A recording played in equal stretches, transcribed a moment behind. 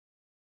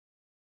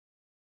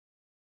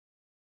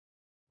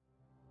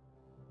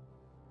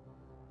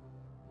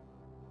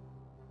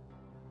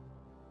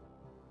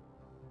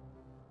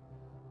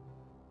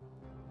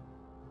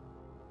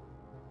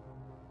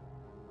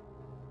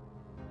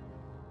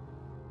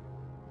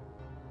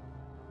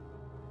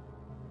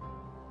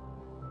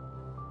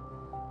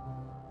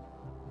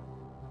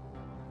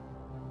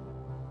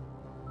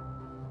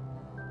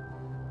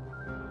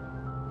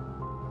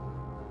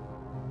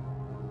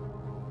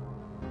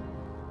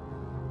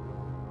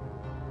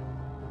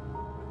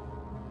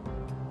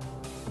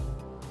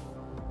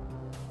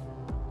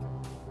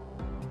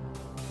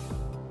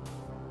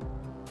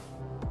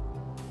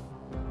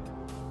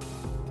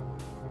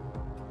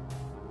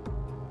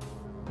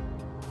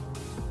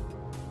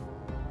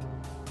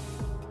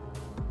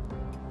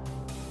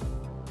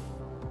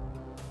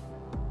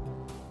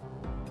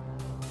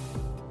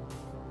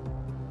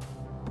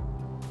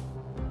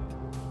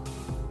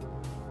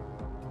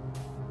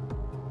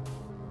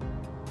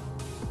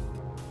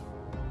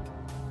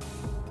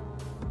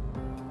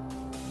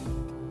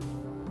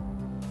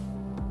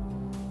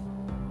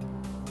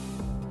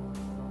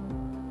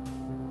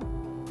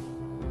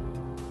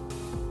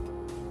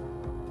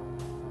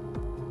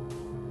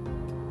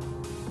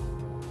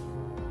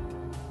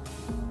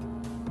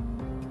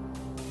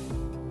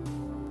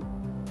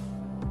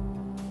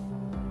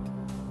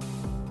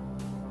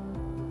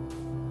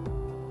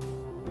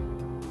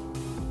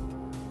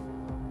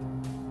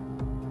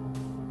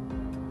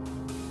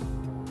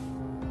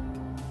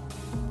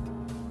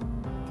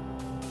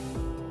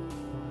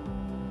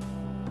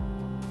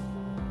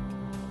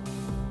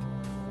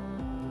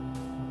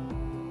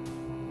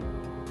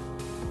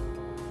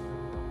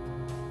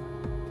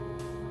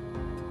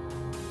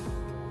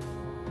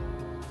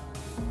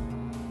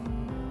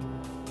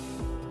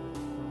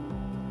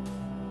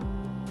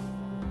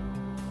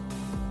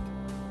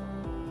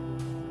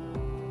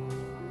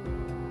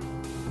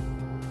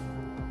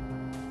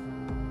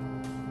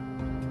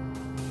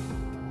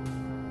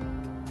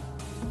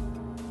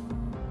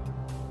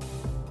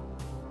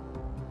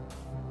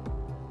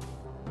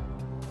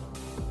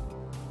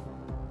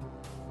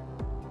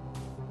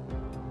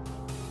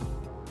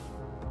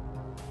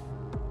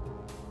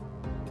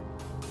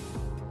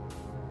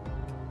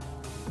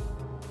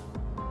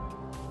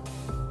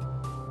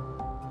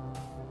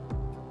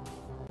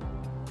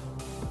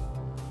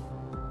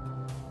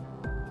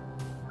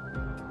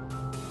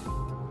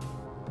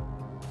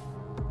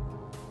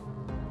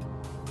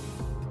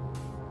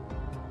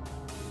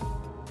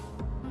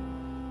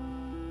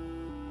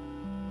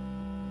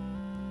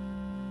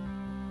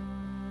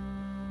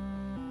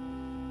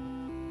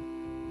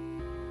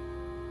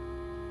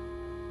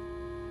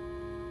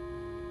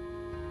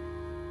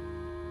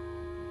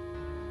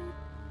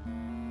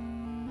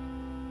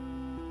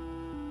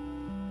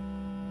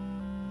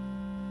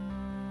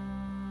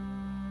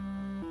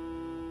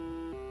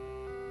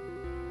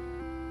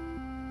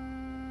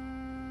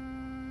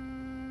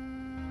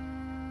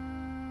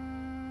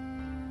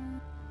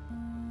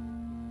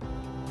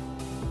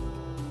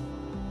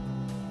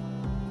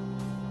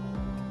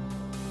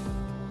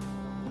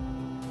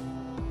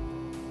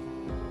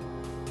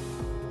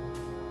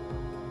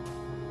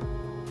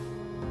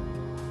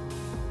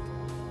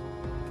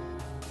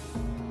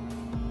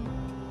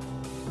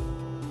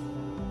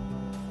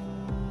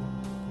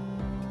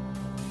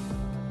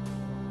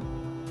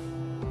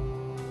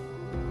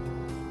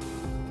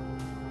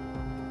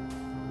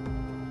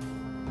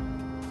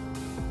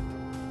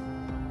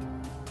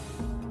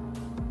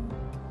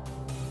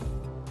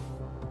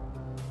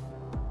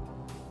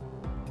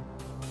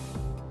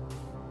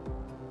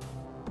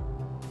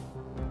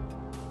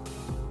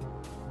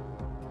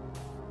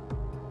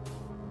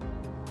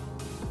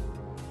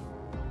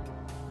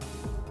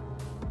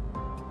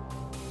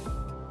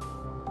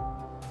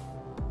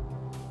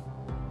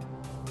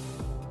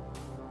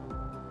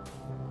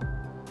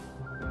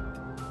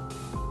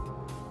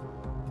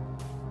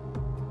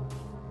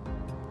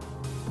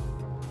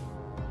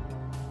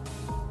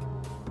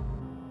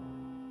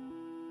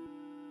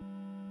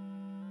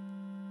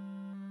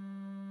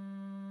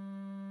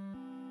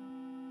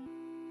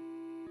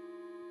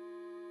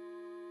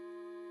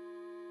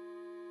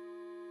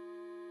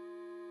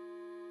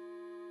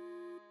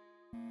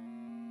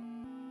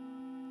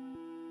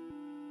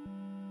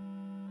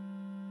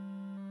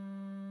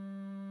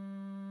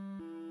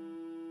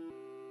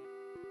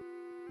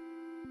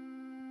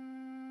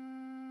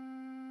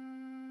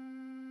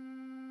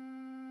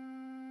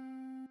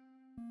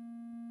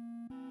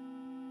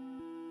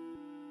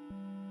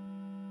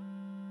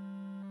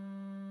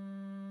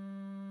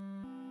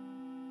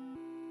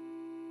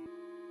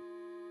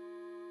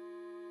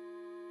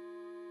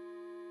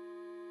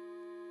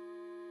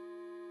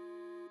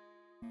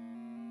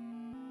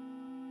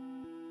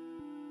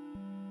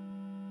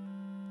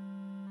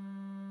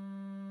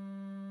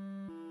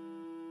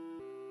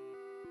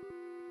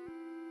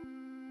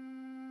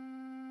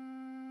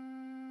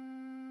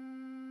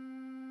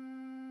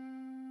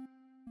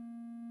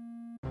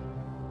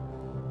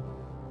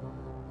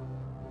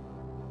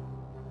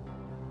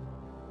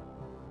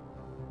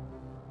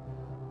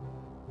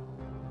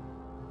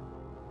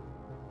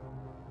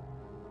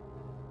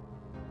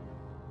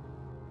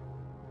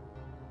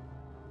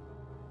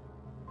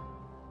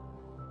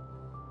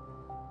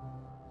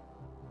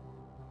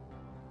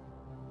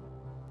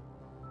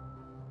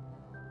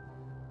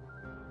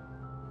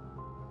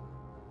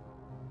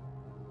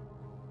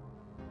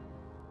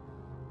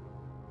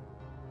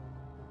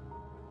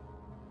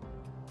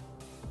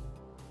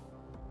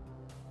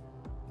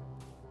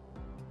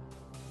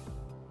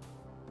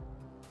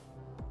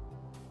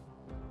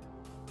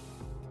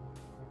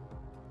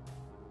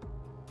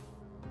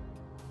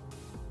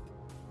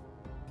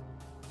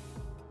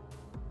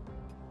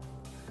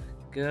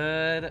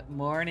Good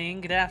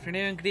morning, good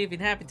afternoon, good evening,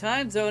 happy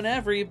time zone,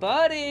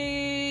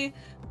 everybody!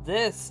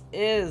 This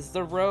is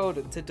the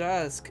Road to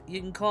Dusk.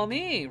 You can call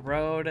me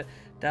Road,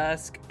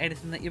 Dusk,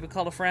 anything that you would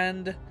call a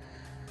friend.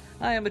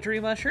 I am a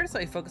dream usher, so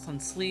I focus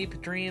on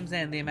sleep, dreams,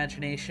 and the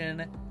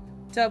imagination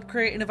to help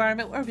create an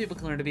environment where people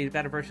can learn to be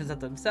better versions of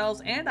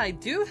themselves, and I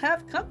do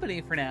have company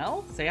for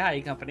now. Say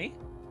hi, company.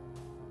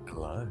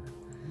 Hello.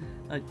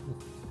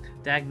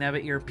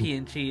 Dagnabbit, your pea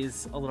and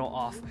cheese a little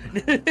off.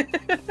 Been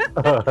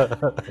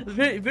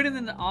in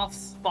an off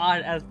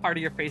spot as part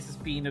of your face is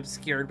being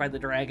obscured by the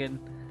dragon.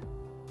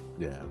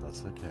 Yeah,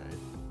 that's okay.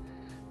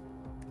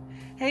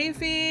 Hey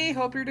Fee,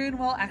 hope you're doing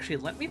well. Actually,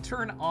 let me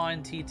turn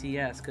on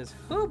TTS, because,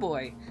 oh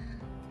boy,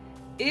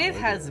 it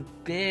has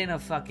been a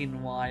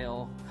fucking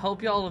while.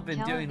 Hope y'all have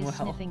been doing well.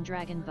 Sniffing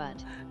dragon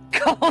butt.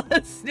 Call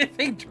it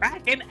sniffing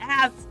dragon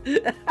ass.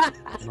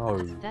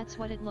 No. That's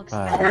what it looks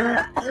like.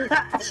 Who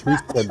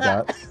said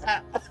that?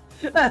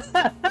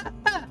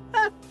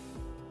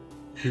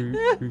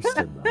 Who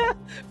said that?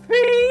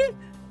 Fee!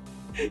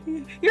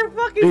 Your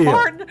fucking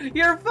partner!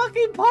 Your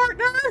fucking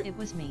partner! It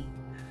was me.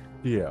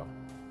 Yeah.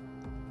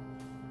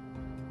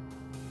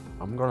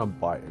 I'm gonna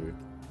bite you.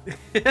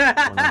 When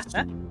I see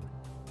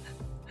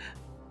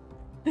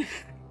you.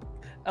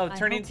 Oh,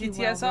 turning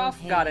TTS off?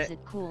 Hey, Got it. Is it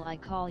cool I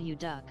call you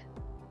Duck?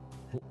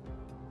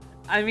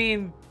 I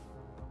mean,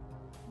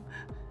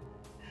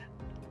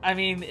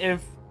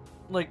 if,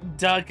 like,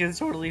 Duck is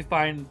totally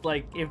fine.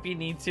 Like, if you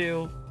need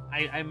to,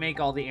 I make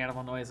all the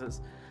animal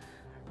noises.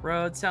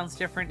 Road sounds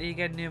different. Did you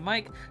get a new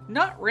mic?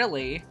 Not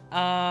really.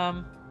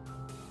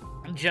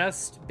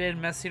 Just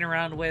been messing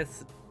around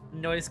with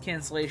noise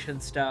cancellation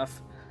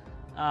stuff.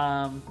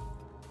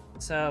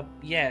 So,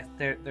 yeah,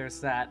 there's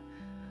that.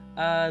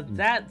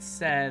 That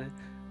said,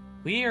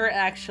 we are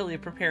actually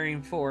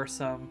preparing for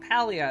some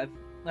Palia.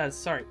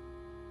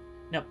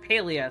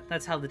 Palia.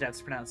 That's how the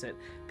devs pronounce it.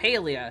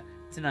 Palia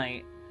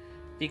tonight.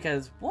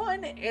 Because,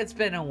 one, it's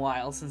been a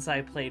while since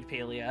I played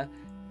Palia.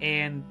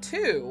 And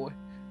two,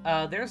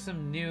 there's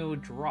some new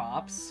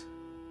drops.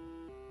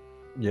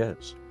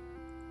 Yes.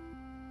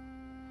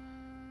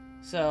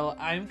 So,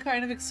 I'm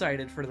kind of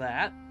excited for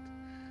that.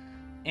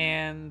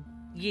 And,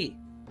 yeah.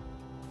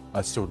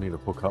 I still need to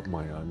hook up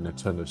my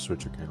Nintendo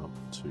Switch account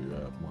to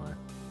my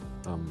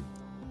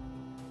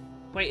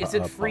Wait, is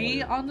it free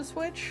Palia. on the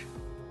Switch?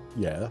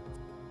 Yeah.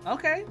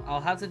 Okay,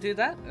 I'll have to do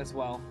that as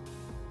well.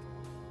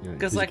 Yeah,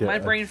 Because, like, my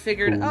brain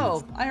figured,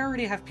 oh, I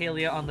already have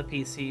Palia on the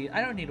PC.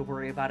 I don't need to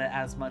worry about it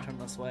as much on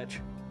the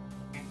Switch.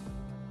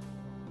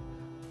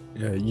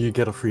 Yeah, you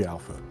get a free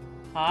alpha.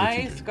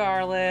 Hi,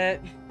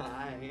 Scarlet.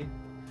 Hi.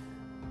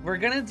 We're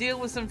gonna deal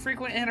with some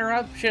frequent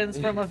interruptions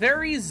from a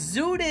very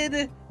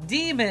zooted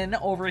demon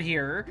over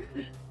here.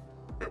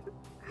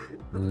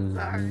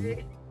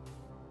 Sorry.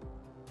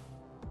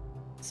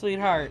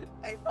 Sweetheart.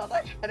 I thought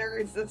I had a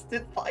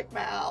resistance like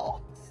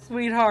Mal.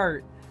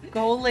 Sweetheart.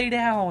 Go lay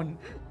down.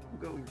 I'm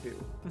going to.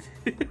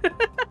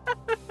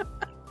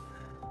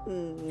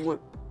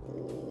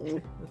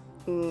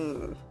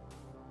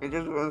 I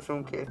just want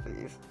some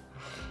kisses.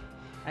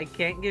 I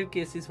can't give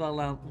kisses while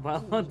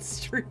on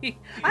stream.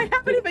 I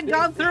haven't even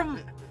gone through.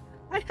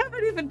 I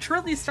haven't even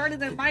truly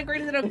started and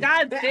migrated a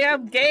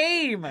goddamn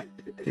game. I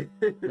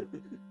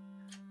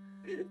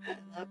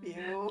love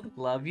you.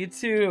 Love you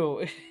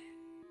too.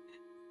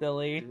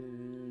 Silly.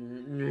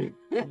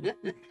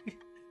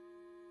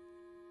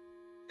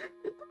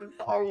 I'm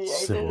sorry, I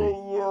Silly. did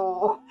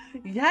you.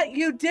 Yeah,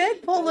 you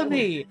did pull a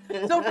me.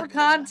 So for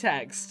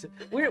context,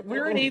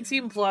 we're an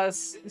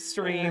 18+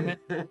 stream,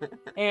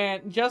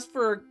 and just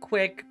for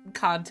quick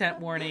content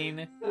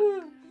warning,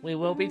 we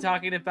will be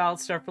talking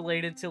about stuff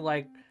related to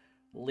like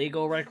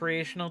legal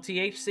recreational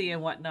THC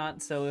and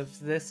whatnot. So if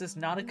this is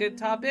not a good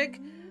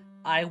topic,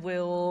 I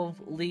will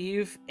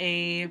leave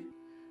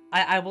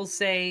I will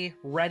say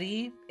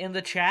ready in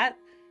the chat,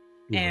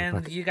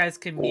 and you guys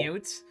can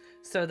mute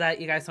so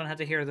that you guys don't have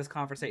to hear this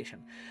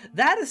conversation.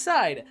 That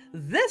aside,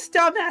 this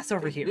dumbass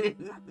over here,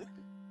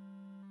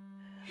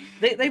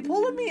 they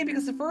pulled me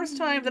because the first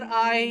time that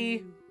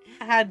I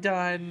had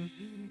done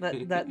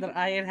that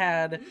I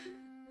had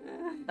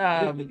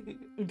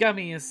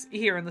gummies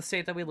here in the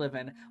state that we live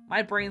in,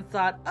 my brain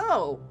thought,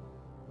 oh,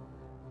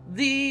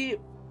 the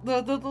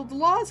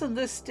laws in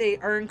this state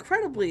are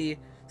incredibly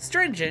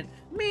stringent,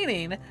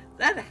 meaning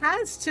that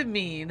has to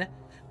mean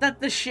that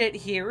the shit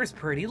here is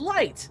pretty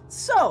light.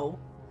 So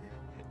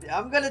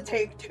I'm gonna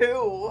take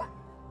 2.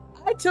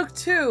 I took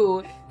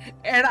 2,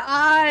 and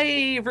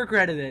I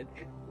regretted it.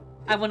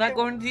 I will not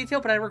go into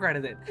detail, but I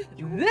regretted it.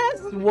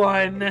 This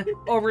one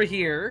over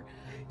here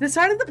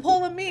decided to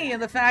pull a me,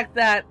 and the fact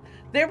that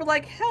they were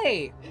like,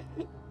 hey,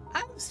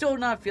 I'm still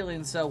not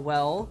feeling so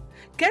well.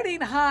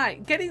 Getting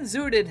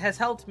zooted has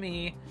helped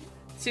me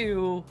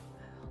to,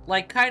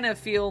 like, kind of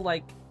feel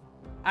like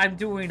I'm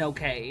doing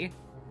okay.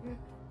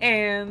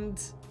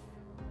 And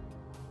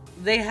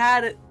they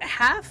had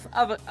half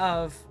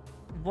of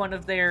one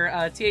of their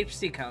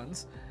THC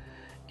cones,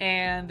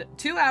 and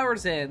 2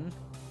 hours in,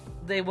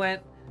 they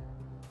went,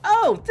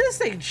 oh, this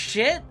ain't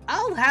shit,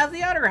 I'll have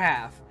the other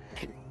half.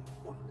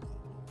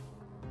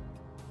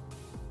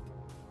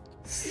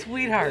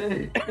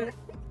 Sweetheart,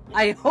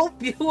 I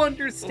hope you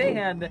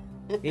understand.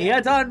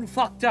 You done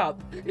fucked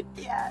up.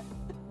 Yeah.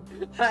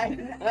 I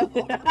know.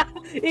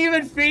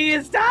 Even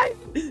Phineas died.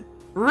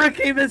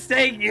 Rookie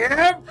mistake.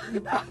 Yep.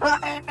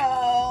 I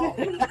know.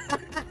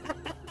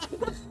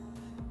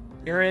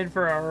 You're in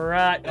for a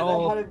rut. And I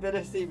Oh, had a bit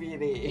of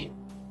CBD.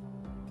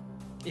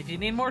 if you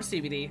need more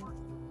CBD.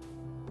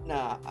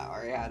 Nah, I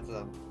already had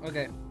some.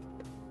 Okay.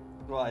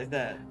 Why is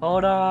that?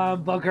 Hold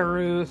on,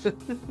 buckaroo.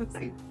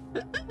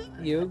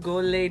 You go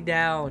lay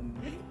down.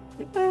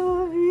 I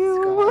love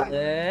you.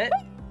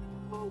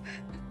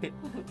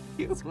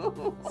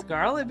 Scarlet.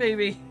 Scarlet,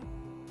 baby.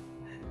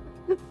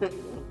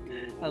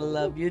 I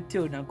love you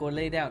too. Now go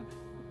lay down.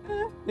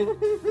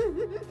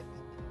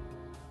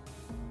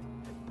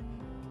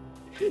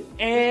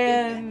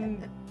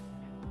 And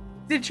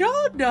did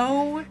y'all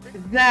know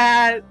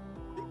that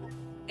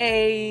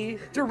a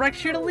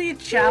directionally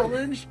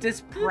challenged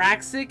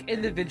dyspraxic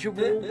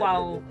individual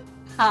while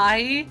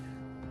high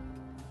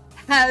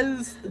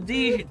has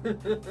the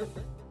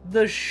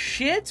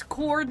shit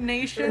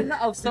coordination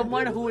of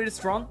someone who is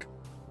drunk?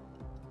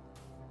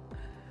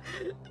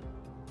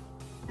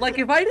 Like,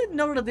 if I didn't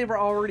know that they were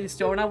already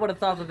stoned, I would have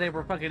thought that they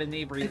were fucking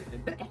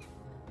inebriated.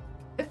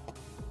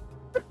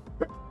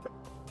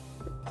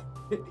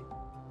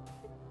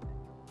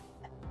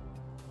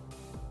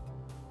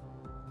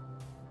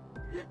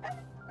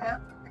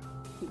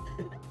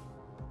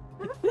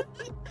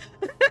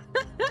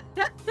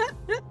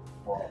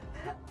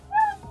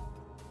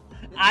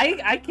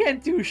 I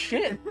can't do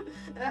shit.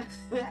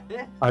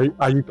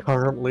 Are you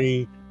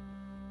currently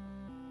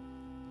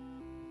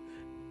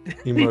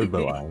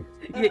immobilized?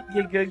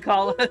 You good,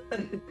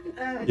 Colin?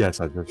 Yes,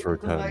 I just Oh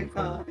my returned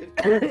from.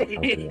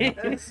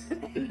 god.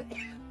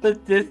 The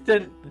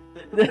distant,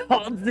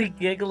 the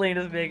giggling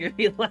is making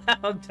me laugh.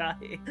 I'm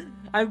dying.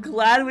 I'm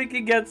glad we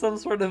can get some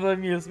sort of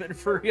amusement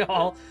for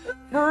y'all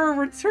for a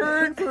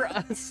return for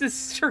us to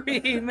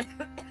stream,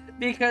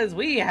 because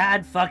we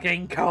had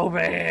fucking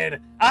COVID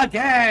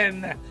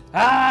again.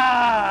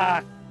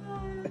 Ah.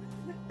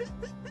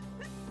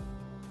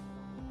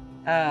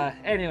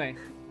 Anyway,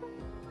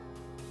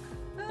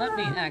 let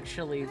me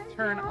actually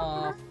turn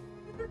off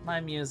my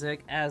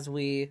music as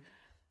we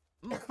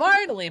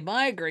finally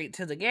migrate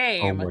to the Oh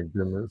game. my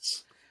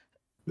goodness.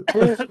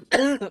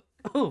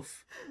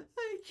 Oof.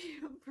 I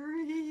can't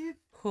breathe.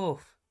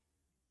 Oof.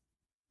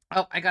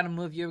 Oh, I gotta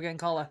move you again,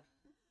 Kala.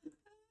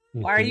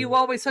 Why are you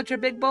always such a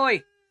big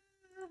boy?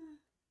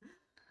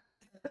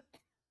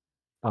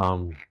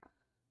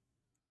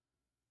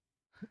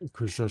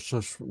 Because that's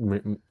just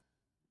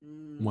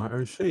my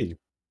OC.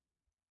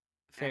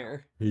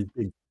 Fair. He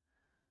big.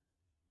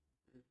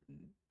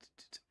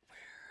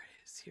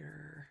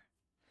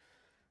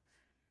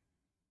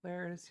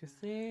 Where is your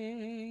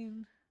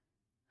thing?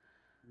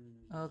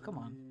 Oh, come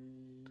on.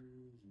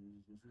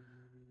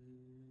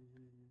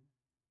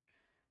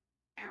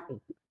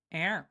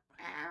 Air.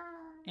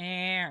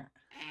 Air.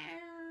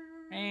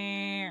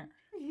 Air.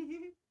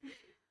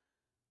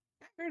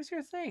 Where's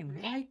your thing?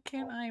 Why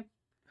can't I?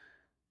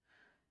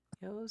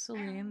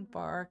 Yoselin,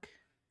 Bark,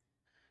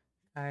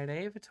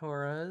 Kaide,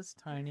 Vitoras,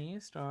 Tiny,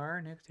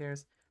 Star, Nick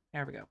Tears.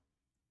 There we go.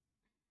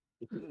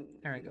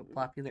 There we go.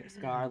 Plop you there.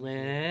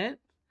 Scarlet.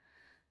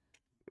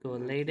 Go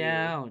lay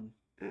down.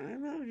 I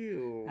love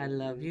you. I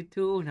love you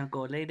too. Now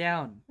go lay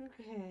down.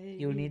 Okay.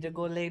 You need to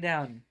go lay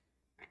down.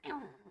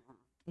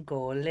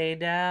 Go lay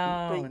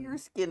down. But your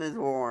skin is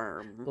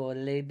warm. Go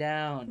lay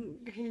down.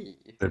 Okay.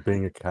 They're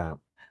being a cat.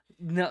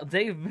 No,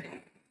 they.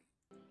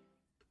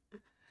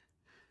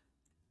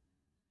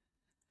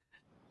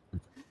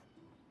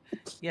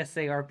 Yes,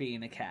 they are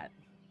being a cat.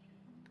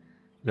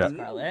 Yeah.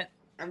 Scarlet.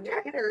 I'm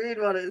trying to read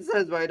what it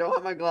says, but I don't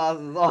have my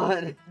glasses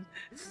on.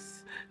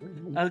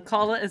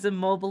 Kala is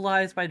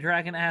immobilized by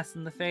dragon ass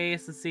in the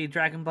face. Let's see,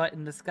 dragon butt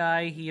in the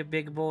sky. He a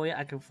big boy.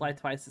 I can fly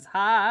twice as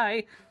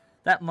high.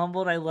 That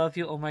mumbled, I love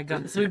you. Oh my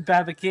god, sweet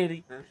Baba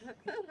Kitty.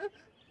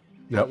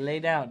 Yep. Lay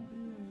down.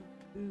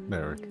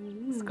 Merrick.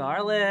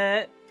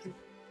 Scarlet.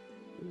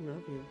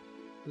 Love you.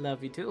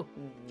 Love you too.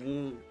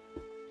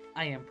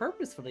 I am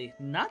purposefully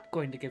not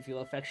going to give you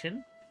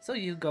affection, so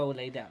you go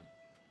lay down.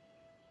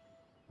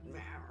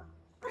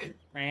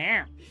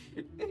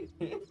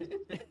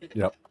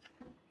 Yep.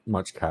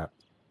 Much cat.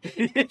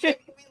 Treat me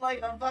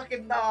like a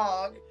fucking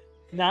dog.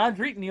 Now I'm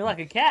treating you like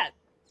a cat.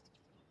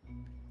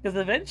 Because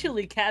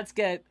eventually cats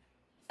get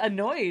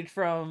annoyed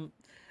from...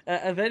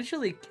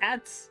 eventually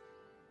cats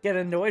get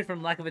annoyed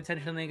from lack of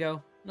attention and they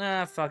go,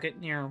 nah, fuck it,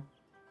 you.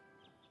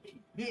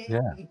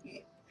 Yeah.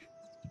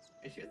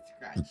 I should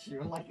scratch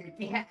you like a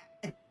cat.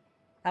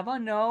 How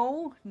about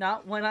no?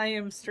 Not when I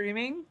am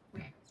streaming?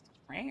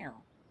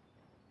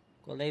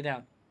 Go lay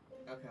down.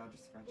 Okay, I'll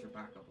just scratch your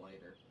back up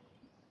later.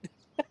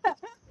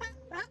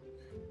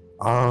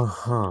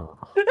 Uh-huh.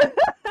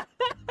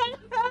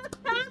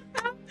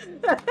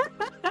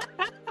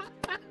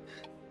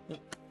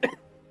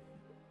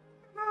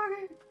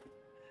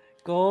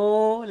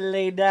 Go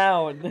lay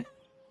down.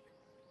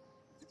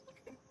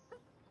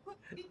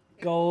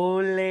 Go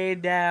lay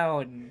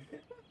down.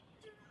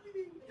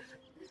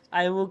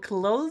 I will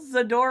close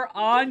the door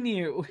on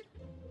you.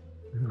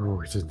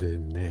 Oh, it's a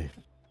damn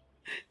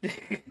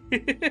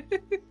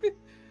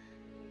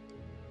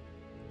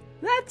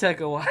That took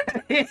a while.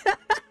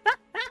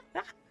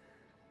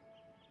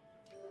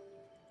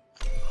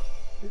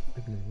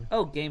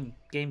 Oh, game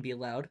be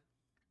loud.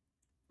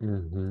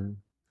 Mm-hmm.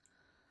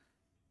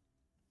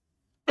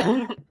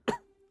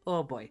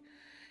 Oh boy.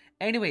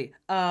 Anyway,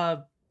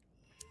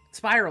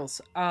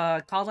 Spirals.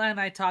 Kala and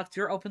I talked.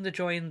 You're open to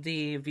join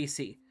the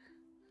VC.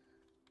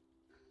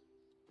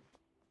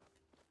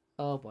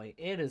 Oh boy,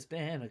 it has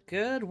been a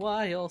good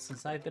while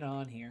since I've been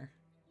on here.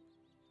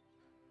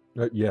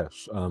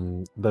 Yes,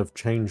 they've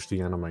changed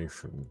the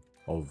animation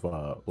of,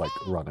 like,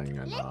 running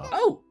and,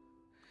 Oh!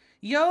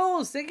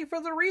 Yo, thank you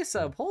for the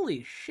resub.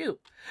 Holy shoot.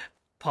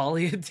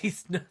 Palia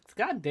these nuts.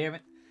 God damn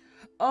it.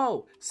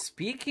 Oh,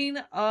 speaking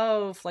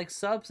of, like,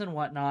 subs and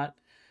whatnot,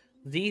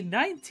 the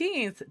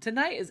 19th,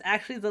 tonight, is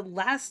actually the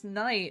last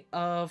night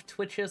of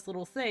Twitch's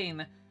little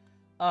thing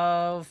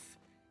of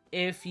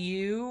if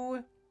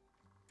you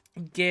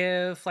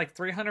give, like,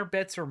 300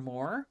 bits or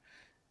more,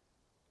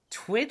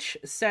 Twitch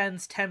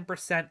sends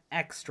 10%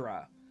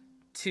 extra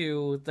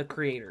to the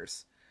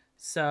creators.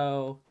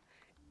 So,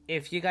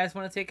 if you guys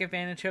want to take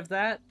advantage of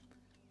that,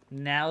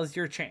 now's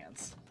your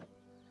chance.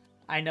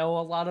 I know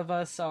a lot of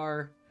us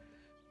are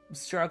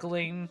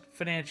struggling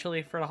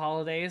financially for the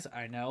holidays.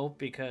 I know,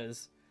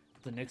 because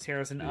the Nix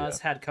Heroes and us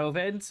had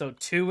COVID, so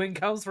 2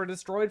 incomes were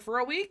destroyed for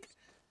a week.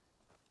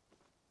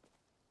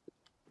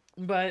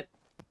 But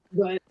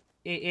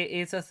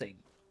it's a thing.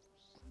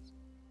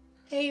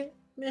 Hey,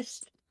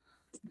 Miss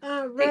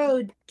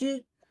Road,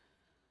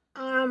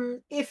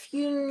 if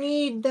you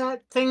need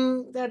that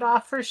thing, that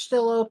offer's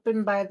still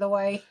open, by the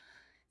way.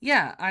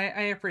 Yeah,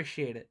 I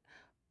appreciate it.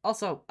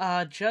 Also,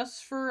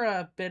 just for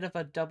a bit of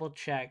a double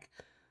check,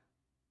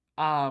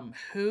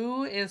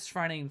 who is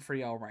running for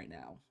y'all right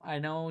now? I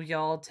know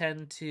y'all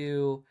tend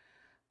to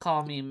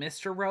call me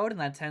Mr. Road, and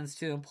that tends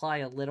to imply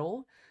a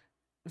little.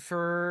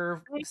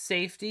 For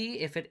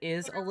safety, if it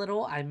is a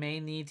little, I may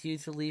need you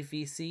to leave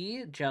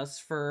VC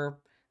just for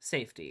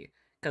safety,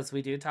 because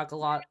we do talk a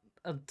lot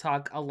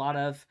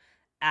of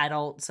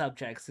adult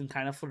subjects and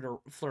kind of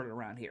flirt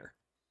around here.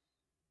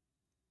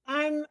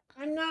 I'm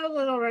not a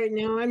little right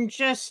now. I'm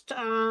just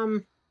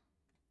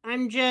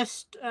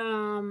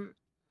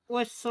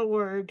what's the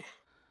word?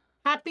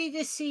 Happy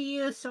to see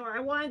you. So I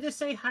wanted to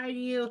say hi to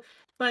you,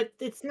 but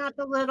it's not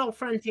the little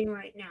fronting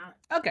right now.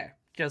 Okay,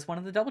 just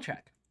wanted to double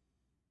check.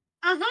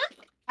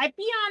 I'd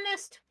be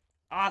honest.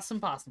 Awesome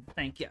possum,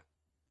 thank you.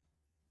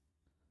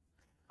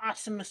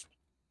 Awesome.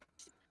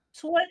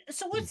 So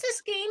what's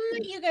this game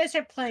that you guys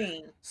are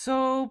playing?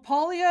 So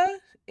Palia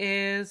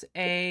is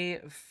a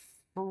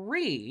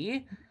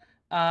free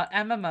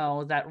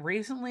MMO that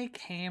recently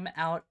came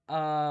out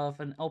of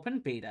an open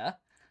beta.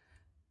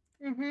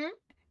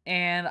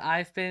 And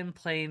I've been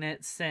playing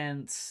it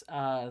since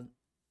the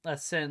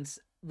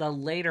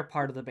later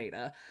part of the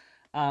beta,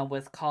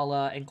 with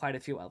Kala and quite a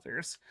few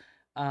others.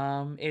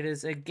 It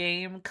is a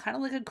game kind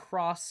of like a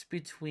cross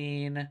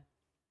between,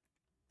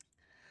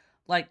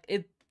 like,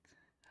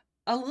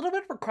 a little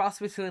bit of a cross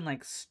between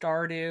like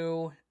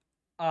Stardew,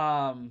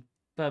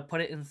 but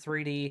put it in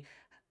 3D. I'm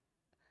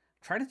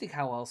trying to think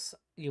how else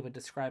you would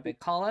describe it.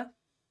 Kala,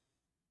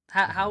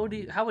 how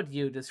would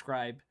you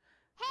describe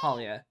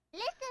Palia?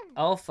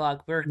 Oh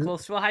fuck, we're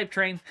close to a hype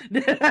train.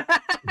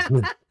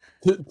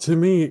 to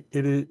me,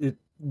 it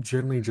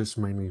generally just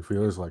mainly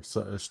feels like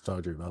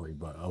Stardew Valley,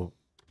 but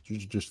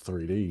just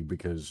 3D,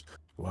 because,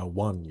 well,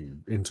 one, you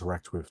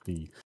interact with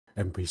the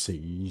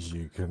NPCs,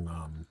 you can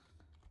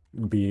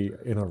be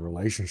in a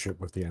relationship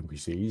with the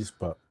NPCs,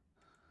 but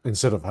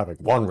instead of having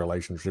one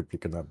relationship, you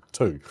can have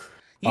 2.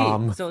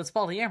 Yeah, so it's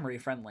polyamory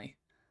friendly.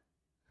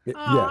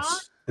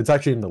 Yes, it's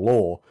actually in the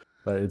lore.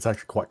 It's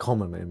actually quite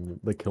common in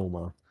the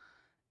Kilmer.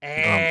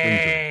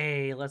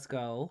 Hey, let's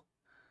go.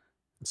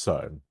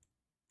 So,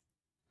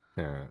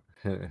 yeah,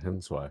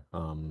 hence why.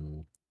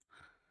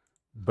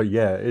 But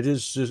yeah, it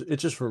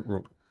just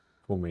for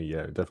me,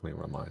 yeah, it definitely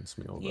reminds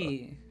me of that.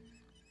 Yeah.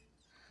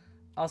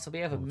 Also, we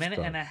have a minute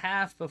and a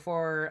half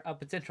before a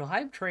potential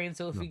hype train,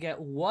 so if we get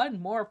one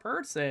more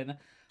person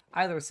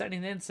either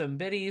sending in some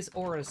biddies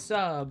or a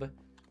sub,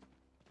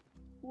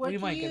 we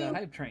might get a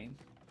hype train.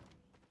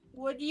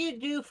 What do you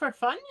do for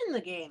fun in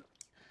the game?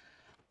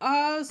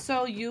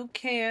 So you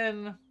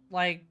can,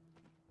 like,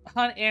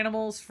 hunt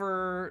animals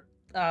for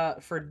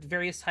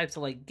various types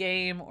of, like,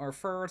 game or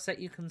furs that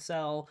you can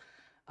sell.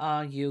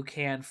 You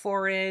can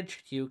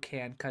forage, you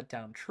can cut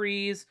down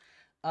trees.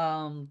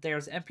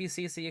 There's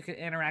NPCs that you can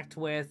interact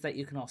with that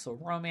you can also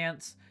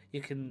romance.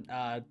 You can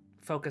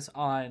focus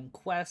on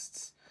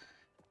quests.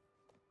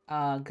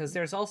 Because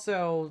there's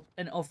also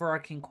an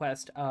overarching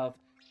quest of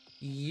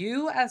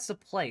you as a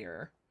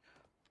player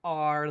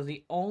are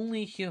the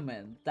only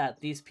human that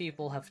these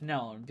people have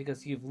known,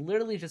 because you've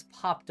literally just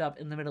popped up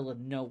in the middle of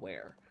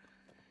nowhere.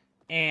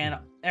 And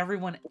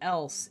everyone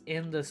else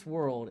in this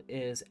world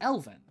is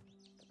elven.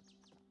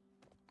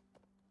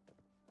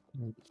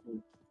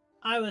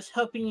 I was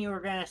hoping you were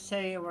gonna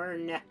say it were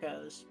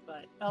Nekos,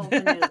 but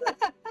Elven is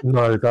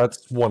No,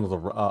 that's one of the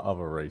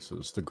other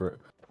races, the Grimmets.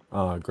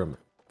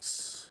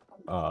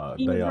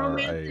 They are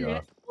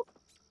a.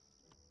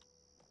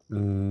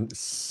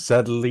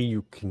 Sadly,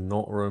 you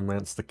cannot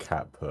romance the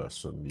cat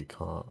person. You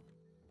can't.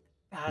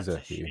 That's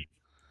a shame.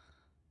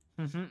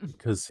 Mhm.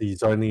 Because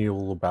he's only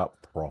all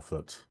about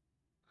profit.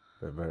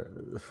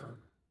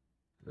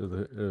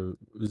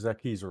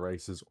 Zeki's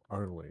race is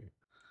only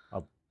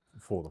up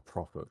for the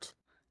profit.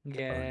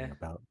 Yeah. Only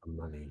about the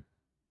money.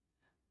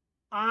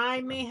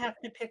 I may have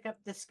to pick up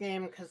this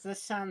game because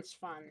this sounds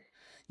fun.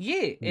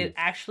 Yeah, it Yes.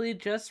 actually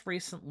just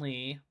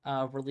recently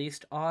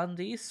released on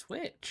the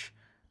Switch.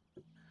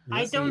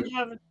 I Yes. don't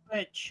have a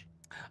Switch.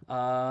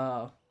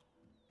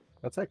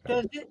 That's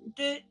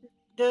okay.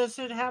 Does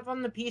it have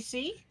on the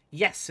PC?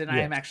 Yes, and I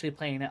am Yes. actually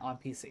playing it on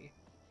PC.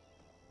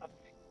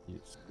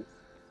 Yes.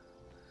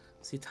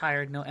 See,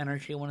 tired, no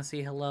energy, want to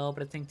say hello,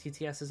 but I think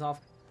TTS is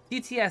off.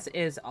 TTS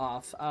is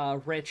off.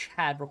 Rich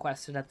had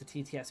requested that the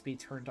TTS be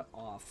turned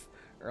off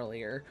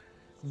earlier,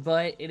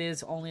 but it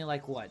is only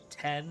like, what,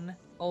 10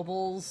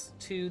 obols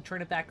to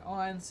turn it back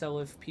on, so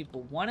if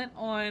people want it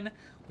on,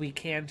 we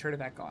can turn it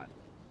back on.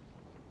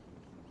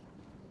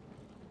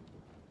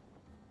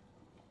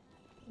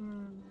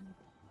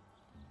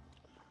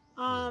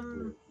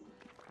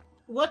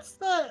 What's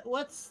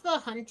the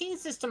hunting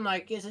system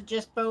like? Is it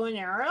just bow and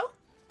arrow?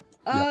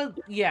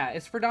 Yeah,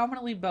 it's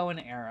predominantly bow and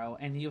arrow,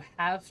 and you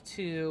have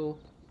to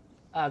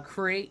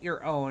create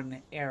your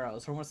own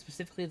arrows, or more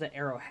specifically, the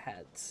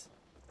arrowheads.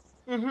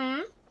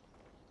 Mm-hmm.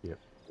 Yep.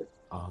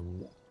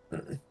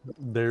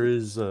 There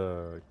is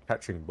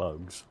catching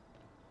bugs.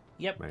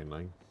 Yep.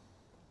 Mainly,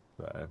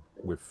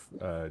 with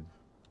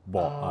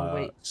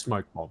wait.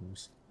 smoke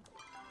bombs.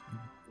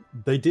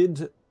 They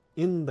did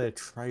in their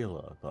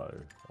trailer though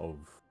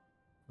of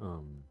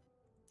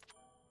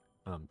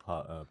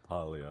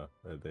Palia.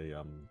 They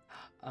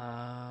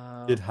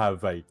did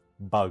have a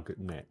bug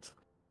net,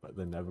 but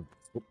they never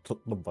put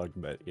the bug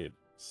net in,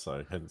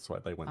 so hence why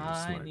they went with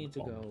smoke I need to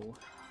bomb. go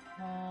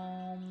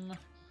home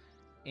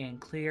and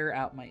clear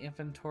out my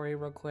inventory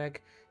real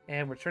quick,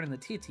 and we're turning the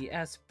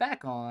TTS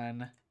back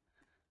on.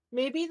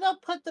 Maybe they'll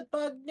put the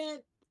bug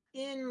net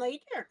in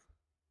later.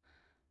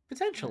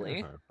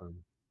 Potentially.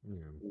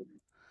 Yeah.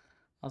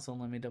 Also,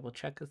 let me double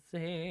check a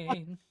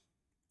thing.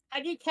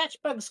 How do you catch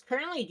bugs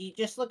currently? Do you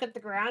just look at the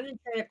ground and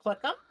try to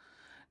click them?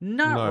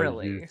 Not No,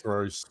 really. you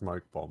throw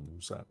smoke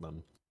bombs at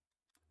them.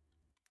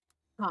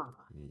 Huh.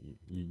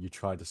 You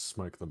try to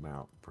smoke them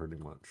out pretty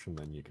much, and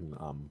then you can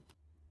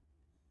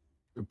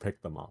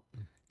pick them up.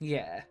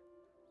 Yeah.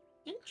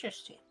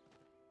 Interesting.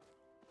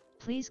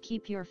 Please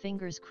keep your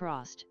fingers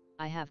crossed.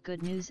 I have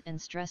good news and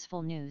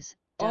stressful news.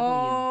 W.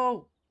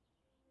 Oh!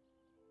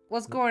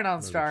 What's going on,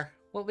 Nice. Star?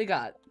 What we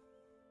got?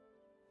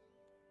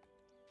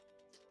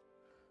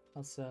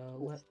 Also,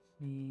 let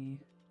me...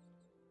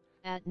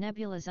 At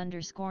Nebulas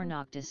 _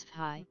 Noctis.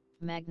 Hi,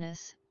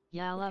 Magnus.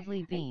 Ya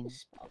lovely bean.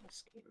 Spell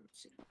this game.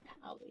 Let's see.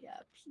 Palia,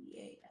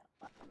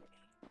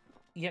 P-A-L-I-A.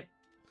 Yep.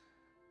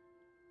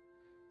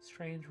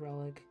 Strange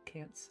relic.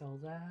 Can't sell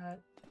that.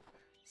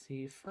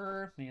 See,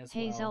 fur. May as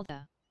Hey well.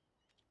 Zelda.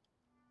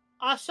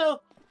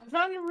 Also, I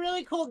found a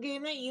really cool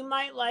game that you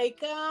might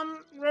like,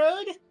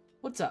 Road.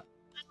 What's up?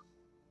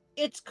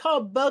 It's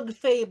called Bug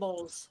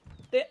Fables.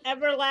 The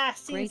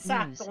Everlasting Great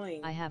news.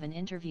 Sapling. I have an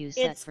interview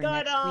set It's for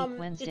got next week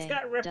Wednesday. it's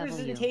got W.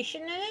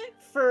 representation in it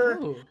for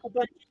Ooh. a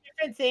bunch of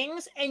different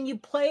things, and you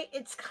play.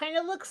 It's kind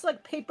of looks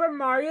like Paper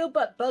Mario,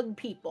 but bug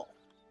people.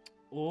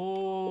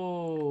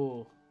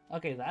 Oh.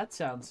 Okay, that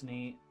sounds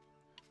neat.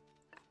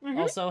 Mhm.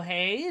 Also,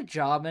 hey,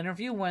 job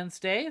interview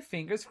Wednesday.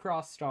 Fingers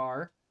crossed,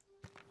 Star.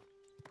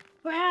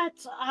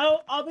 Rats!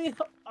 I'll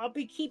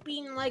be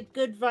keeping like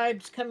good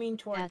vibes coming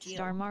towards At you.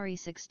 Star Mari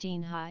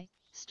 16. Hi,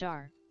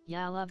 Star.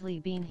 Ya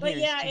lovely bean. But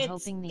Here's yeah, to it's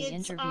hoping the it's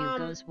interview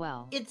goes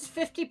well. It's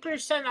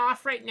 50%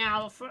 off right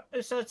now,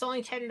 so it's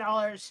only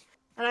 $10.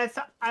 And I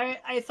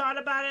thought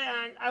about it,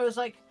 and I was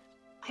like,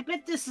 I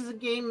bet this is a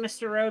game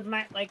Mr. Road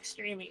might like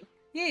streaming.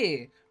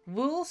 Yeah,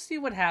 we'll see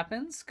what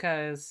happens,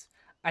 because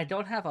I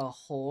don't have a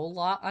whole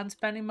lot on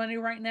spending money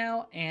right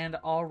now, and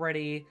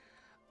already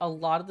a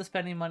lot of the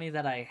spending money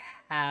that I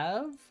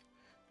have,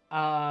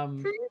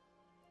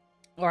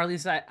 or at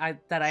least I have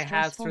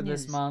Stressful through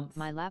this news. month.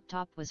 My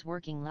laptop was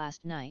working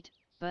last night,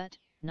 but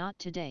not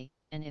today.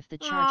 And if the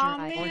charger Aw,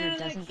 I man, ordered I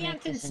doesn't can't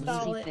make this an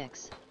install easy it.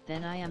 fix,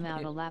 then I am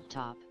out a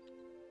laptop.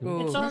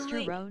 Ooh. It's Mr.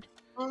 only Road,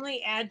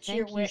 only add to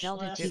your thank you wish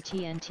Zelda list.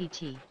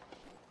 TTNTT.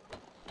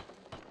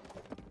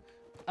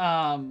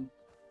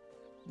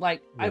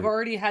 Like I've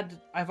Right.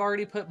 I've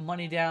already put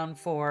money down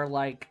for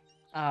like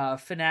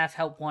FNAF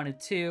Help Wanted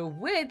 2,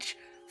 which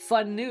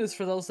fun news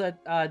for those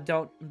that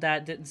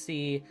didn't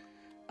see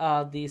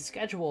the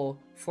schedule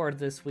for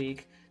this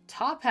week.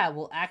 Top Hat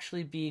will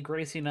actually be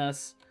gracing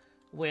us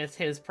with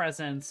his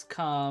presence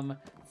come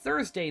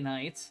Thursday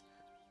night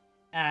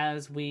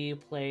as we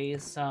play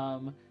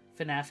some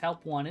FNAF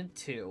Help Wanted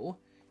 2,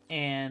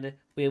 and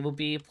we will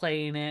be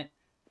playing it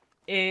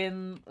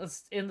in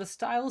the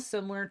style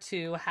similar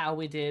to how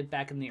we did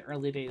back in the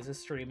early days of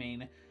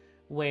streaming,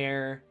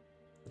 where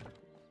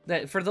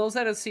that for those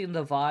that have seen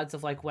the VODs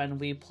of like when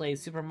we played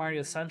Super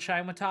Mario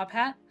Sunshine with Top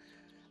Hat,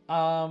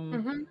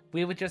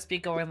 we would just be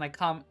going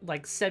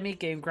like semi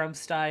Game Grumps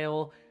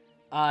style.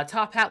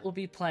 Top Hat will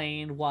be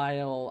playing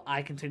while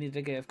I continue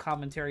to give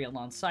commentary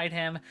alongside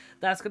him.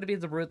 That's going to be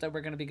the route that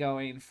we're going to be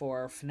going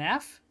for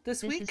FNAF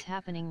this week. This is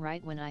happening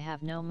right when I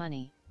have no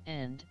money,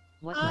 and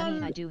what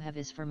money I do have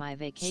is for my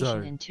vacation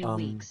So, in 2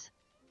 weeks.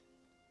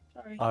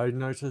 Sorry. I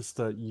noticed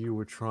that you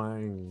were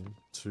trying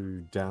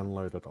to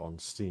download it on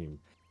Steam.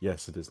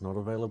 Yes, it is not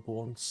available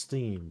on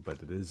Steam,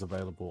 but it is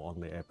available on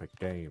the Epic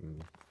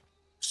Game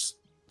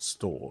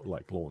store,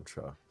 like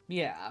launcher.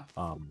 Yeah.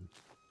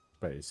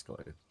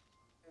 Basically,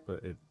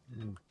 but it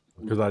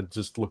because I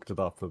just looked it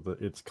up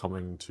that it's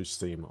coming to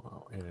Steam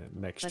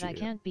next year. But I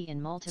can't be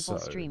in multiple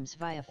So, streams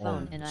via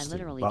phone, and I Steam,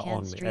 literally but can't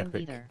on the stream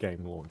Epic either.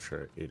 Game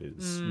launcher, it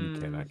is you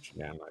can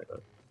actually download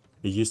it.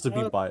 It used to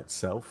be by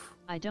itself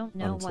I don't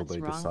know until what's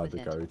they wrong decided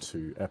with to it. go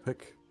to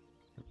Epic,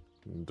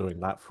 and doing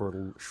that for a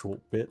little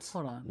short bit,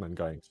 Hold on.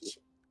 and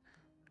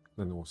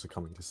then also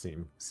coming to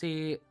Steam.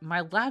 See,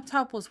 my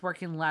laptop was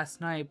working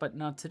last night, but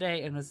not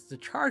today, and it's the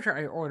charger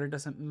I ordered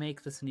doesn't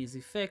make this an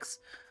easy fix,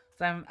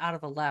 so I'm out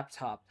of a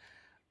laptop.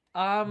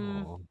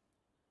 Aw.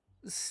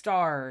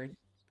 Star,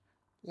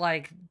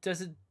 like,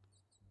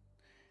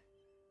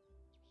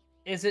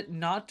 is it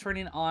not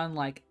turning on,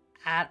 like,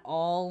 at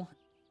all,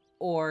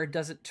 or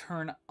does it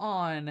turn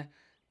on,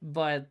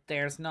 but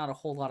there's not a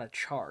whole lot of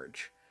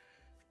charge?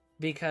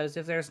 Because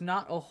if there's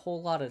not a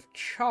whole lot of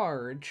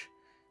charge,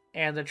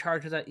 and the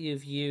charger that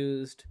you've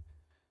used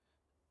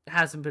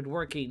hasn't been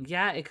working,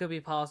 yeah, it could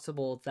be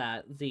possible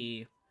that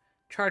the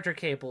charger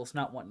cable's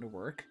not wanting to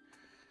work.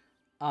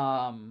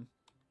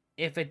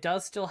 If it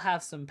does still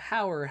have some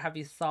power, have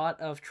you thought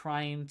of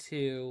trying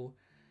to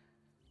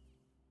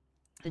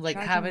The like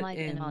charging have it light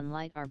in and on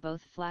light are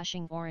both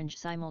flashing orange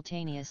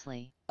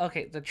simultaneously.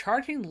 Okay, the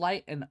charging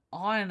light and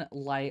on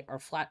light are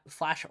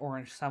flash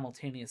orange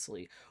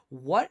simultaneously.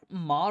 What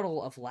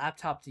model of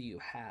laptop do you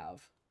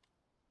have?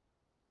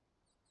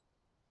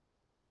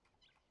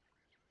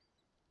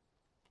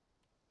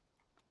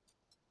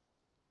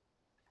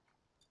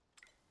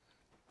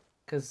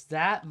 Because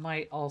that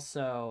might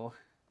also...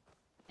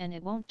 And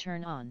it won't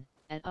turn on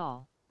at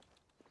all.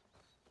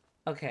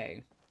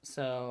 Okay,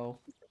 so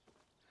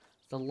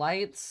the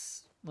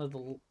lights,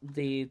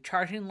 the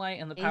charging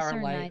light and the power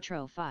Acer light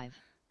Nitro 5.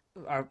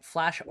 are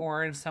flash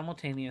orange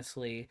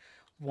simultaneously,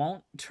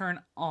 won't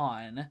turn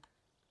on,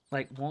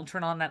 won't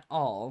turn on at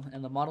all,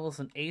 and the model is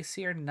an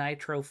Acer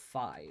Nitro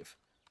 5.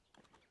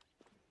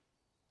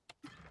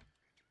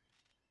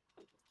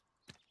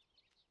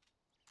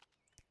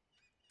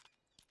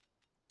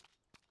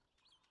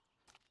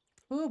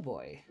 Oh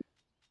boy.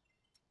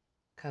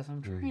 Because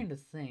I'm trying to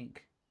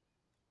think.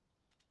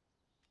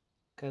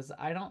 Because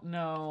I don't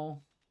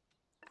know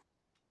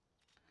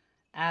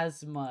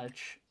as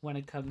much when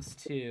it comes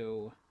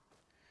to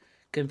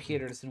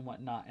computers and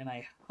whatnot, and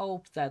I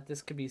hope that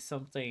this could be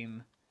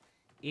something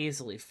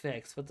easily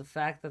fixed, but the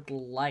fact that the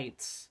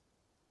lights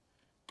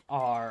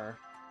are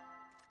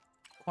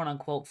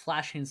quote-unquote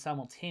flashing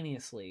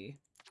simultaneously,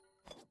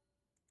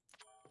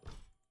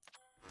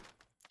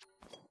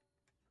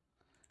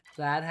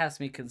 that has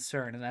me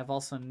concerned, and I've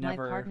also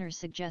never... My partner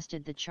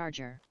suggested the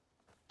charger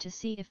to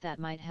see if that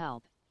might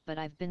help, but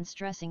I've been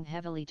stressing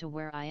heavily to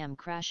where I am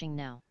crashing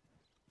now.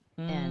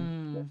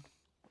 And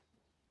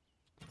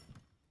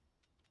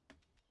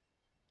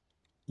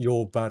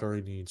Your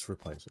battery needs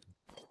replacing.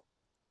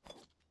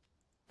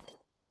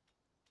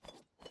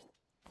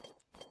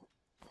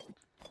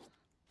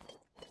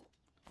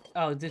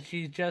 Oh, did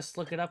you just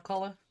look it up,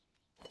 Kala?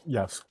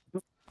 Yes.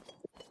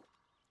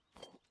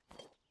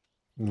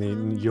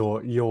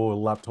 Your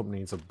laptop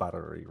needs a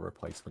battery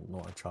replacement,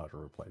 not a charger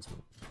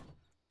replacement.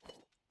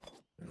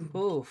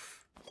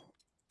 Oof.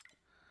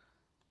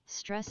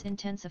 stress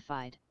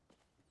intensified.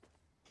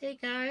 Hey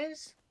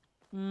guys.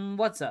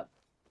 What's up?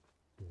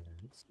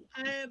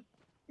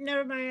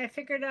 Never mind. I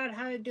figured out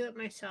how to do it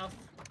myself.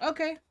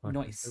 Okay, Okay,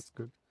 nice. that's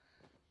good.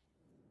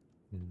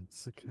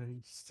 It's okay,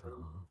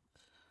 so...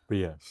 But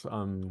yes,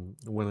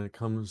 when it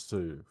comes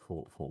to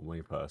for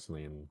me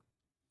personally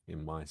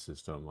in my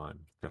system, I'm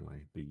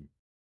generally the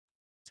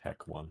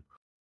tech one.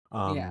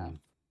 Yeah.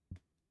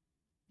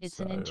 It's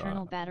an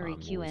internal battery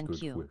I'm always good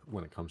Q&Q.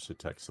 when it comes to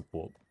tech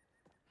support.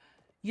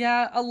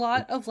 Yeah, a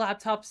lot of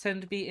laptops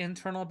tend to be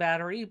internal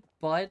battery,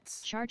 but...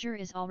 Charger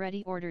is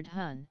already ordered,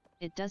 hun.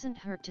 It doesn't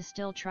hurt to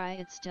still try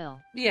it still.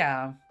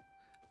 Yeah.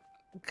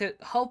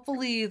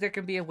 Hopefully there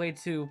can be a way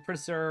to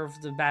preserve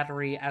the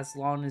battery as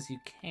long as you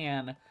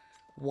can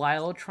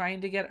while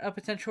trying to get a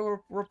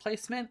potential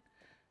replacement.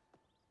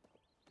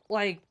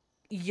 Like,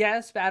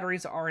 yes,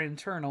 batteries are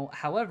internal.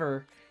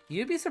 However,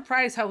 you'd be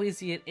surprised how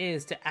easy it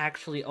is to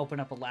actually open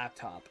up a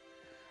laptop.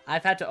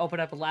 I've had to open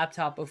up a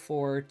laptop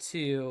before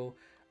to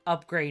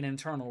upgrade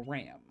internal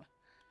RAM.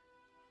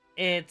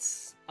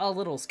 It's a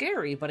little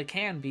scary, but it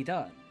can be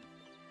done.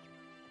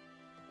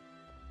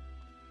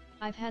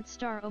 I've had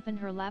Star open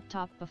her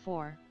laptop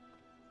before.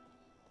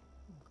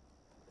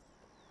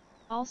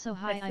 Also,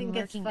 hi, I I'm think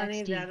it's lurking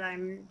funny XD. that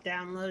I'm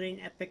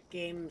downloading Epic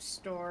Games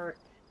Store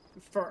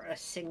for a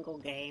single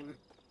game.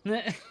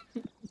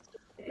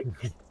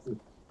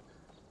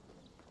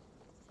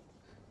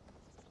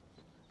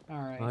 All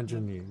right.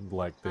 Imagine you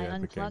like the I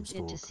Epic Game unplugged it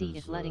Store to see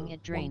if letting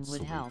it drain once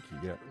would a week help. you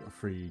get a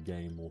free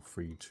game or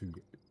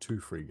two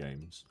free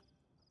games,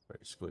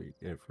 basically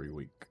every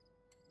week.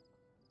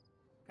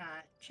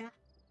 Gotcha.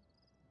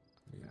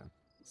 Yeah.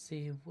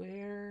 See,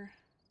 where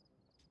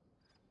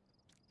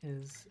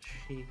is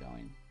she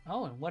going?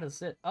 Oh, and what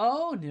is it?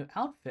 Oh, new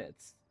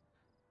outfits.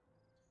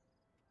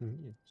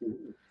 Mm,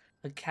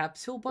 A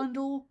capsule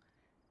bundle,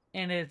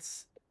 and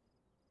it's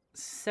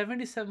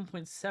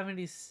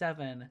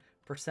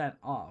 77.77%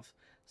 off.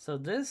 So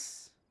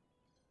this...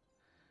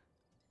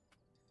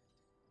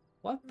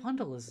 What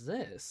bundle is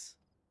this?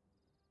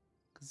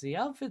 Because the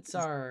outfits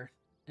are...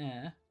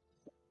 eh.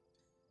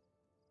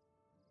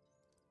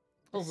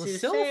 Oh, the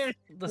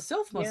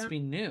sylph must Yeah. be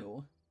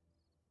new.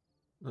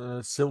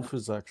 Sylph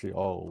is actually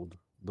old.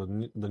 The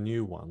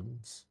new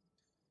ones.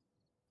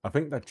 I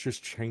think that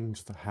just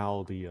changed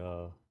how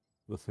the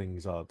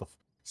things are.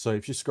 So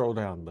if you scroll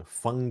down, the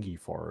fungi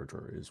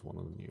forager is one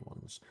of the new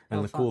ones.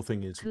 And Oh, the cool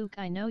thing is, Kook,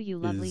 I know you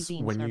lovely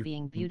beans are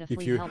being if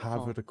beautifully you have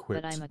helpful, it but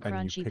equipped I'm a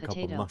and you crunchy pick up a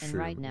potato, and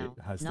right mushroom, now,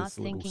 it has not this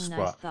little thinking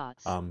nice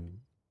thoughts.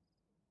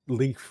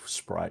 leaf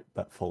sprite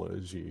that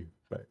follows you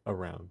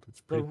around. It's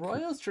The pretty cool.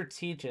 Royal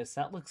Strategist,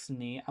 that looks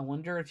neat. I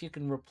wonder if you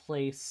can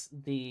replace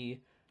the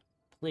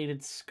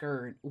pleated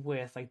skirt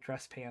with, like,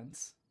 dress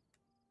pants.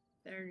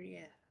 There,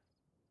 yeah.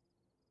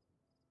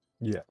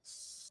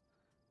 Yes.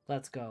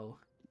 Let's go.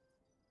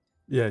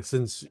 Yeah,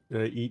 since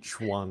each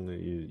one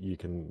you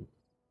can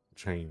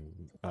change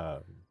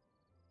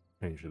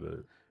change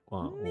it.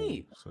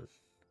 Neat. So.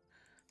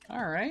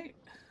 All right.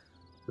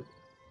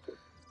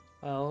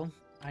 Well,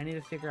 I need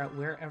to figure out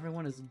where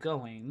everyone is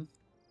going.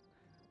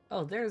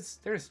 Oh, there's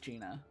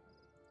Gina.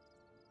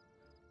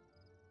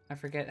 I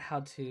forget how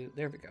to...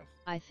 There we go.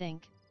 I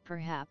think,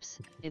 perhaps,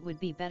 it would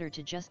be better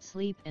to just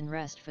sleep and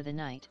rest for the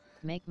night,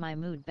 make my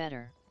mood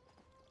better.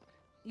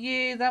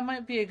 Yeah, that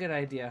might be a good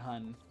idea,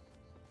 hun.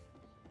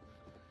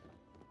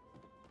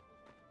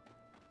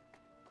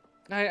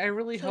 I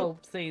really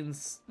hope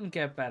things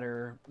get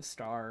better,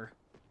 Star.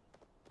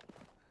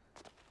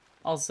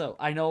 Also,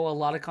 I know a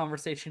lot of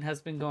conversation has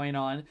been going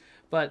on,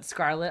 but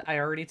Scarlet, I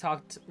already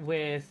talked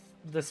with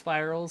the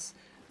Spirals.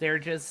 They're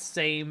just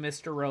saying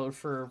Mr. Road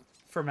for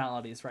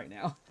formalities right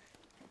now.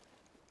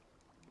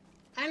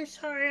 I'm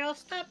sorry, I'll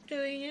stop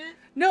doing it.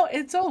 No,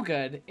 it's all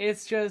good.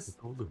 It's just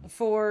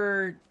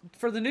for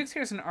the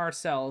Nukes and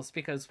ourselves,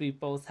 because we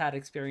both had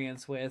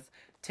experience with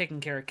taking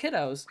care of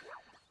kiddos,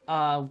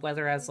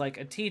 whether as like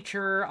a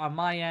teacher on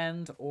my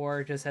end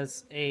or just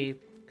as a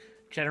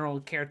general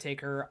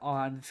caretaker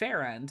on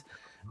Fair end.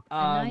 A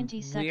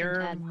 90-second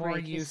we're ad more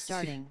break is used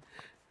starting.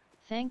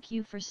 Thank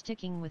you for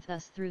sticking with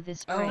us through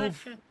this Oh, break.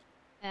 Gotcha.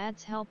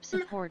 Ads help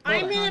support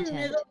I'm our in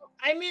content.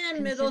 I'm in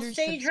a middle Consider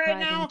stage right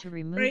subscribing now. to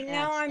remove Right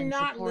now, ads I'm and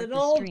not support the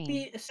little,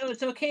 stream. so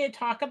it's okay to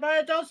talk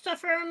about adult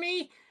stuff for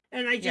me,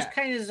 and I just Yeah.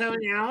 kind of zone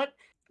out.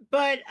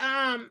 But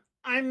I'm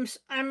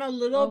a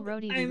little Oh,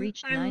 Rhodey, we I'm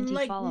reached I'm 90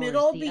 like followers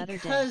middle the other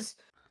day.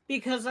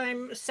 because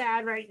I'm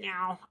sad right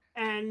now,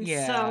 and so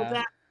Yeah.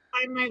 that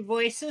why my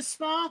voice is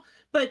small.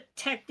 But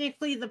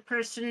technically, the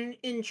person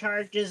in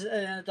charge is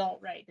an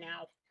adult right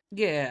now.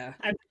 yeah.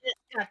 I've just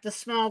got the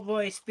small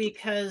voice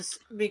because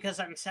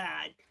I'm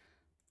sad.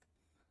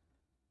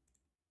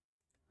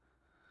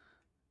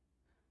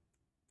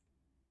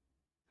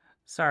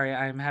 Sorry,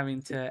 I'm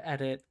having to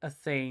edit a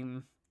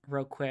thing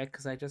real quick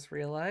because I just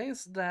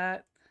realized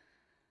that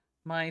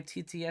my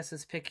TTS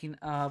is picking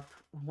up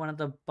one of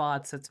the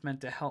bots that's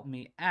meant to help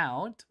me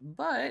out,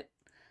 but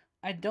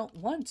I don't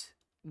want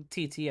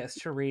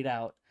TTS to read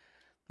out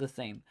the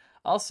thing.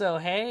 Also,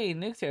 hey,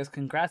 Nuclears,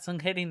 congrats on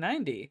hitting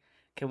 90.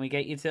 Can we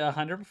get you to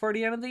 100 before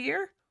the end of the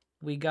year?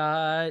 We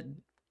got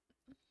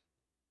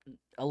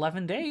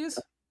 11 days.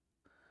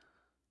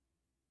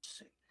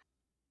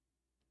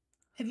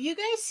 Have you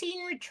guys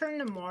seen Return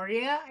to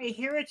Moria? I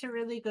hear it's a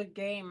really good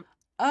game.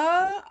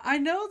 I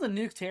know the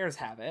Nuke Tears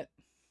have it.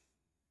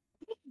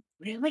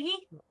 Really?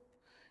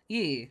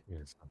 Yeah.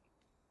 Yes,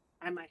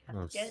 I might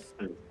have to get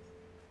it.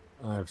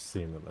 I've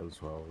seen it as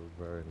well.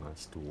 A very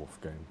nice dwarf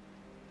game.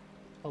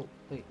 Oh,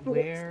 wait,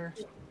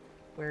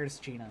 where's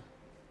Gina?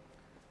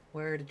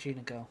 Where did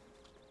Gina go?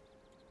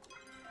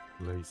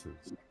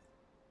 Lasers.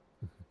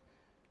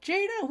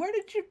 Gina, where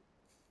did you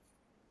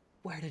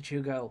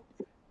go?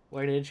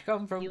 Where did you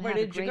come from? You Where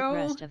have a did you great go?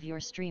 rest of your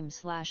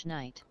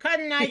stream/night. Good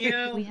night,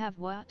 you. We have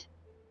what?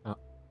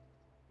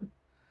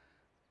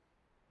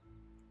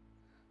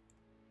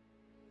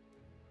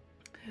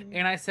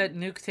 And I said,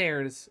 Nuke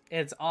Tears,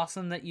 it's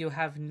awesome that you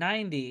have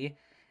 90.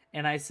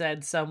 And I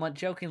said, somewhat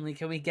jokingly,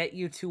 can we get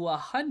you to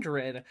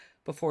 100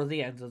 before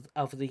the end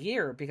of the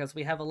year? Because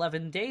we have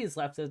 11 days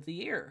left of the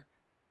year.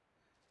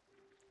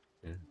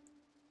 Yeah.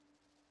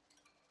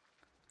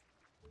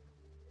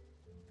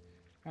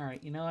 All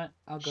right, you know what?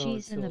 I'll go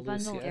She's to in the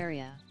bundle Lucia.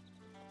 area.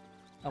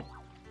 Oh,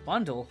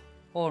 bundle?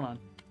 Hold on.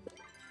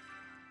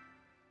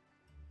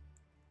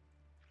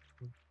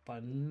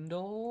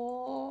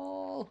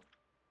 Bundle?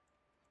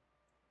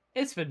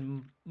 It's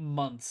been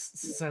months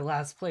since I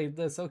last played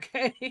this,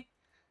 okay?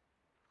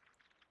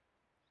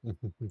 Right.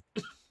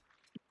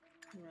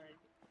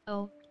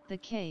 Oh, the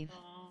cave.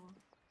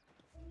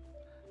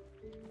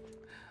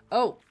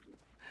 Oh,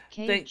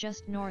 Cave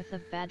just north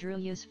of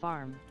Badrulia's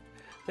farm.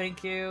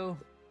 thank you.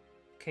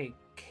 Okay,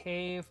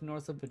 cave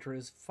north of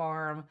Badru's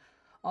farm.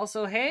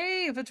 Also,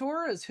 hey,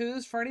 Vitoras,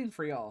 who's fighting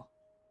for y'all?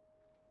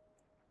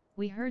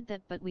 We heard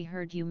that, but we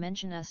heard you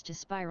mention us to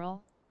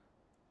Spiral.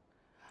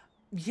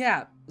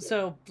 Yeah,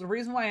 so the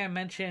reason why I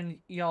mentioned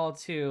y'all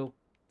to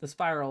the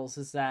Spirals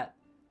is that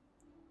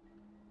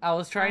I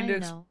was trying to... I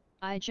know,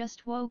 I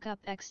just woke up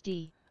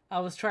XD. I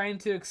was trying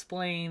to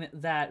explain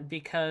that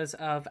because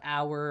of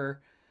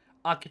our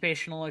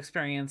occupational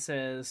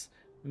experiences,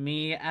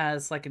 me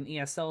as like an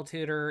ESL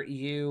tutor,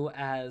 you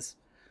as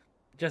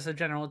just a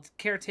general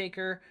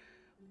caretaker,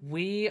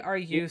 we are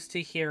used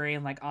to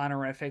hearing like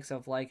honorifics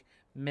of like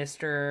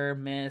Mr.,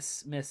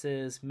 Miss,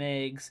 Mrs.,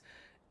 Megs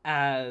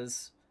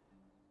as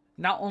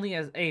not only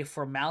as a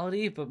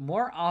formality, but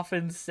more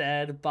often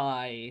said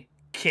by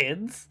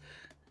kids.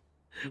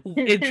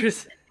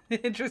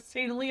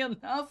 Interestingly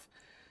enough.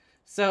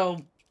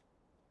 So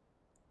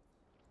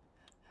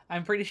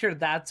I'm pretty sure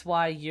that's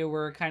why you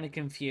were kind of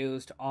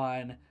confused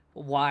on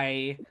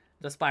why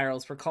the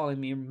Spirals were calling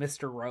me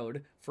Mr.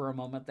 Road for a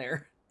moment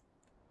there.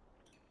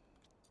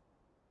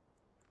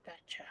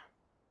 Gotcha.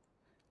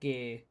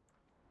 Yeah.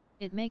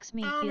 It makes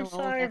me I'm feel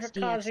sorry old for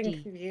causing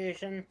XDXD.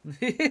 confusion.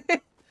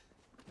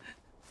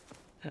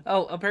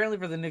 Oh, apparently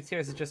for the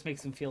Nycteris it just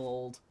makes him feel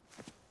old.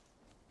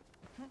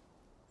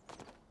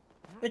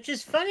 Which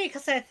is funny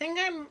because I think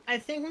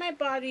my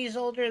body is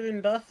older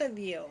than both of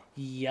you.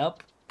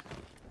 Yup.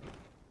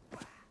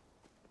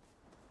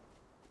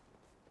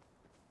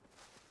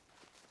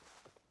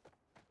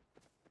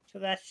 So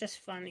that's just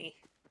funny.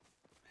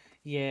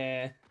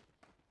 Yeah.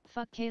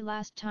 Fuck K,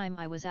 last time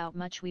I was out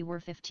much we were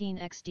 15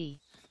 XD.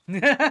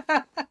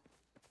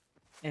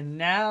 And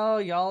now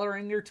y'all are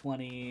in your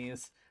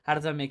 20s. How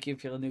does that make you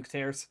feel,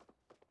 Nycteris?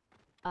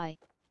 I.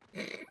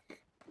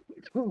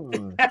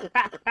 Mhm.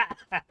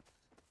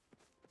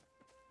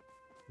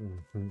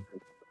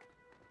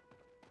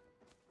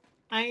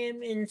 I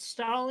am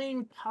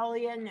installing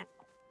Palia now.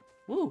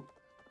 Woo.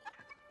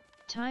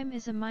 Time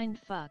is a mind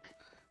fuck.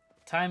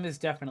 Time is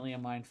definitely a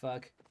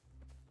mindfuck.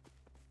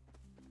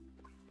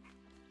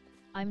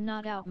 I'm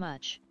not out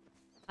much.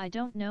 I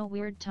don't know,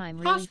 weird time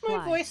really How's my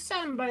flies. voice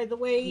sound, by the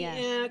way,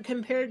 Yes.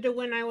 compared to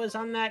when I was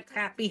on that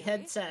crappy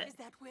headset?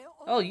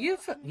 Oh, you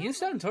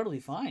sound totally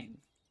fine.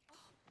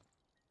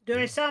 Do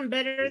I sound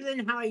better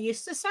than how I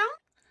used to sound?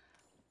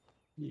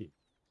 Yeah.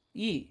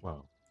 Yee.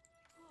 Well,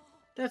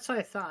 That's what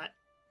I thought.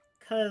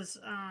 Cause,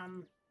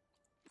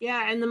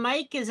 yeah, and the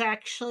mic is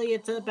actually,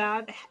 it's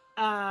about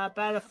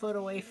a foot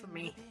away from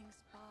me.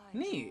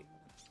 Neat.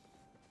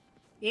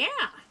 Yeah.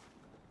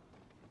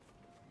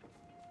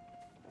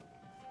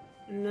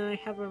 And then I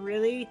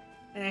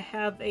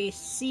have a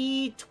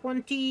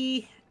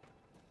C22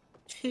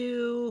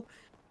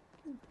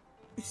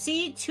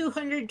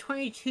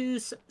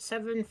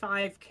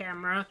 C222-75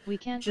 camera. We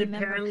can't Which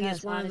remember apparently is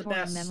cause one of the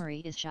auditory best,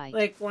 memory is shite.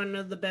 like one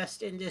of the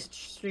best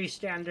industry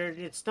standard.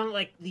 It's not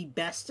like the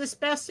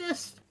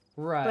bestest,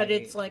 Right. but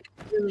it's like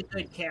a really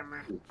good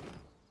camera.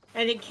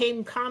 And it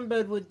came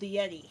comboed with the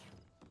Yeti.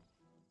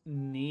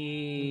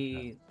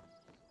 Neat.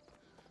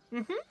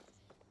 Mm-hmm.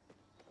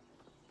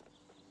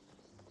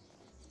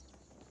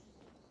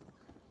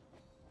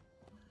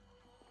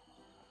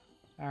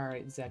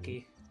 Alright,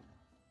 Zeki.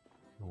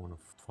 I want to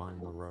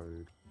find the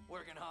road.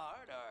 Working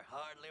hard or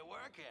hardly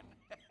working?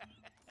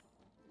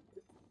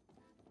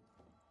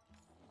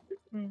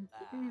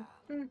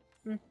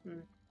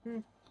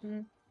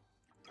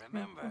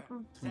 Remember,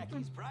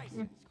 Zeki's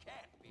prices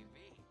can't be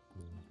beat.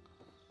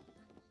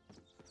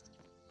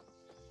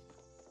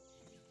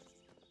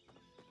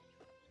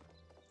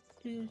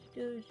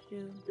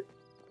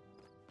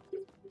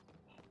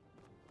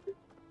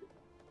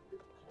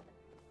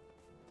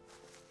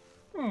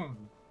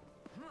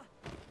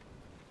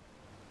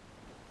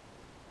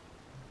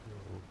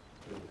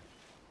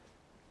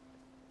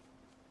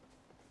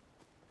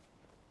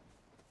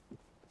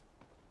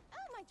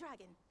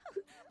 Dragon.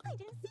 I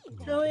didn't see you.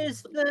 So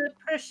is the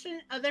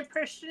other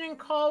person in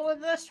call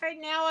with us right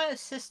now at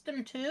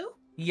System 2?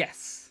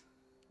 Yes.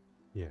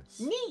 Yes.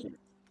 Neat.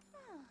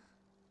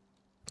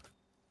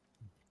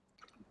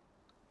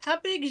 How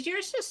big is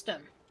your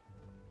system?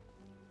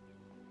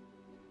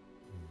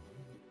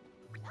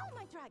 Oh,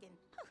 my dragon.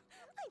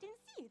 I didn't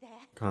see you there.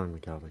 Currently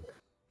counting.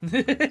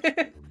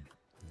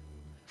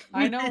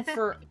 I know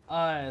for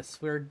us,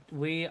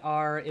 we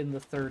are in the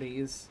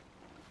 30s.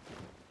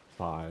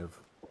 5.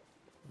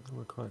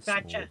 We're quite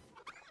Gotcha.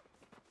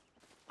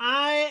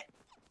 small.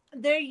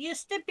 There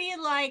used to be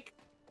like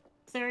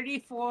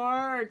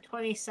 34 or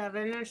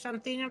 27 or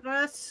something of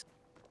us,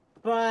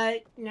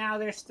 but now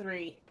there's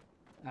 3.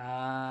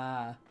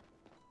 Ah.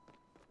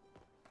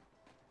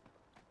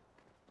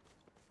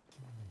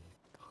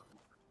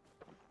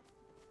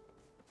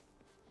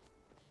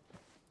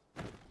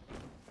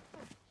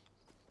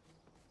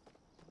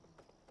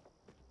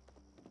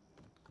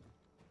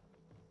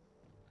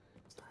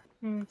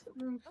 Only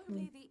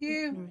the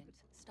Yeah. ignorant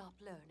stop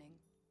learning.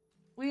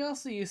 We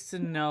also used to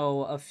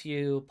know a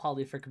few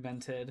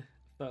polyfragmented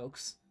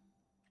folks.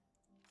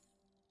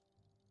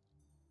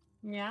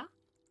 Yeah.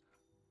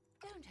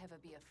 Don't ever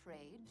be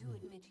afraid to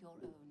admit your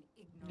own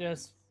ignorance.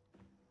 Just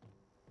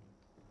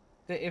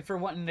if we're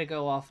wanting to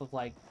go off of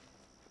like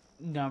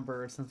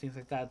numbers and things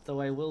like that, though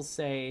I will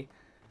say,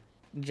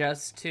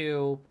 just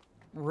to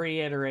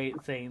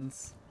reiterate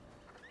things,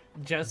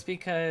 just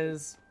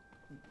because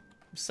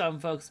some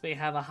folks may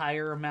have a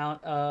higher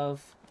amount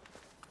of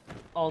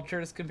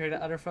altars compared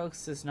to other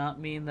folks does not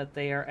mean that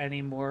they are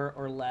any more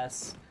or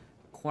less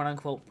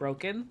quote-unquote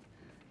broken.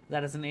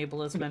 That is an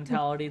ableist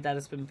mentality that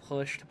has been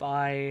pushed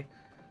by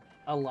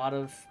a lot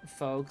of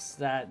folks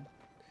that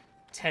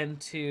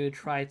tend to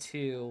try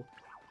to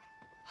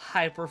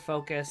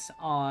hyper-focus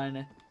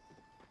on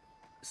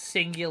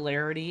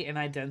singularity and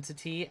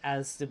identity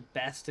as the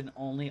best and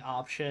only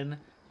option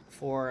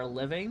for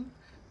living.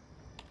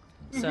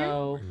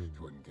 So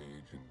To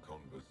engage in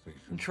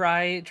conversation.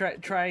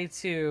 try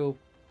to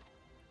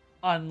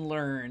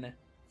unlearn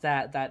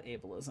that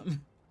ableism.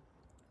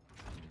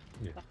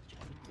 Yeah.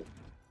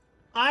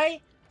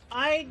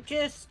 I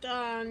just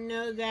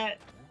know that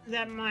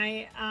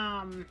my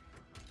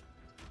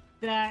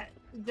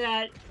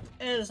that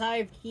as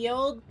I've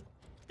healed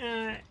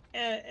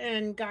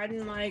and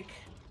gotten like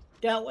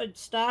dealt with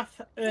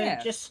stuff,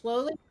 Yeah. just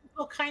slowly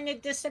people kind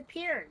of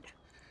disappeared.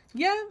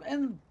 Yeah,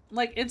 and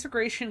like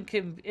integration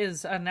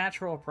is a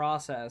natural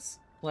process.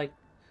 Like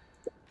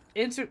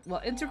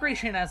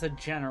integration as a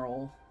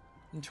general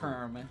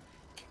term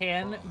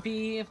can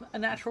be a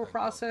natural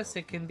process.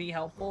 It can be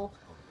helpful.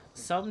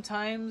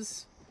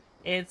 Sometimes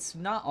it's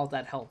not all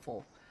that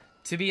helpful.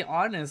 To be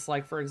honest,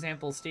 like for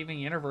example, Steven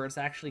Universe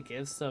actually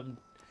gives some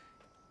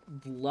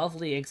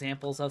lovely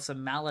examples of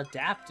some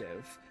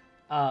maladaptive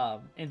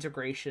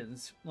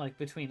integrations like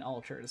between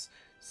altars.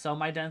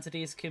 Some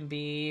identities can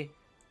be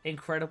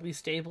incredibly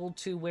stable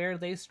to where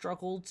they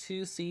struggle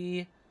to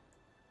see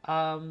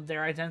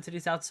their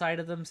identities outside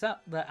of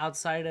themselves,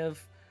 outside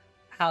of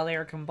how they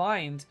are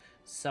combined.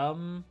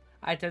 Some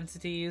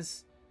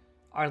identities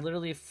are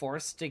literally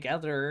forced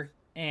together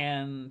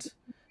and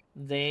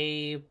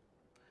they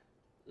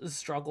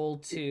struggle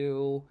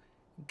to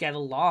get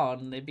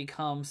along. They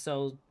become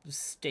so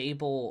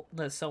stable,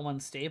 so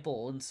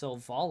unstable and so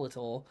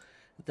volatile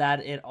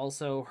that it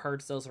also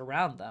hurts those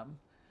around them.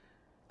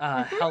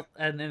 Health,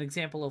 and an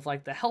example of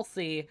like the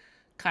healthy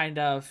kind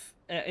of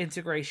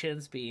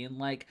integrations being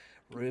like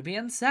ruby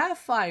and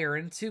sapphire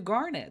into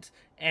garnet,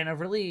 and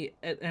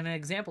an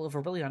example of a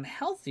really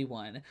unhealthy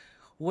one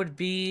would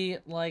be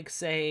like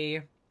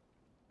say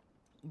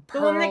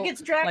The one that pearl,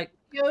 gets dragged like to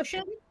the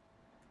ocean?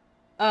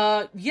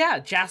 yeah,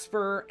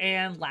 jasper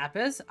and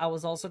lapis. I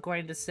was also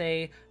going to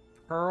say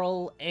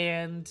pearl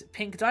and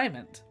pink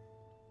diamond.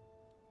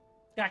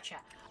 Gotcha.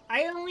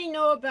 I only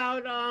know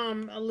about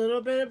a little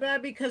bit about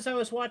it because I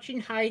was watching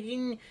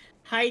hiding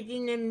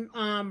in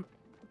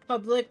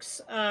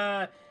public's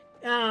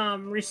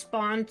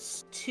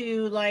response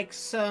to like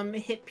some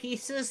hit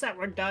pieces that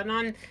were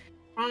done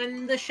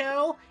on the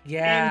show.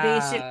 Yeah. And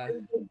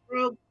basically they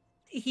broke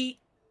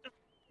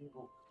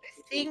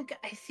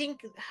I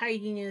think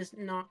hiding is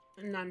not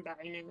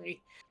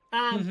non-binary.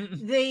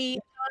 They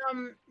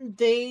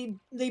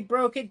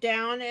broke it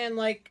down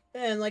and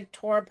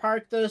tore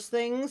apart those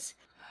things.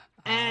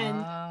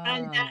 And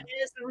that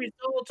is the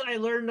result. I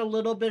learned a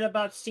little bit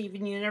about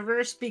Steven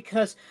Universe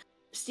because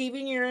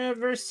Steven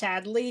Universe,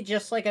 sadly,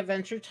 just like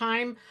Adventure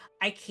Time,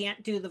 I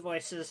can't do the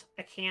voices.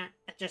 I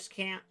just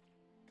can't.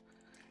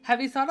 Have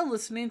you thought of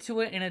listening to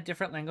it in a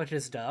different language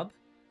as dub?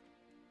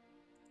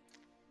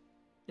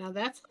 Now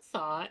that's a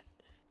thought.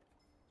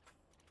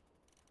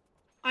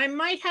 I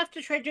might have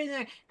to try doing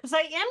that because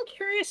I am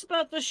curious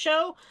about the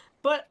show,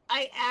 but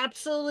I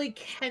absolutely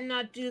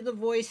cannot do the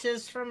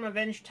voices from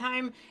Adventure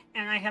Time,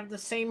 and I have the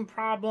same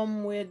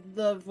problem with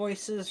the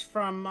voices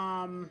from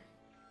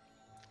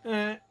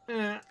I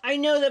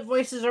know that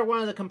voices are one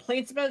of the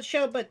complaints about the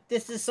show, but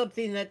this is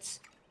something that's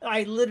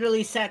I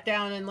literally sat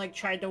down and like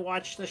tried to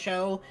watch the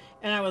show,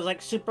 and I was like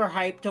super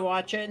hyped to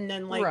watch it, and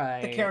then like the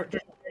Right.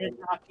 characters started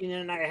talking,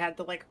 and I had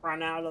to like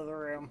run out of the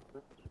room.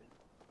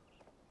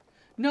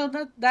 No,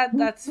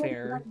 that's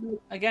fair.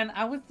 Again,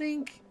 I would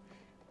think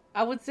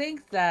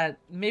that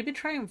maybe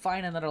try and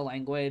find another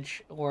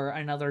language or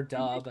another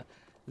dub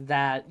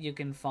that you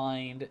can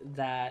find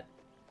that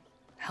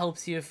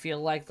helps you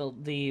feel like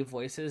the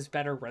voices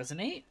better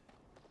resonate.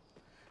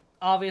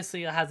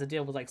 Obviously, it has to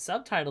deal with like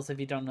subtitles if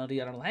you don't know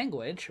the other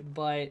language,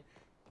 but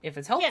if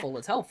it's helpful,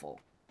 it's helpful.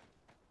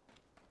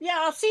 Yeah,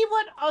 I'll see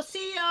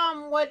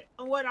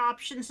what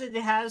options it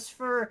has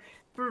for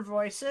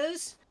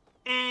voices.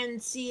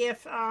 and see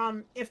if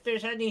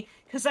there's any,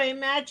 because I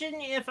imagine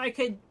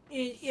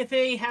if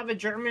they have a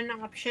German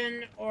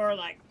option or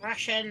like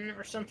Russian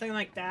or something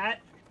like that,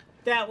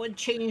 that would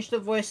change the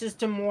voices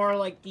to more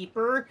like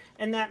deeper,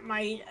 and that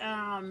might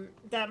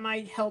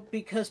help,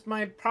 because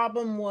my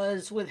problem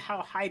was with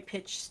how high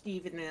pitched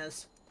Steven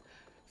is.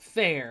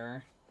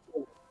 Fair.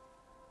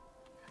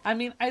 I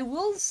mean, I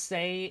will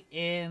say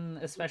in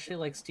especially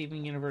like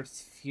Steven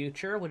Universe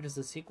Future, which is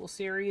a sequel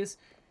series,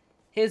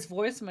 his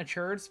voice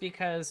matures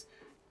because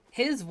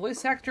his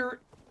voice actor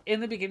in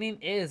the beginning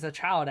is a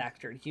child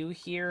actor. You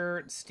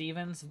hear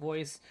Steven's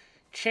voice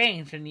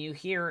change and you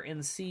hear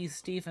and see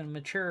Steven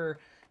mature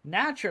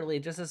naturally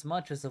just as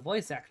much as the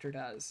voice actor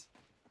does.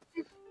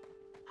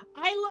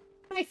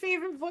 My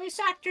favorite voice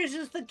actors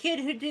is the kid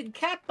who did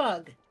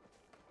Catbug.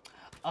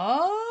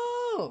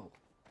 Oh!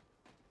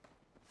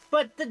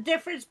 But the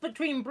difference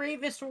between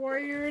Bravest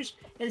Warriors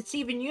and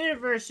Steven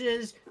Universe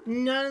is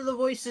none of the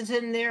voices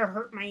in there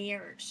hurt my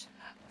ears.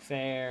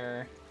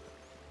 Fair.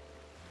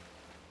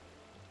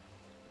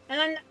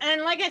 And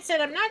like I said,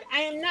 I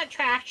am not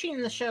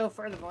trashing the show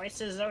for the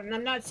voices, and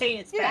I'm not saying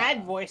it's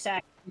bad voice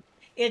acting.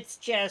 It's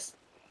just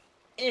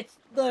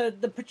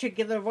the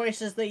particular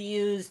voices they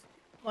use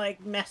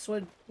like mess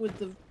with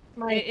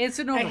my. It's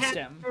an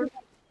overstim.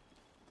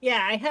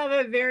 Yeah, I have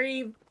a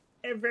very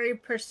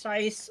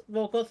precise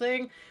vocal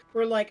thing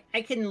where like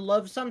I can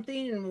love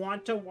something and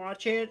want to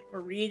watch it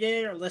or read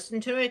it or listen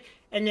to it,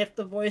 and if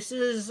the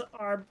voices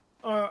are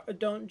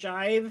don't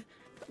jive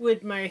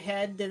with my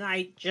head, then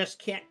I just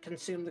can't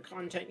consume the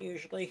content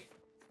usually.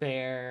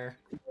 Fair.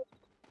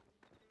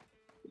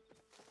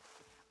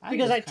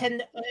 Because I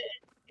tend to,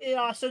 it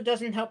also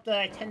doesn't help that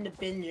I tend to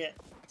binge it.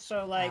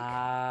 So like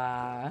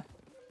I'm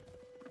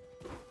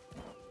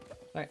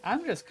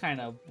just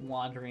kind of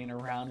wandering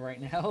around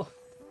right now.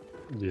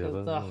 Yeah,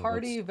 The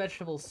hearty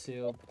vegetable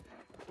soup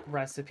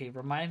recipe.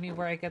 Remind me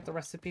where I get the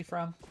recipe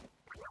from.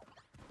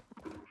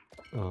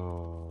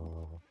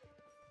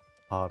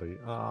 Hearty.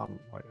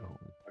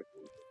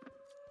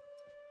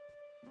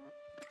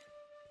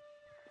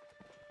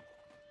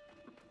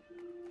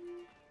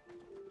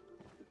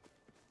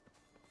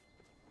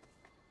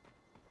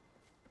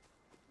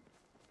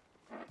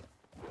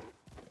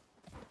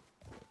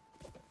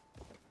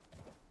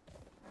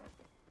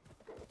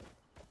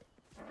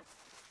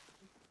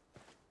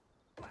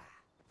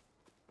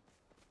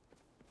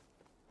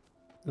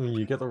 Wait,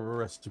 you get the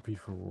recipe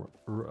from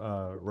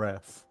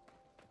Ref.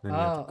 Then you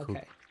have to cook.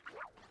 Okay.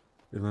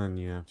 And then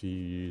you have to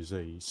use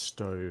a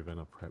stove and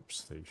a prep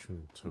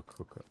station to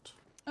cook it.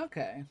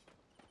 Okay.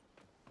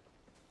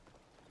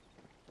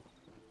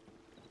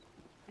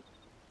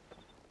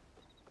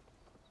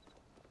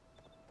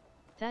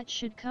 That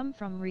should come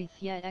from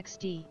Rethia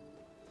XD.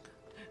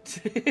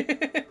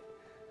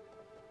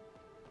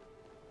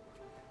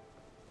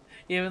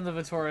 Even the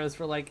Vittorias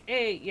were like,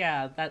 hey,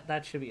 yeah,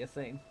 that should be a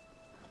thing.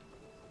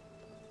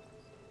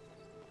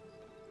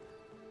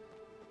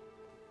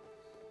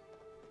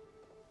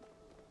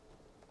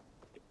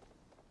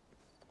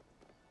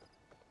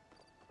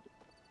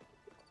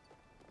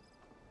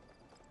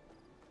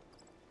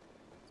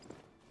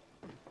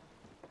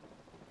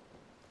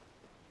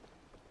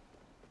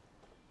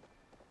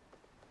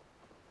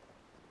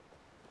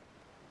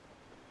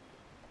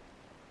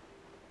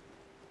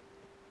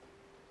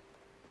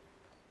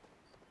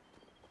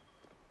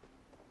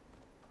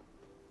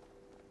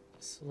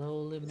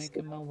 Slowly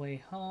making my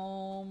way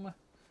home,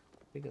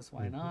 because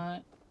why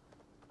not?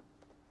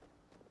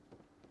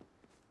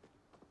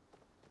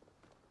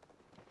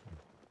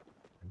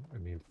 I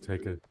need to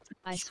take a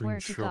I swear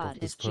to screenshot God,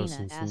 of this if Gina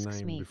person's asks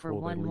name me for before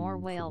they one more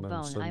leave, whale and then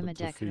bone, send I'm it a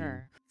to deck feed.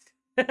 her.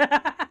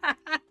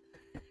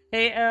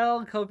 Hey,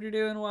 Elk, hope you're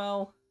doing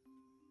well.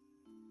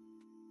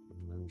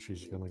 And then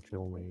she's gonna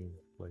kill me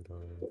later.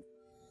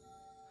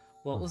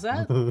 What was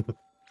that?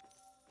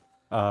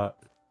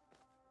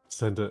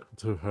 Send it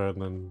to her,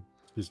 and then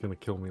she's gonna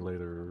kill me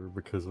later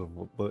because of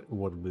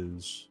what it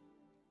is.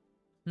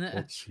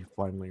 Once she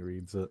finally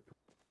reads it.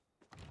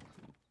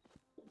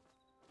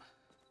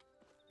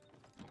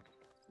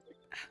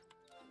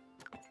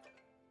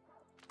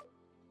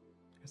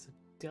 There's a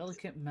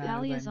delicate matter.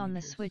 Palia's on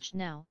the Switch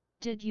now.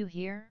 Did you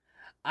hear?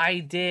 I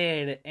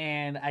did,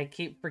 and I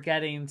keep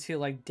forgetting to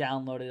like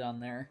download it on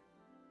there.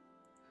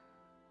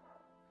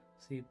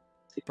 See,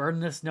 burn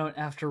this note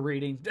after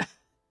reading.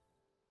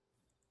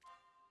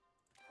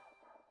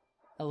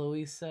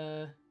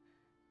 Eloisa,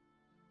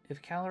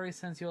 if Calorie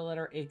sends you a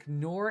letter,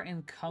 ignore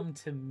and come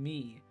to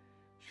me.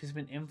 She's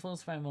been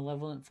influenced by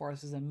malevolent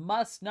forces and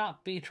must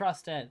not be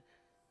trusted.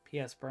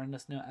 P.S. Burn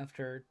this note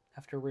after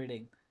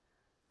reading.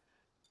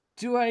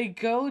 Do I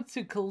go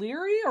to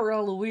Kaleri or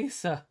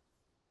Eloisa?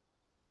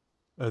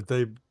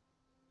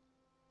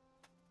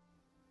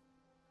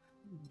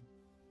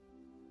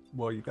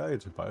 Well, you go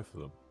to both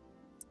of them.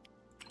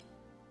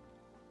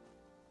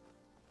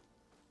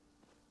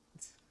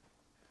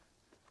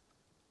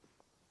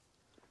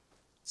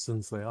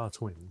 Since they are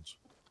twins.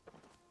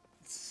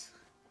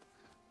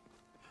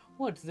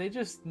 What, do they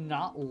just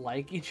not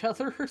like each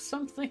other or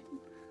something?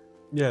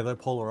 Yeah, they're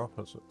polar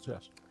opposites.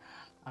 Yes.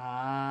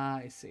 Ah,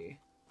 I see.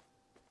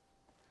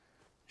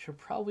 Should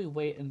probably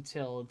wait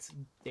until it's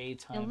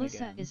daytime Ilusa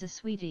again. is a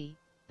sweetie,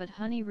 but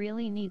Honey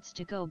really needs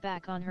to go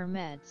back on her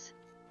meds.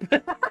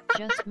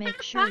 Just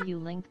make sure you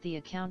link the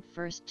account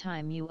first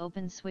time you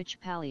open Switch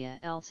Palia,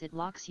 else it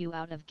locks you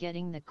out of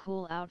getting the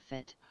cool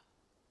outfit.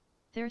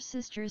 They're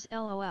sisters,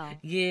 lol.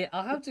 Yeah,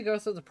 I'll have to go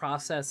through the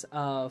process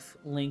of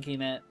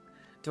linking it.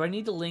 Do I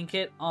need to link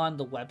it on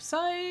the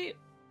website?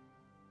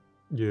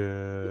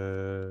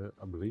 Yeah,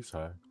 I believe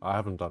so. I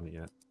haven't done it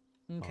yet.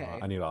 Okay.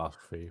 I need to ask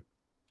for you.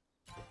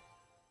 I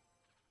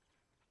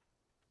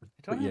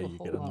don't But yeah, have a you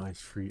whole get a lot. nice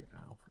free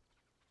outfit.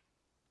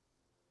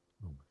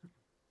 Oh my God.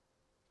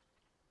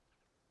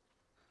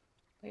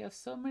 They have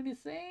so many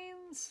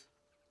things.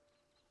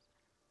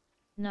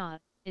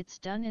 Not, it's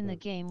done in the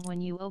game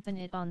when you open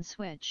it on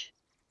Switch.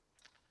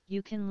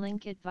 You can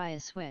link it via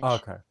Switch.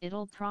 Okay.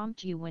 It'll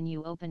prompt you when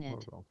you open it.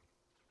 Hold on.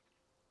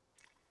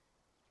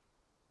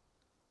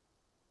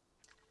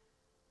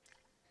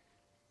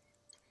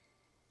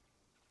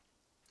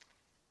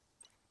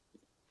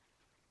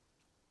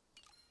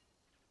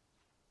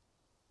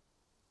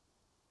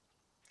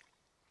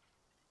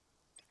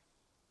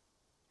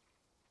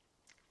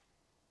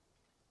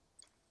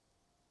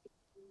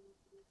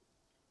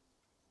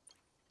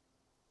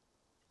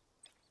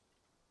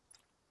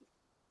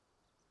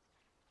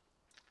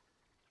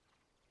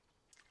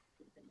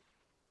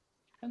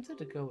 Tempted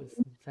to go with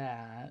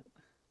that.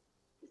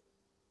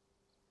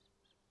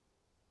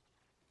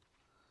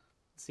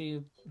 See,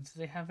 do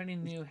they have any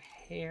new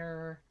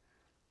hair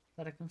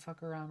that I can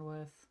fuck around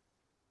with?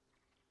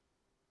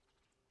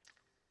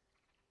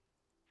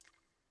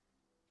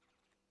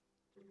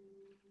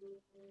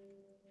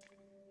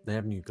 They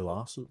have new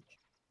glasses.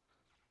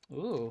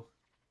 Ooh.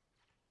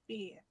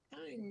 Be a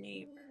kind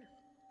neighbor.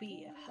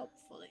 Be a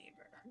helpful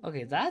neighbor.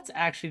 Okay, that's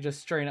actually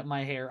just straight up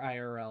my hair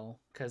IRL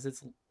because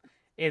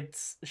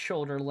it's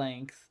shoulder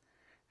length,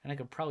 and I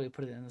could probably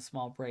put it in a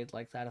small braid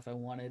like that if I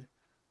wanted.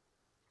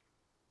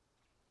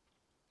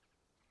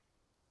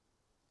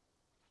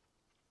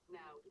 Now,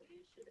 where should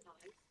I start?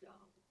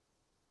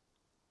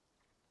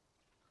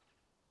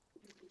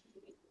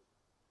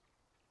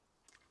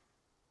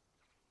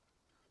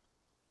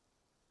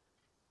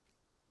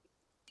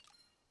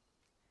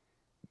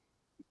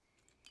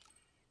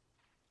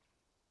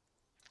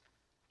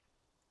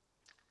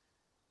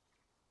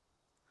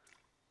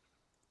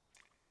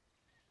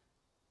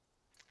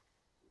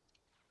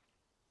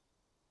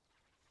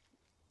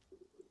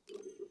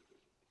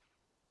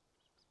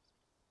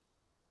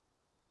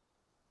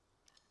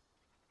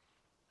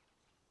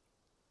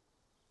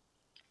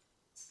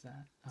 What's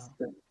that? Oh.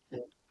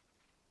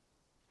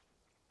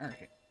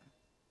 Okay.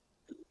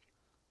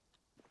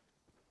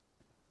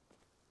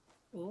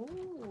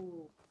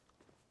 Ooh.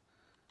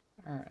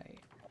 Alright.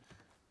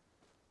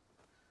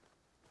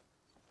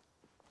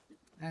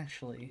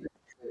 Actually,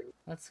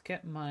 let's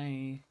get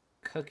my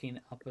cooking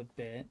up a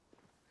bit.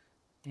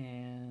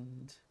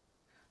 And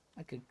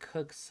I could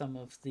cook some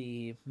of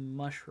the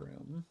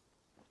mushroom.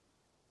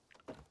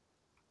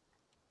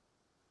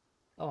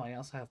 Oh, I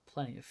also have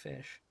plenty of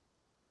fish.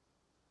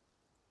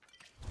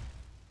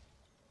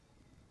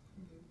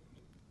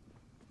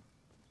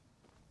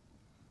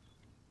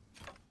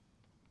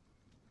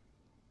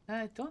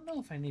 I don't know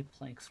if I need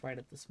planks right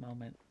at this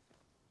moment.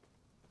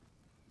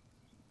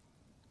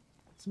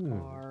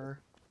 Spar.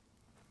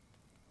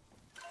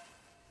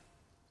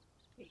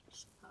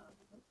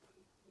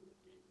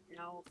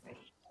 No.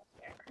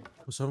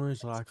 For some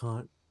reason, I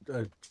can't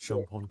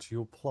jump onto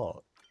your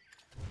plot.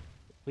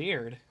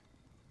 Weird.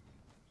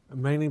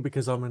 Mainly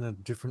because I'm in a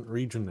different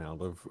region now.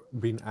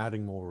 They've been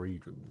adding more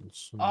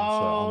regions. So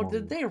Oh, I'm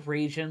did they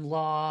region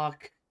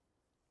lock?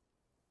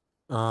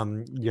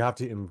 You have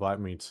to invite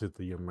me to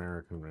the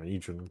American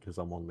region because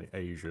I'm on the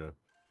Asia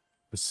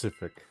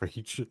Pacific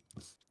region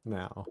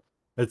now.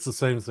 It's the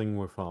same thing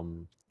with a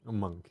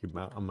monkey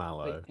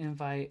mallow. Wait,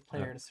 invite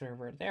player to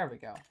server. There we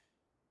go.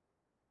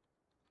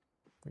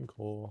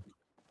 Cool.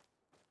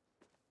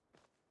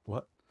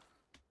 What?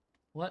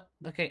 What?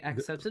 Okay,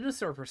 accepted a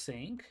server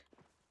sync.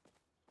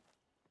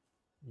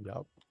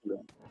 Yup.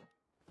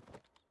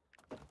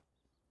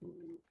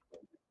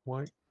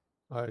 Why?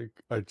 I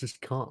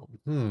just can't.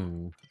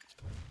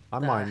 I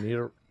might need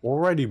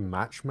already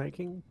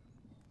matchmaking,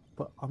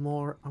 but I'm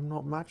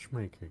not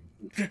matchmaking.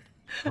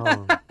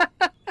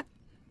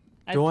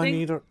 Do I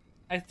need a?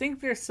 I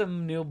think there's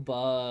some new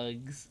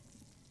bugs.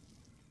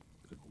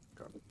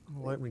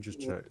 Let me just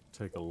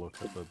take a look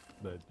at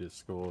the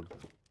Discord.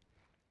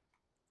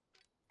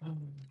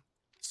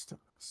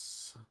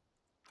 Status.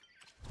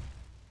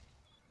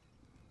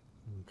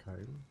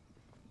 Okay.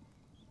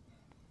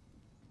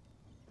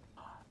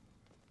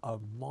 I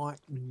might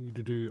need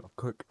to do a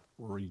quick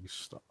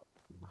restart.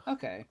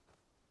 Okay.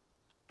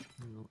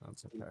 No,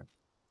 that's okay.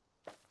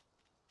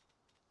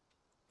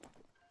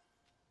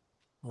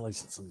 At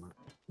least it's a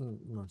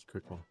nice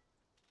quick one.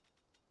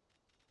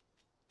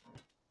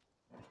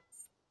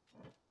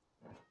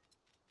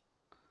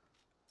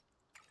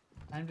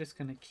 I'm just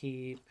gonna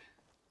keep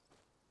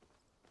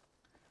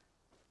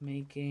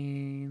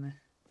making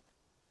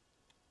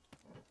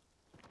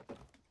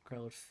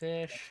grilled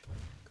fish,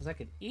 because I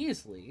could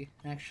easily,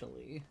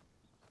 actually.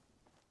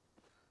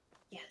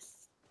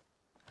 Yes.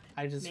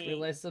 I just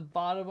realized the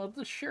bottom of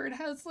the shirt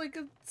has like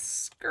a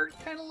skirt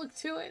kind of look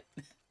to it.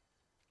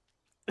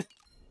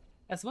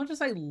 As much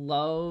as I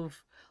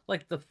love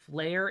like the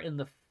flare in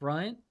the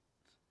front,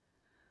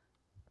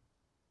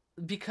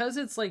 because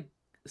it's like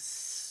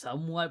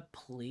somewhat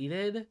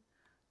pleated,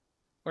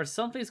 or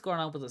something's going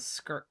on with the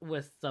skirt,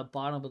 with the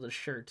bottom of the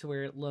shirt, to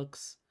where it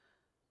looks,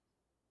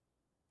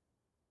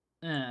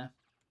 I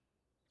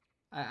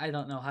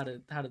don't know how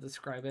to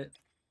describe it.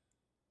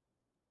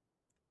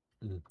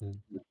 Mm-hmm.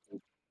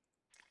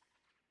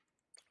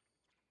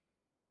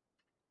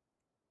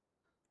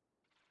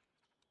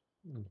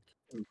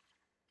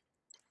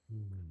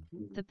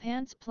 The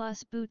pants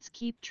plus boots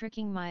keep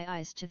tricking my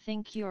eyes to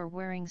think you're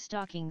wearing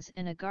stockings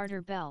and a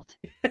garter belt.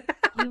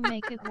 You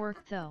make it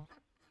work though.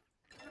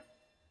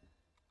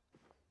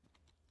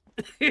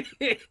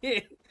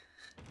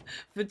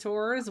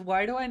 Vitoras,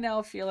 why do I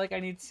now feel like I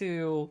need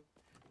to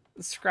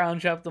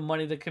scrounge up the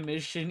money to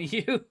commission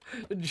you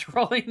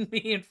drawing me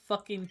in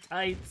fucking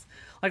tights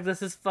like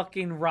this is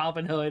fucking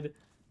Robin Hood?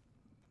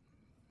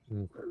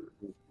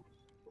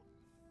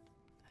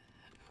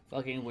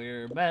 Fucking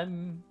we're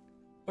men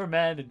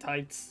in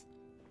tights.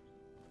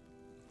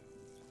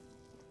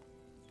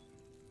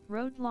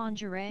 Road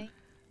lingerie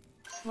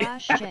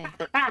 /J.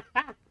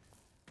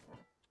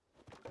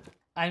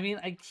 I mean,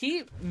 I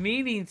keep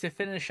meaning to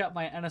finish up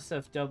my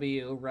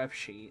NSFW rep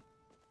sheet.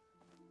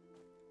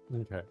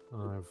 Okay,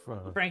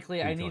 I've.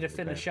 Frankly, I need to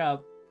finish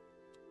up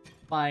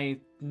my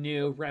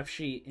new rep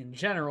sheet in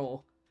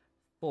general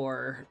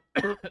for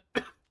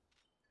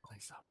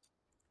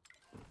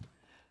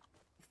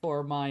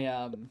for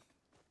my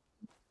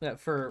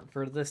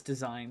for this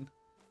design.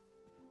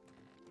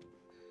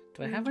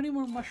 Do I have any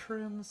more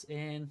mushrooms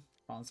in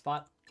wrong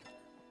spot?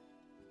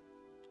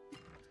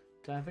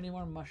 Do I have any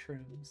more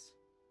mushrooms?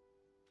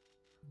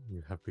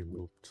 You have been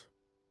moved.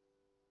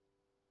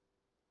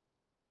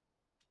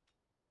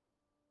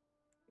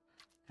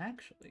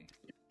 Actually.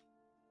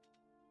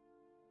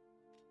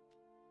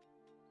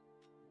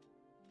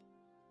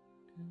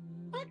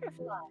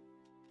 Butterfly.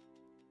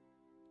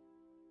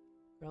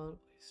 Grilled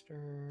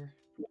oyster.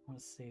 I want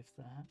to save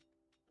that.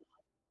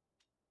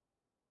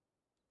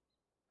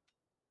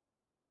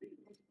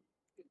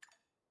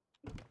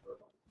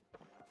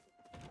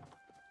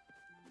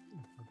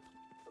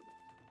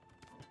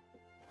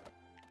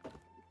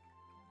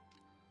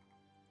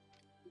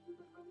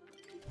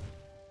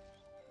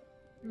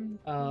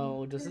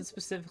 Oh, does it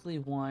specifically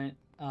want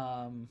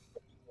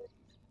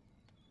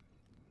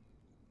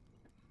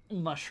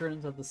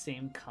mushrooms of the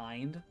same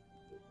kind?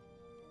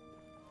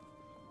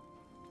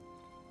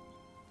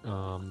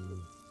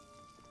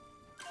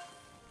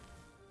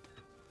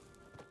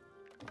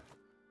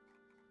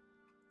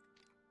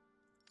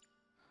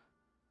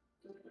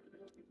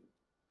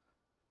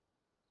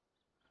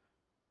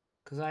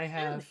 Because I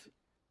have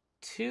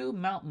 2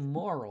 Mountain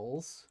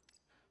Morals,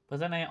 but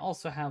then I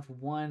also have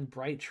 1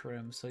 Bright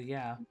Shroom, so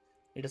yeah,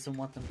 it doesn't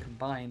want them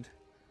combined.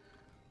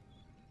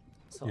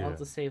 So I'll have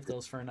to save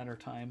those for another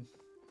time.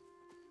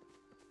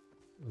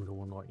 You don't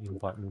want to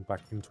invite me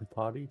back into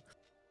party?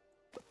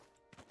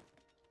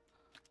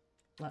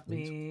 Let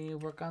me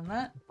work on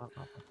that.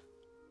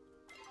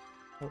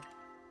 Oh.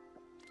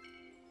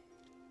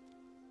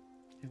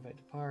 Invite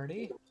to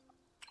party.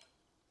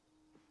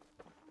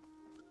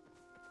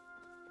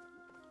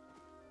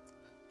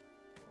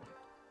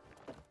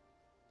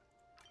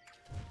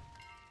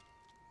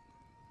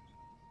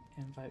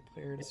 Invite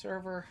player to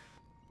server.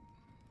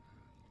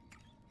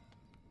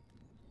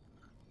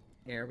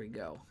 There we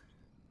go.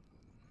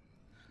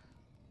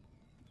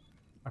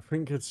 I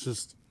think it's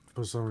just,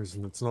 for some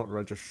reason, it's not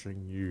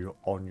registering you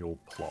on your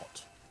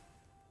plot.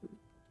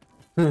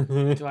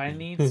 Do I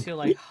need to,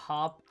 like,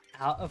 hop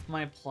out of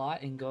my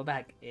plot and go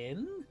back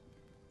in?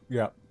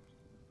 Yeah.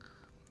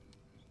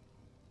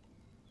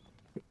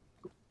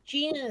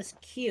 Gina's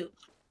cute.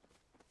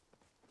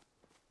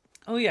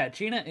 Oh yeah,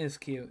 Gina is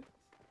cute.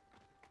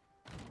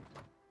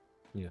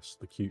 Yes,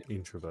 the cute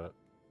introvert.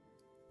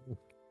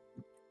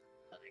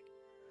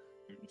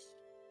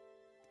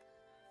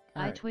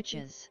 Eye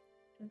twitches.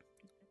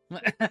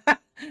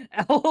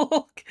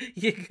 Elk,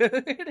 you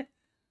good?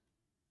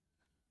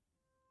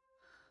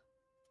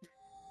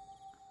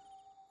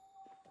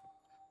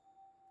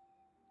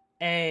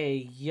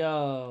 Hey,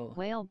 yo.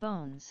 Whale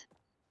bones.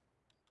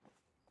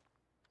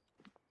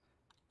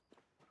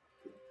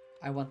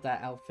 I want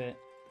that outfit.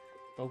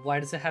 But why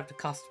does it have to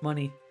cost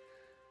money?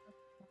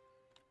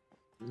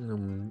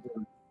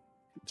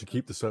 To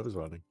keep the servers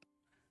running.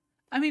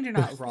 I mean, you're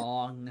not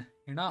wrong.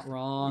 You're not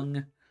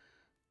wrong.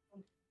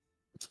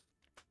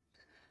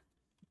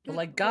 But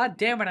like, god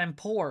damn it, I'm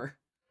poor.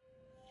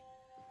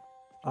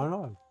 I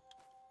know.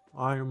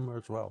 I am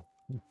as well.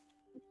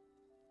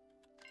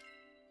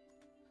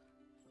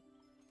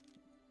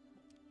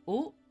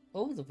 Oh,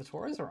 the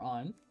Vitoras are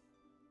on.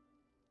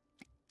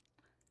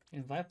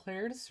 Invite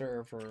player to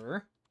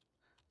server.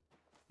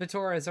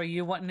 Vitoras, are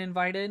you wanting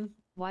invited?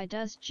 Why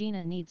does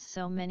Gina need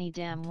so many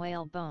damn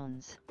whale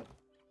bones?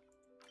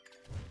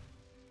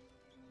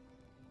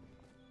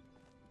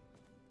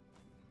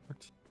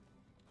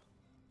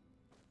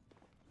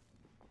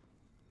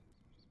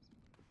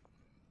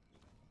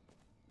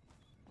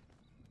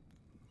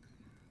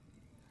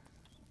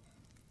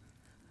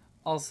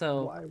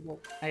 Also, Why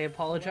won't- I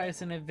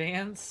apologize in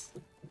advance.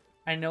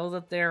 I know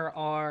that there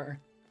are...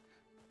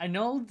 I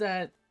know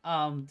that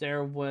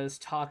there was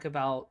talk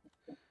about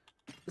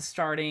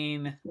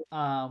starting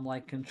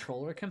like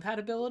controller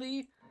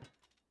compatibility.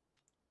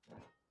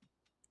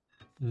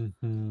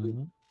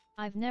 Mhm.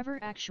 I've never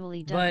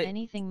actually done But-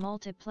 anything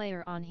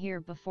multiplayer on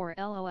here before,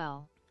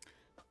 lol.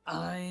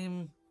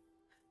 I'm...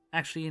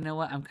 Actually, you know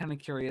what? I'm kind of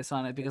curious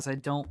on it because I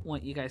don't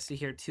want you guys to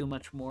hear too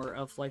much more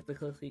of like the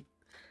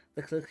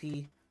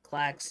clicky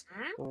clacks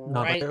No,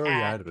 right they already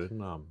at... added it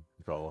in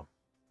controller.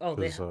 Oh,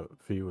 they... Because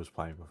Fee was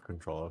playing with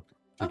controller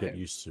to get Okay.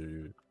 used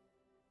to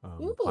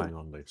Ooh, playing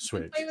on the you can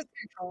Switch. play with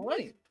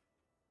controller?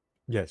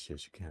 Yes, you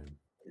can.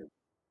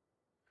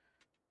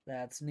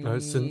 That's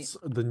neat. Since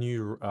the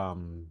new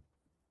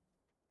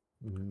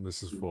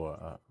this is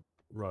for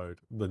Road,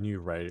 the new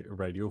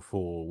radio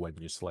for when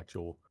you select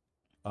your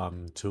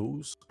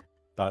tools.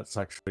 That's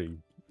actually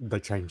they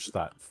changed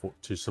that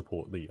to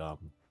support the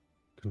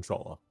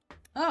controller.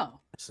 Oh,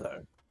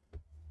 So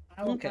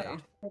okay.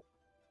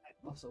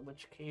 Also,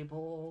 which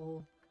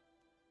cable?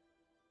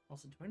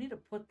 Also, do I need to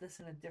put this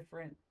in a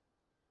different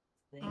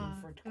thing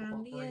for it to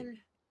Found the cooperate? end.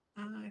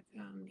 I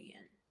found the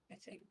end, I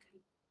think.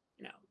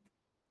 No.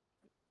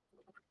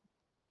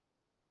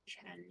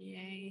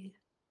 Chanye.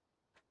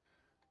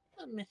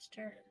 Oh,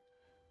 mister.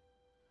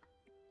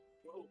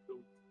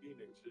 Welcome,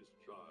 Phoenix's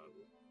child.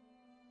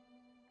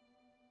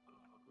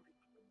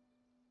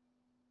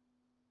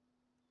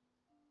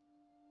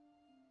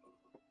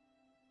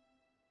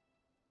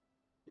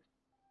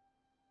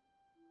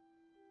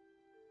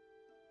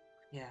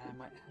 Yeah, I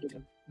might have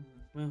to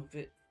move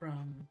it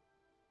from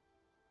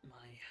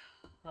my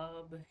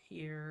hub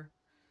here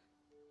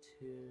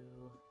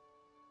to...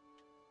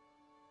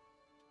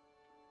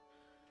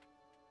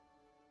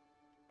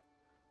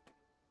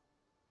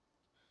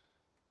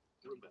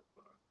 Remember,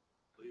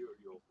 clear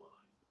your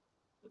mind.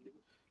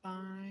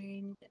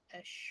 Find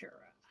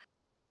Ashura.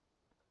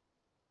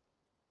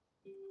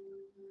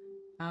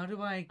 How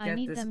do I get I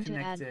need this them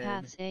connected? to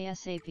add paths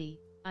ASAP.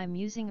 I'm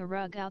using a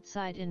rug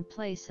outside in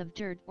place of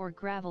dirt or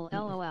gravel,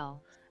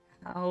 lol.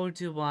 How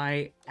do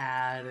I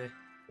add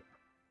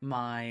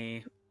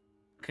my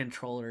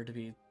controller to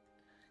be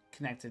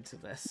connected to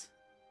this?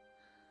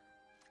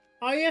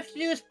 All you have to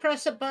do is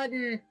press a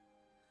button.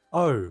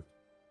 oh,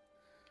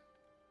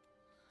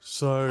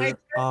 so I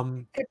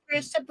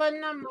pressed a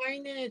button on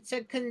mine and it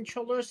said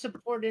controller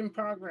support in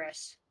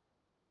progress.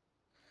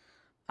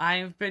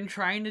 I've been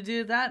trying to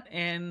do that,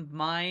 and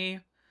my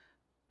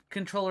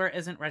controller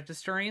isn't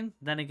registering.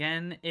 Then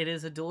again, it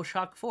is a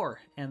DualShock 4,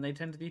 and they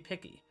tend to be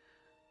picky.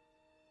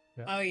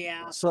 Oh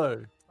yeah.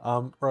 So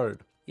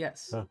Road.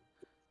 Yes.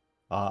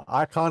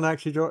 I can't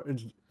actually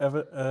join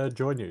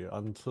you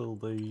until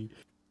they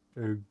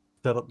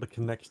set up the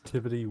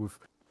connectivity with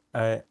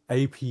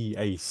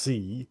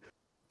APAC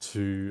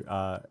to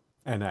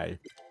NA.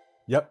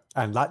 Yep,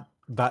 and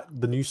that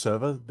the new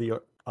server,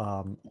 the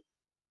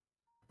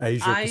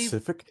Asia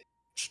Pacific,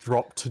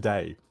 dropped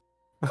today.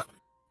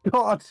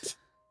 God.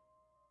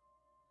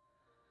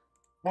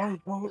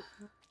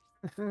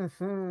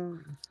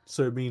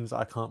 So it means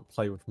I can't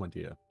play with my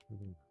dear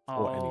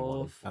or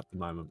anyone at the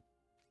moment.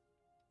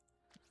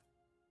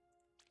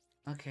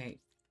 Okay.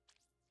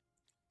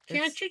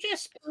 Can't you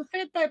just spoof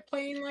it by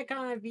playing like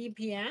on a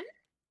VPN?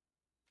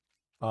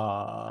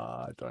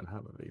 I don't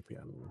have a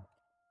VPN.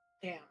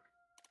 Yeah.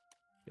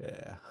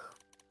 Yeah.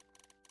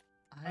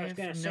 I was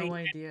gonna have say- no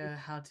idea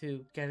how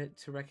to get it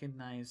to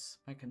recognize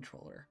my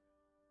controller.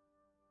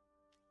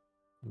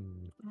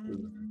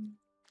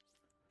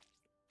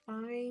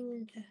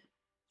 Find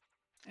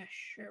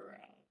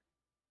Ashura.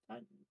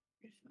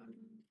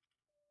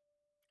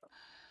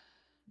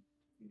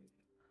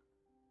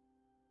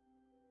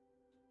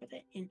 What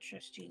an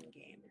interesting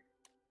game.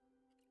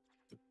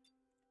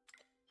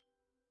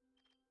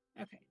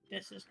 Okay,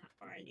 this is not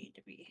where I need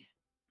to be.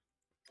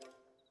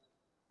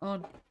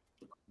 Oh,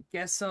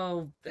 guess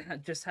I'll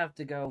just have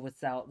to go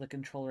without the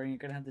controller, and you're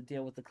gonna have to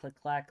deal with the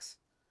click-clacks.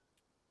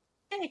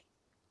 Hey.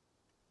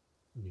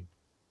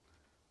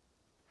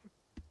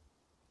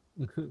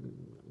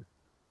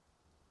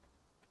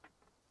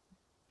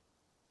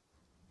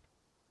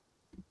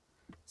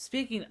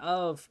 Speaking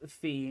of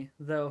Fee,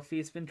 though,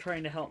 Fee's been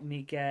trying to help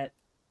me get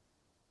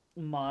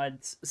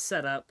mods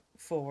set up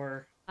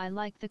for I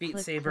like the Beat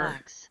click Saber.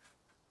 clacks.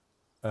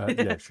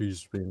 Yeah,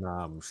 she's been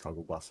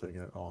struggle busting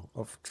it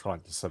of trying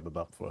to set it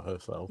up for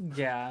herself.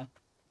 Yeah.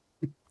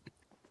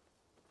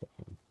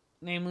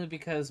 Namely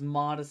because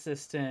Mod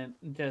Assistant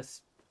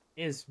just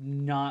is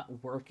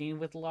not working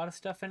with a lot of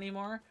stuff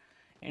anymore.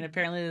 And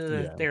apparently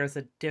there's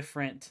a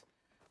different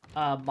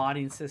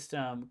modding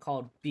system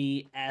called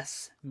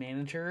BS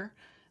Manager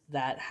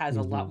that has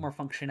a lot more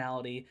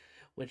functionality,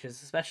 which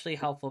is especially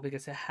helpful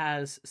because it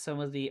has some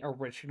of the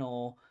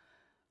original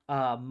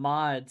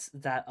mods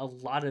that a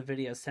lot of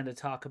videos tend to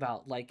talk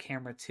about, like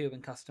camera 2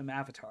 and custom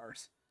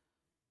avatars.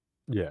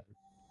 Yeah.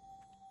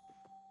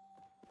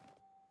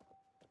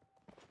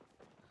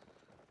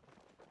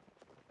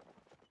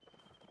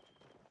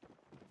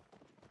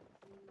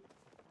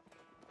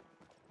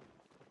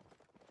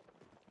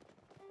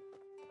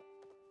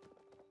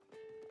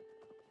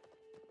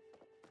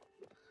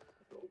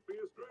 Don't be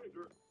a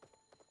stranger.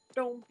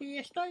 Don't be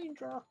a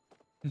stranger.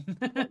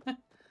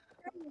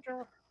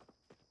 Stranger.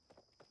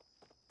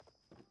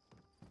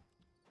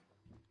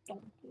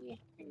 Don't be a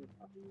stranger.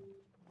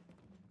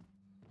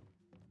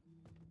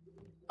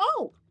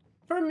 Oh,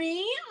 for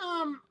me,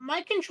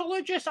 my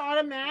controller just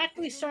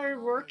automatically started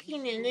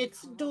working, and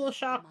it's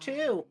DualShock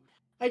 2.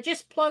 I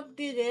just plugged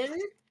it in,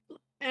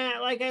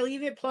 and like I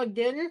leave it plugged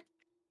in,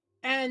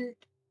 and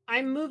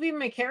I'm moving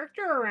my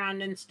character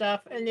around and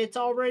stuff, and it's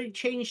already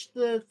changed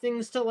the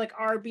things to like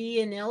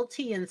RB and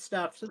LT and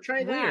stuff. So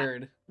try that.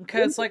 Weird,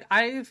 because like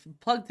I've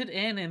plugged it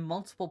in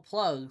multiple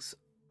plugs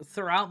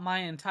throughout my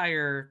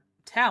entire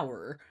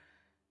tower,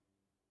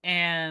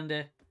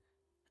 and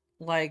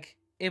like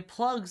it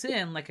plugs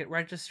in, like it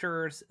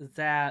registers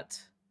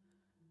that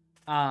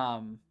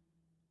Yeah.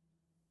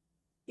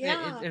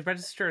 it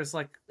registers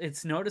like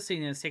it's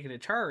noticing it's taking a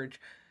charge,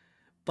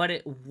 but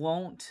it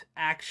won't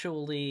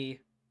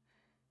actually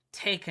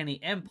take any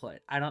input.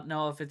 I don't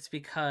know if it's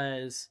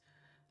because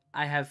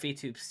I have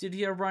VTube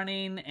Studio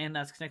running and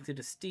that's connected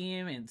to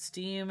Steam, and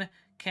Steam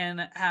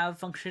can have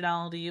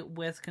functionality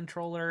with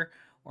controller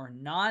or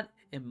not.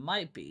 It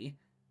might be.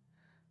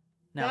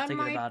 Now That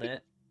thinking might about be-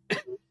 it.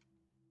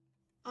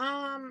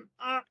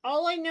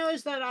 All I know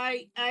is that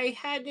I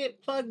had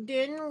it plugged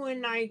in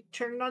when I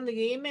turned on the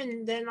game,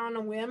 and then on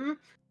a whim,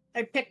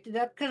 I picked it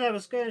up because I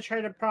was going to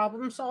try to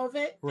problem solve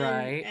it,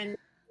 Right. and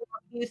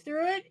walk you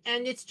through it,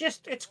 and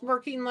it's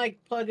working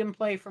like plug and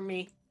play for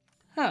me.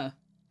 Huh.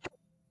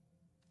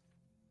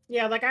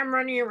 Yeah, like I'm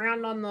running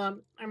around on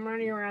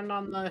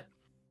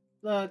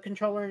the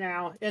controller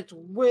now.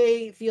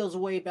 Feels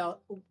way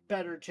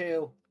better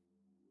too.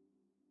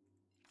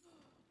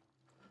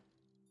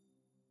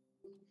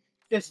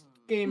 This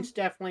game's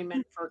definitely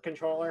meant for a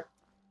controller.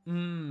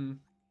 Hmm.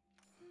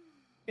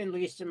 At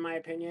least in my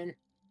opinion.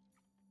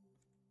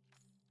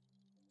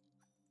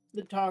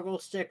 The toggle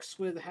sticks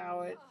with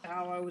how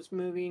I was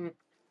moving.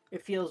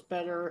 It feels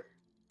better.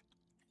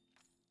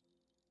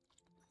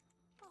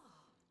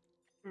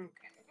 Okay.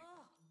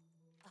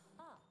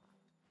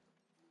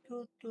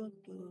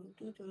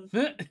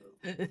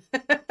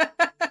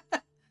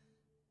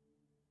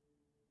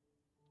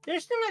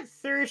 There's not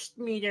thirst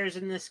meters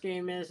in this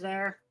game, is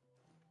there?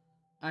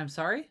 I'm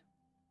sorry?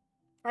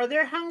 Are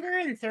there hunger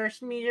and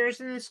thirst meters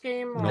in this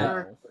game, or?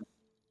 No.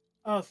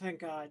 Oh, thank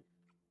God.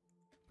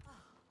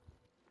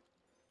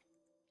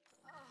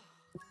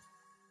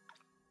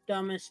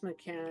 Dumbest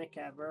mechanic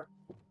ever.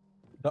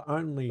 The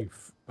only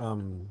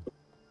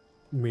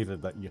meter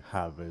that you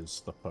have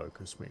is the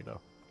focus meter,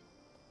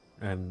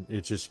 and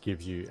it just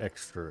gives you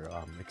extra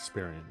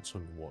experience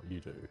on what you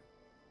do.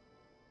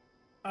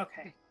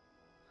 Okay.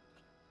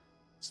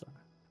 So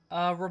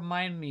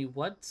Remind me,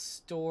 what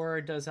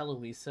store does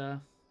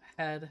Eloisa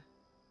head?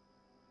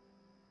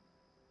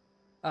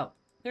 Oh,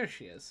 there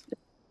she is.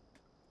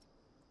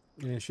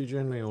 yeah, she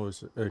generally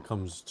always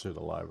comes to the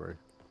library.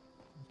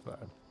 So.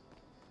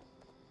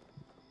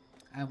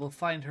 I will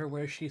find her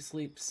where she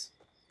sleeps,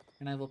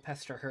 and I will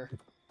pester her.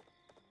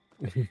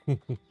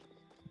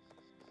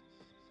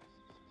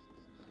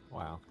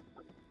 Wow.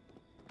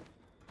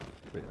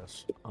 But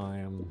yes, I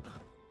am.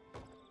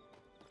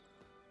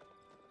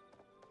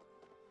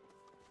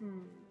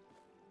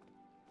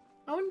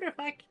 I wonder if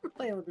I can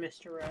play with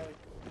Mr. Road,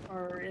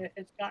 or if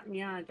it's got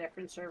me on a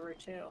different server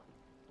too.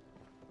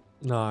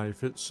 No,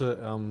 if it's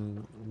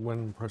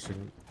when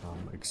pressing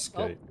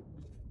escape,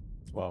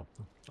 well,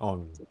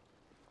 on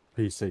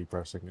PC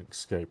pressing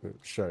escape, it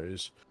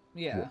shows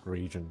Yeah. what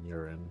region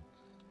you're in,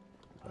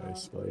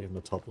 basically in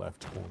the top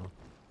left corner.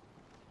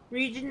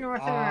 Region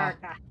North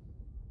America.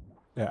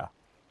 Yeah,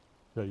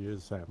 so you're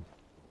the same.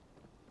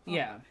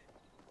 Yeah.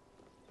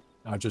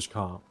 I just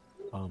can't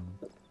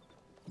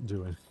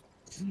do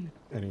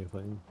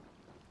anything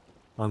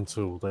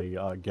until they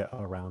get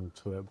around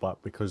to it,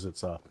 but because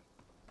it's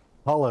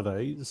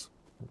holidays,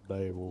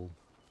 it will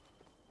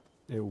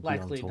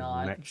Likely be until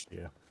not. next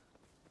year.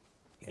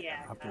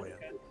 Yeah, I have to that's wait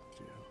good. next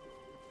year.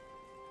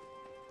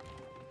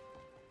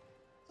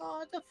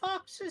 Oh, the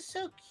fox is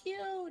so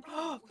cute.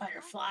 Oh,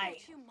 butterfly.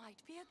 You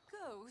might be a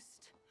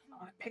ghost.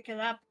 Oh, pick it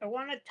up. I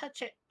want to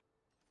touch it.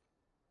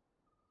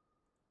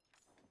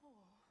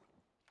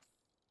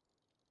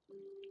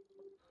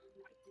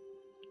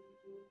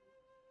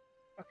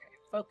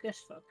 Okay,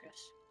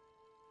 focus.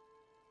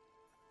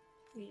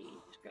 We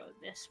need to go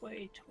this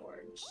way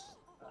towards.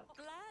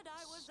 Glad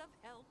I was of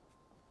help.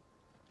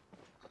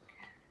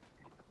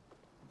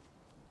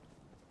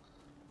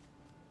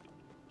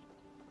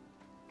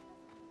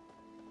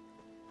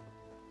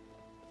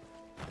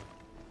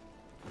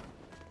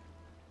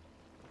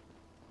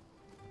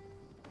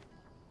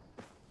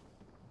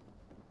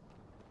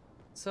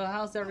 So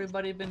how's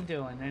everybody been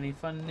doing? Any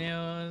fun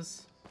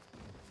news?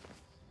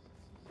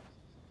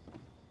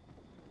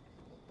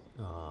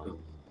 I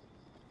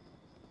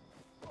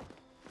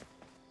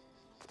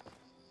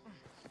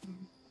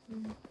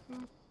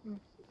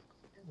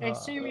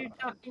assume you're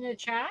talking to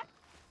chat?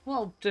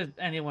 Well, just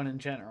anyone in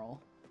general.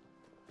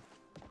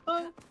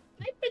 I've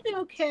been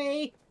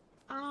okay.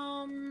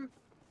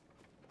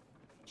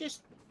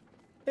 Just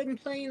been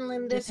playing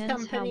Limbus Depends how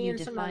Company you and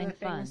some define other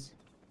fun. things.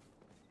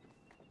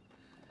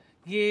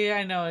 Yeah,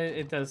 I know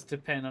it does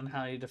depend on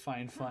how you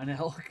define fun,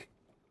 Elk.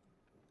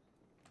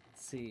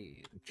 Let's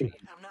see. I'm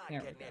not There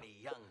we getting go. any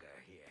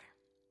younger here.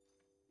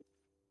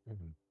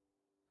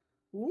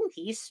 Ooh,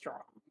 he's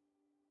strong.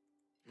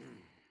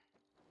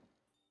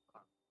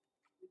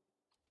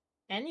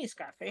 And he's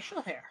got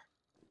facial hair.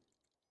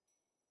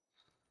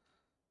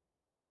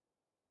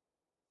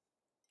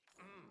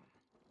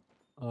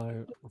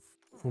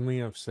 For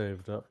me, I've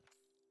saved up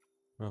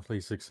roughly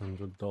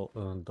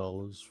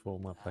 $600 for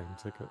my plane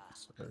ticket.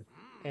 So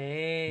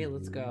Hey,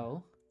 let's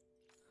go.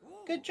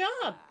 Good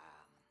job.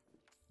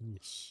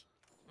 yes,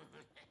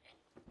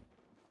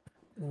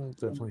 I'll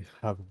definitely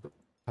have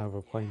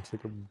a plane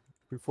ticket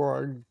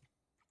before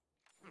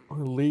I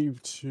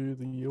leave to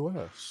the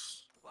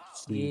US.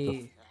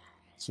 Yeah.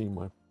 See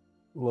my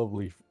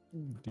lovely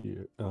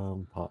dear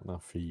partner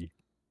Fee.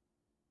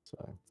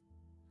 So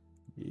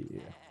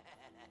yeah.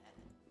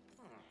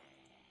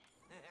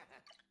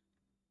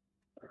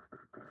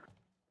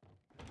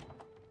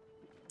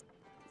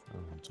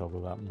 On top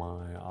of that,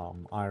 my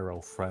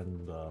IRL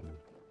friend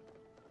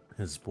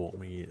has bought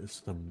me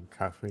some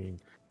caffeine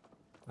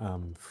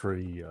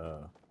free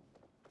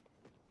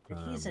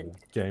He's a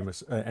gamer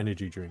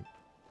energy drink.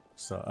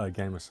 So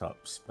gamer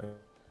subs.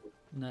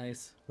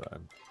 Nice. So,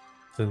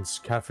 since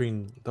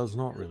caffeine does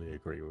not really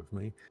agree with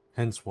me,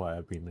 hence why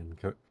I've been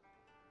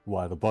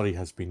why the body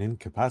has been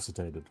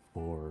incapacitated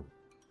for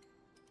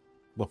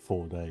the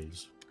 4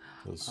 days.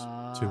 There's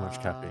too much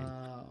caffeine.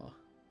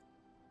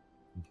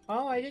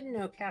 Oh, I didn't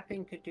know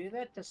caffeine could do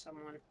that to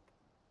someone.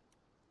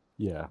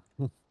 Yeah.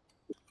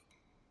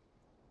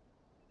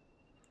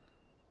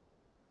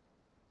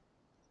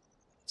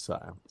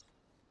 So,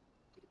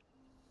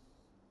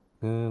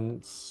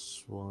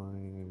 hence why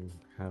I'm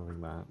having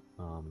that.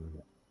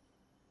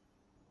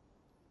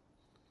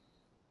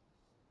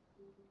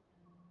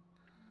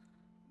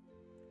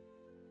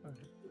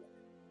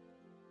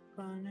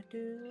 Gonna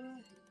do.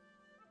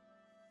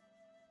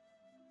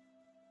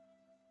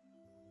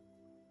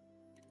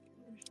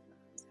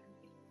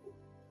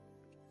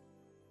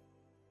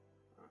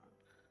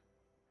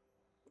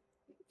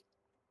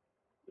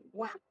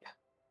 Whap.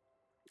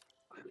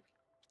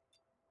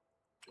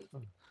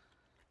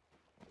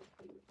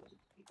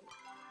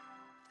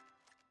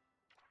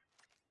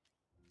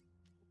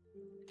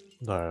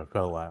 Though I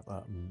felt like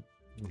that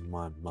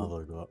my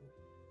mother got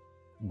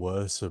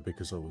worse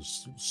because I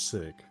was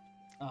sick.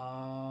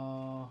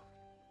 Oh.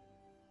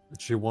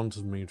 She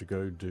wanted me to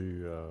go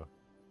do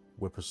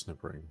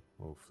whippersnippering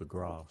of the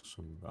grass,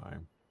 and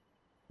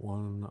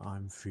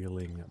I'm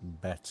feeling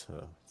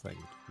better, thank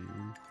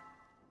you.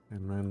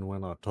 And then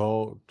when I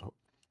told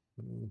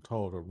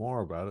her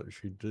more about it,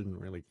 she didn't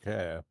really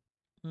care.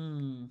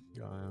 Really?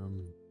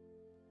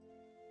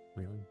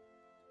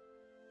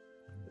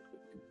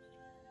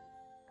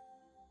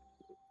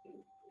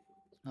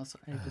 Also,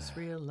 I just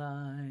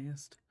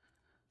realized.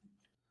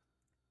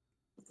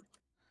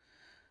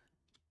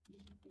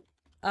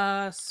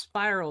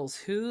 Spirals.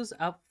 Who's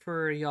up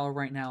for y'all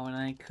right now?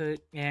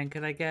 Could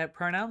I get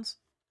pronouns?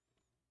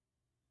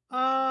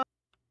 Strenda,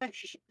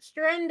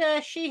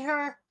 she,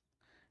 her.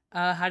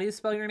 How do you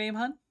spell your name,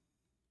 hun?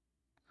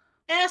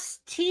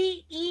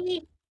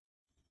 Sterenda.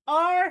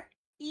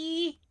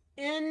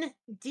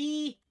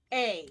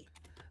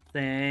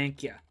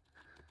 Thank you.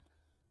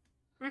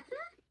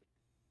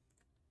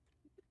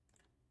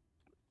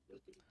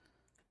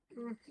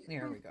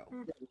 There we go.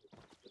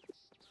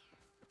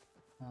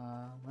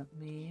 Let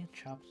me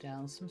chop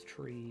down some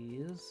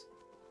trees.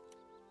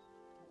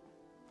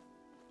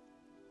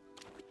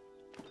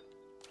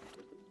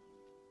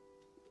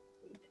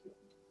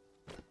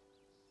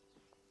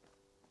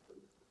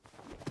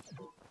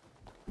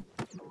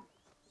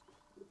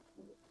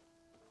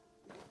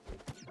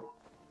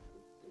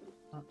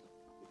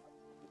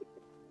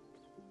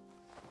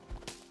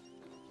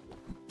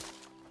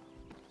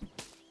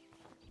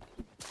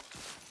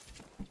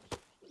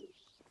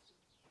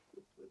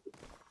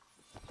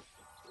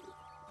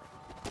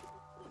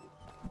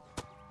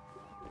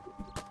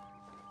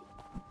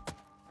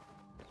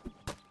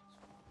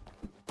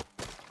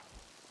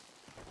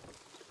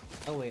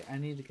 Oh wait, I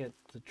need to get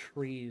the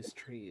trees,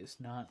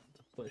 not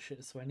the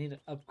bushes. So I need to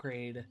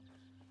upgrade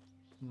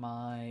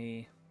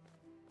my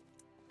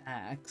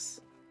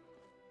axe.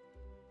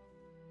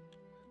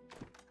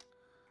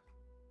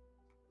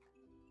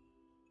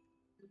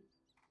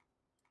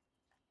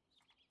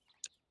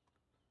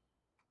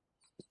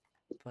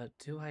 But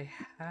do I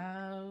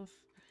have...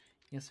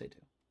 Yes, I do.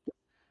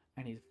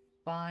 I need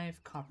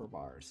 5 copper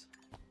bars.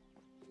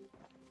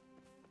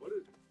 What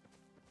is it?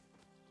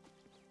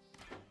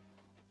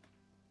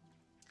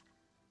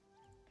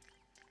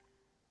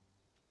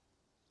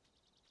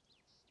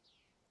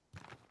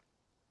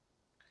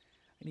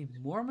 I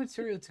need more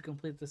material to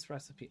complete this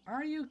recipe.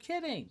 Are you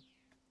kidding?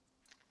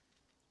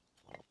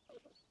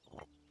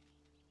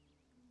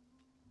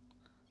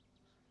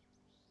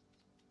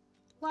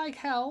 Like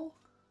hell.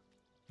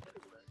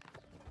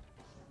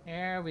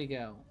 There we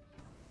go.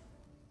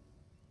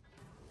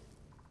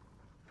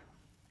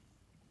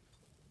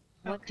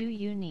 What do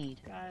you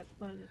need?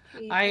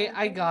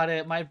 I got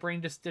it. My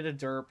brain just did a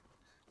derp.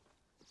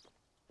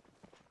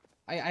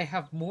 I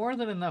have more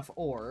than enough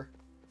ore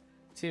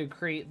to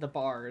create the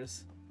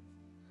bars.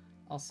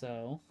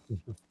 Also,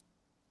 let's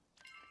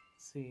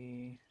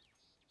see.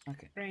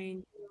 Okay.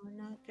 Brain,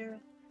 not there.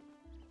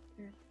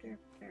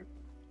 There.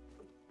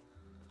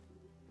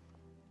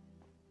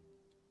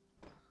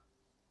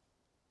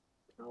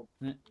 Nope.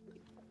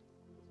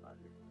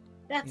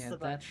 That's Yeah, the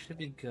button. that should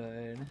be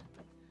good.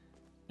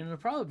 And it'll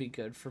probably be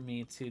good for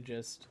me to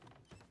just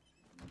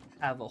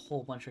have a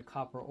whole bunch of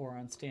copper ore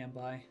on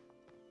standby.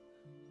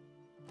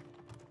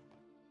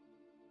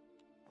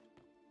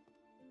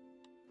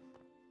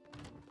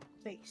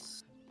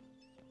 Face.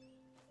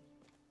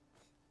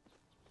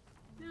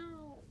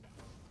 No.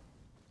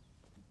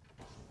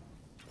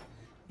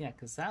 Yeah,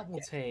 because that will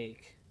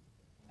take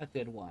a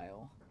good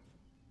while.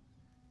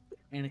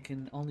 And it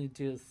can only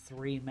do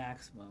 3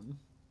 maximum.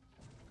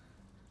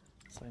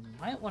 So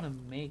I might want to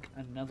make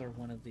another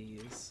one of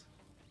these.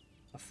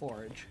 A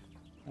forge.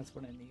 That's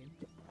what I need.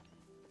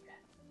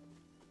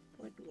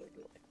 Wood.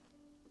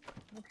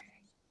 Okay.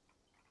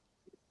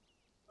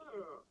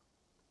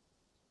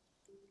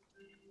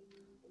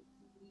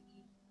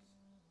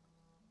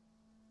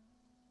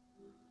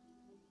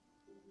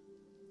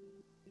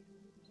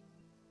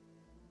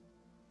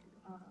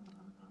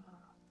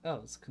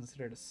 Oh, it's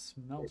considered a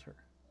smelter.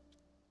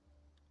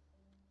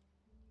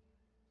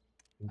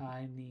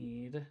 I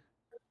need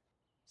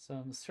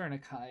some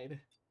cernicide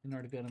in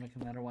order to be able to make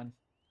another one.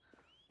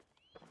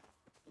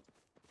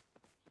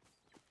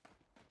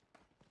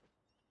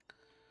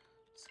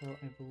 So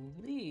I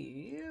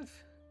believe...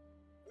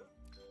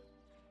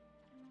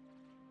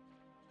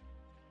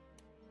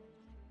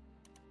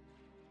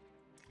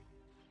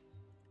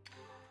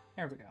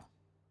 There we go.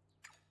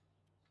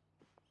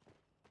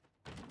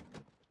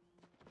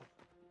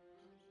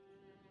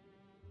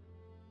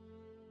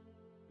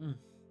 Mm.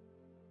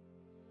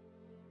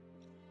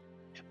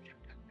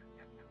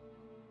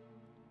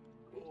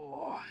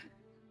 Oh.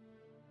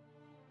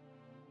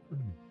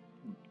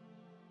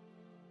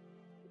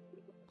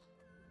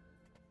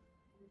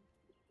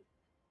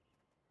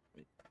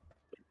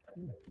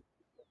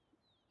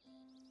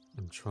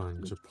 I'm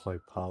trying to play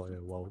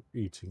Palia while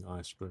eating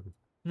ice cream.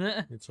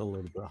 It's a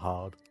little bit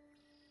hard.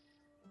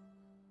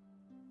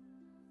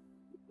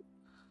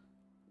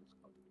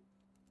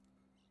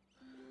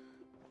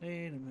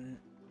 Wait a minute.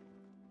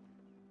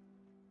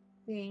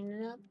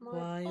 Cleaning up my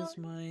Why is butt.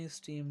 my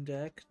Steam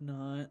Deck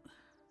not...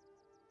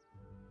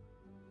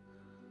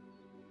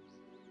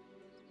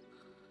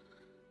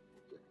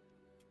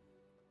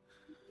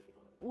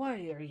 Why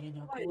are you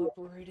not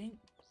cooperating?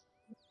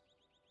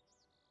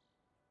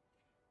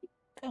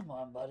 Come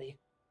on, buddy.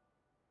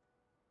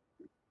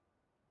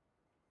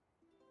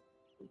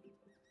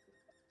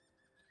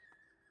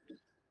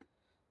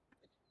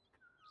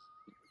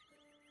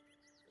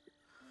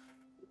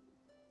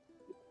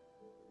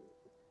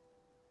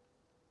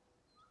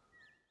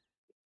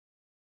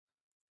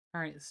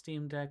 Alright,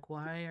 Steam Deck,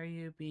 why are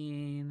you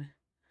being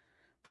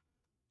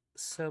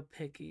so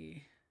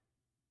picky?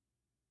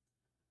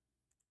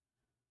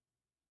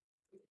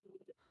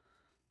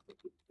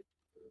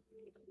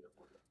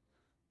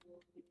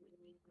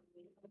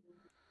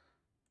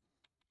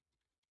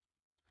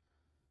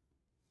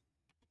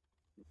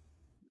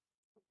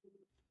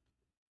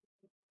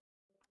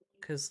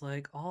 Because,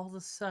 like, all of a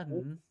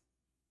sudden,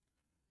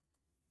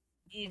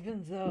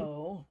 even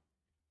though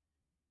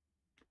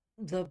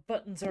the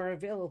buttons are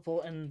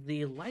available and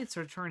the lights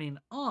are turning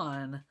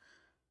on,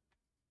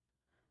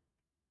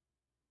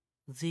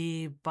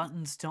 the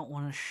buttons don't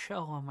want to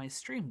show on my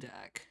Stream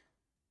Deck.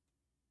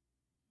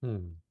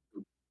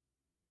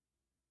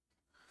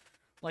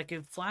 Like,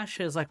 it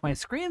flashes, like, my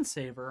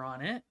screensaver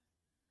on it,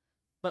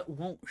 but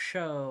won't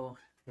show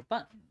the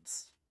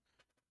buttons.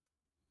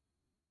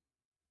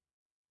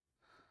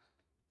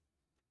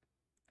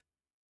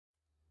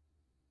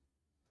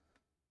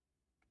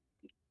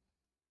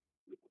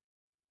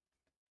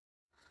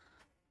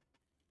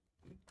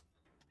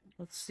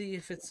 Let's see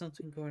if it's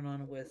something going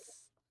on with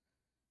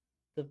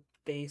the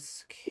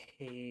base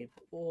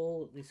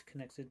cable, at least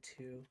connected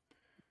to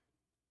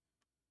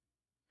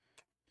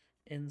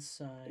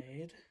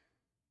inside.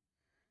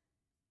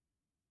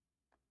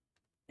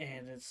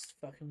 And it's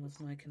fucking with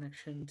my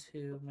connection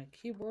to my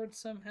keyboard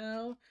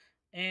somehow.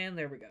 And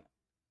there we go.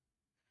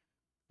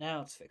 Now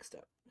it's fixed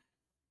up.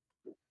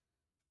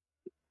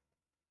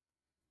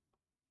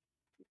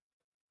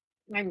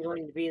 I'm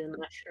going to be the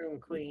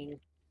mushroom queen.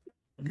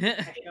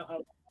 I shall have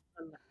them.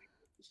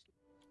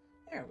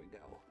 There we go.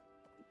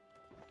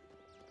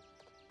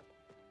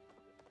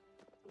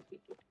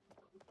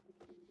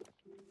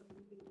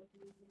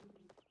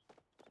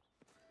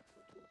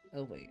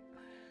 Oh, wait.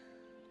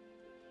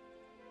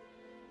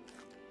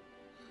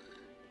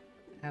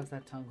 Have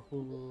that tongue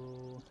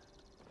Hulu.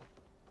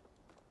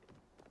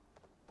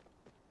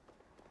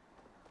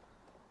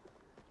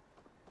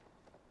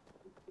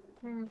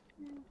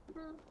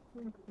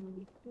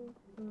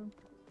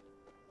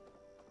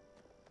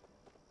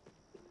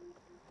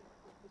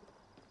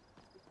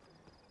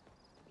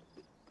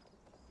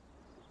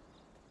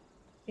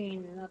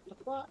 Cleaning up the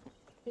plot.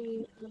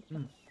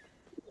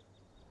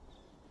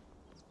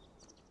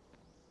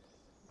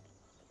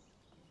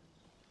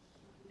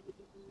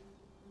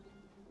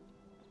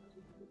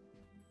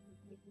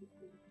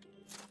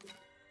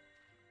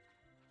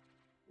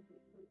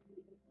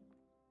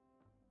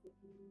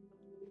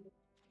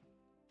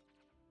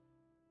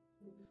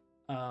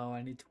 Oh,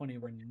 I need 20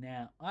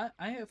 renown. I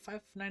have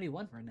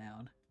 591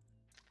 renown.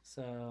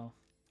 So.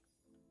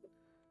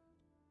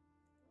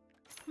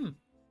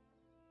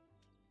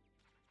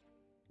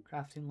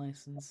 Crafting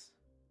license.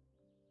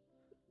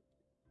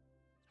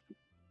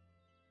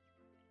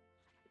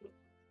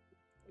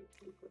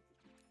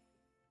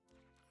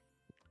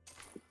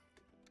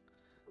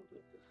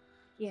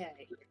 Yeah,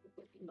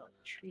 little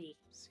tree.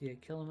 See a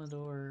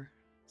Killamador.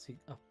 See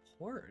a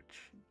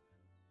porch.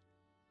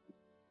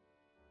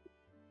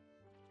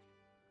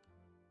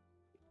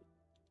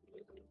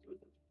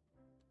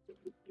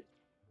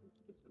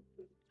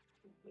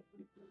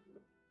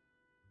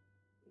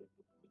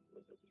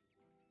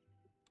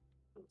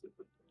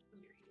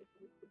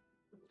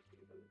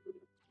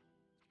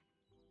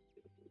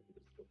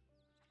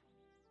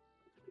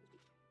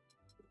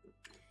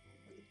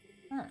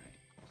 All right.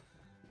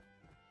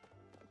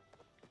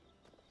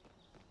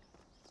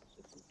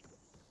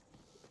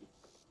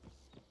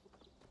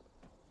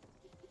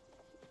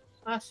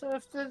 So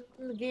if the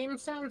game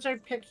sounds are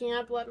picking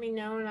up, let me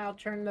know and I'll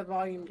turn the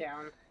volume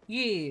down.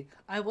 Yeah,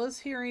 I was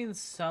hearing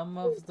some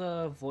of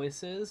the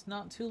voices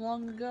not too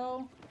long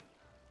ago,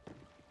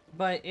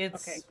 but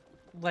it's Okay.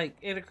 like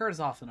it occurs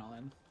off and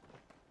on.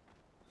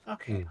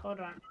 Okay, hold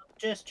on. I'll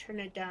just turn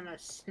it down a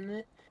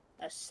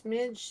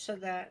smidge so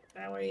that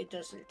way it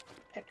doesn't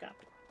pick up.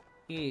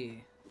 Yeah.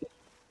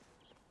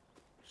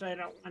 So I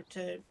don't want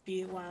to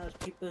be one of those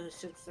people who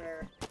sits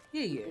there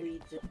Yeah.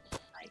 reads it.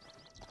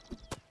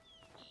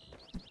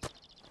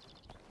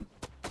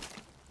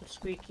 The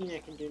squeaking, I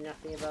can do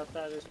nothing about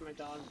that. Is my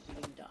dog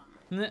being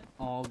dumb?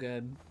 All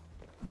good.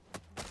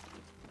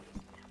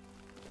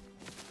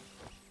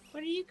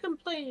 What are you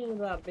complaining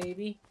about,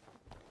 baby?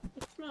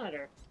 What's the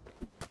matter?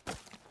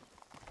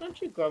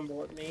 Don't you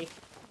grumble at me.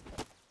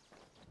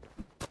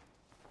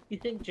 You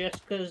think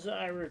just because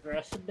I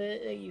regress a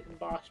bit that you can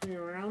boss me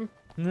around?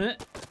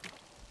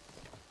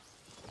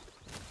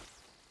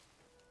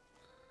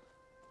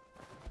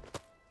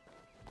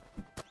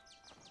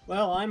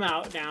 Well, I'm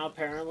out now,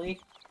 apparently.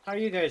 How are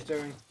you guys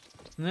doing?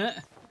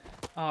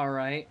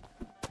 Alright.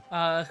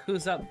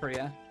 Who's up for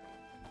you?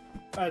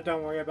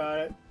 Don't worry about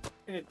it.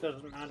 It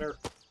doesn't matter.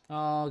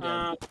 Oh,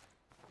 good.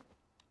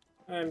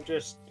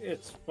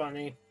 It's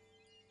funny.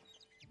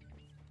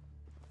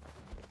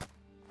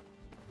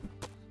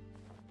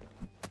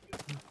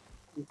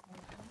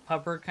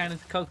 Pupper kind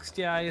of coaxed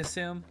you, I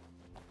assume?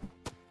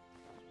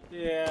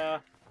 Yeah.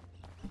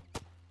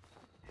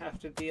 Have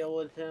to deal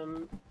with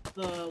him.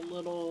 The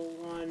little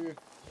one,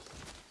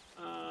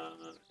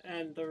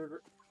 and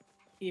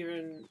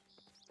even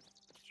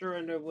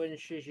Surrender when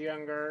she's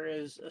younger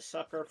is a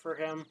sucker for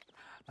him.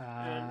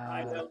 And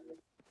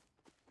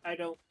I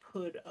don't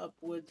put up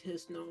with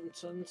his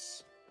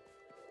nonsense.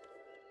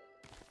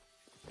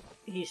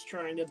 He's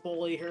trying to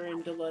bully her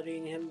into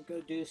letting him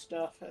go do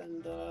stuff,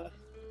 and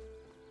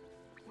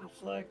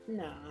it's like,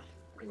 nah,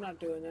 I'm not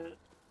doing that.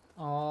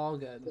 All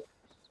good.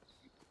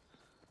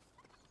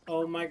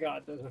 Oh my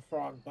god, there's a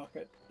frog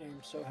bucket.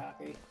 I'm so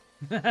happy.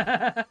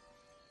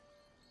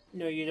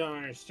 No, you don't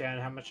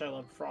understand how much I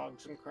love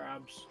frogs and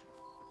crabs.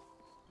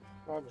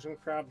 Frogs and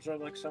crabs are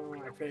like some of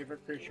my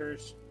favorite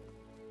creatures.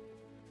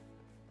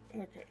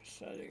 Okay,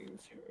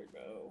 settings, here we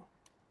go.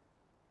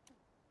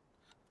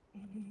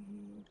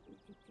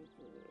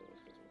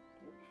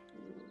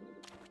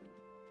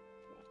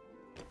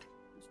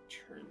 Let's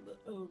turn the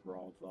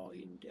overall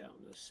volume down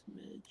a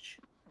smidge.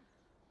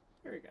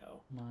 There we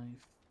go. My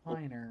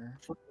finer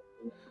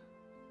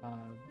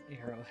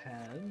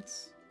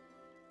arrowheads.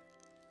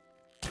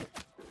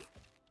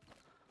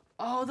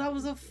 Oh, that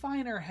was a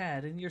finer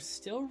head, and you're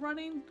still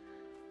running?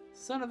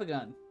 Son of a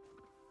gun.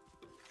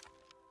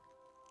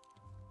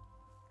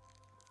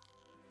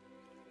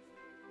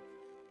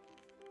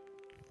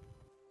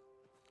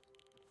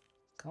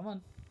 Come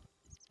on.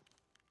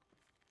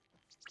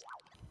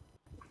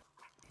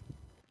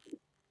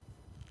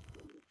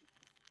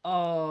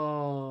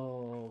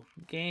 Oh,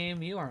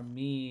 game, you are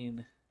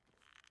mean.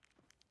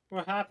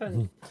 What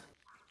happened?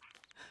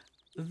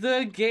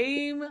 The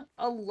game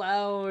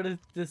allowed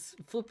this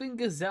flipping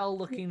gazelle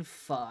looking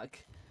fuck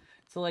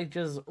to like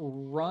just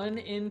run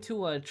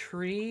into a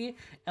tree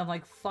and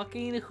like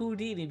fucking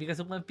Houdini because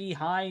it went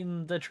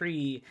behind the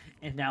tree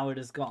and now it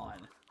is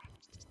gone.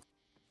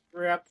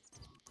 Rip.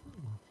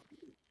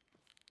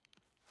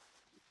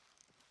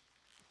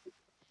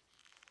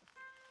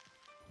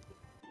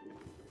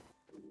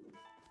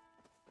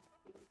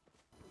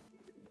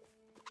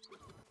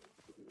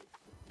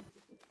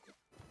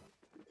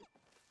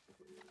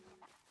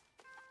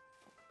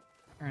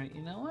 Alright,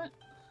 you know what?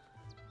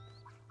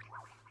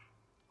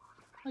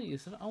 I'll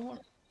use it. I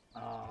want...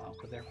 Oh,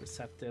 but they're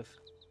perceptive.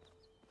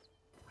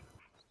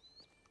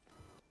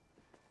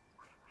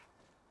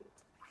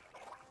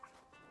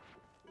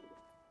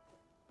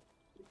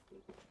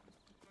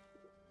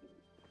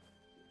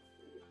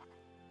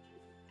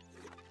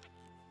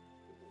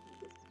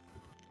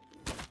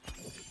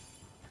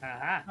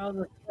 Aha! Oh,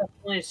 this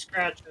definitely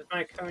scratches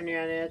my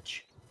cognac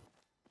itch.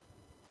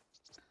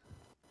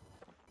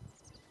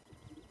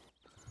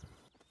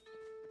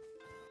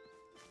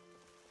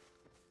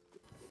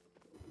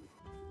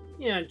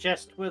 You know,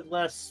 just with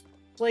less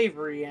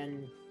slavery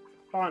and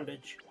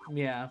bondage.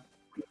 Yeah.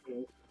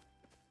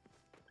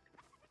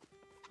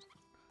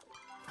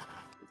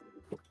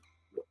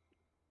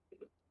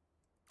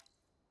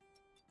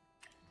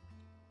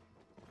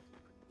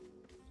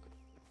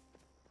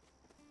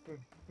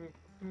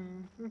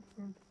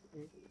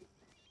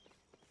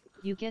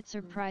 You get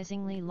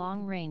surprisingly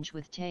long range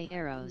with Tay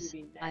arrows.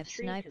 I've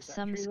sniped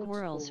some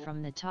squirrels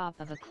from the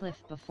top of a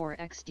cliff before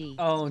XD.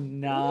 Oh,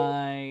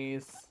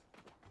 nice.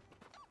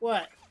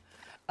 What?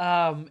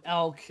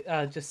 Elk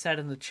just said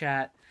in the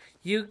chat,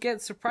 you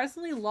get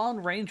surprisingly long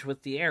range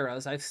with the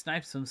arrows. I've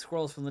sniped some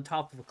squirrels from the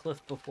top of a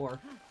cliff before.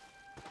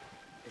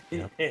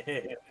 Yep.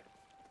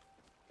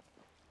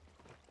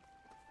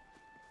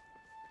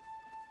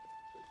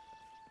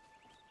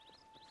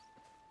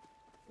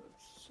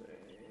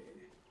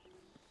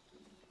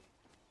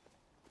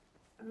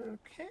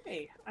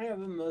 Okay, I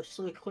have a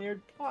mostly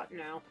cleared plot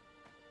now.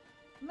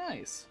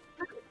 Nice.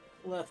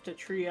 Left a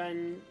tree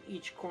on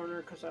each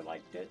corner because I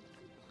liked it.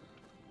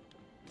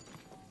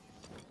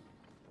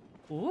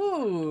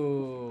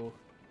 Ooh.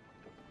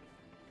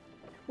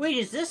 Wait,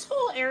 is this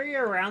whole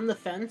area around the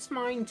fence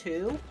mine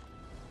too?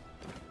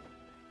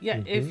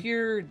 Yeah, if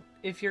you're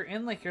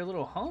in like your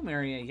little home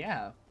area,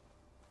 yeah.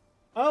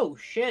 Oh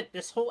shit,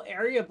 this whole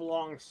area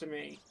belongs to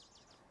me.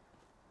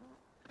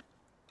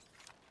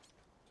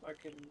 So I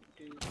can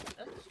do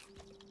this.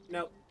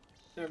 Nope,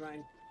 never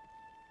mind.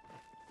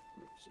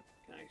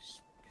 Can I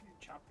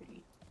chop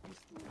it?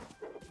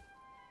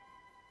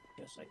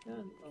 Yes, I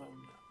can. Oh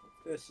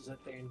no, this is a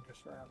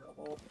dangerous rabbit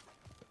hole.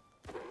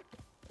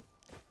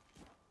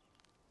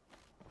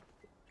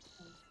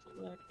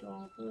 Collect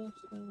all this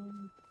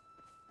then.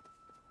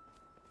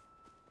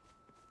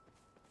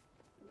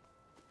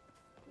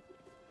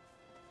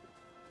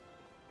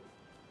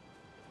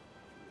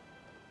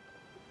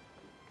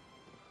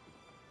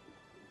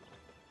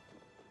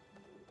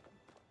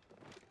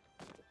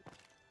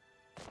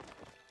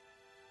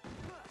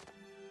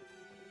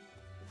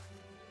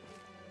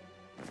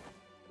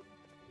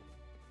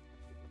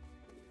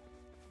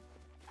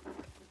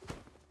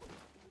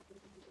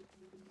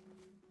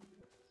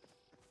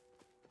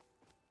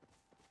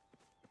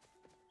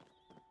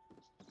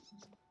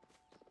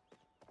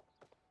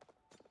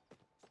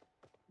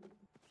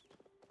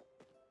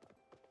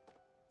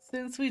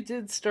 Since we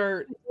did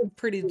start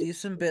pretty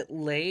decent bit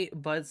late,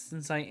 but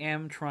since I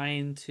am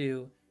trying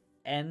to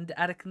end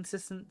at a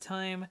consistent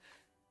time,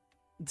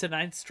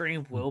 tonight's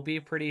stream will be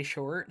pretty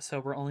short, so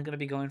we're only going to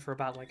be going for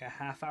about like a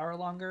half hour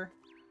longer.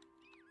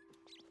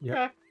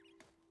 Yep.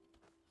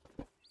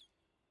 Okay.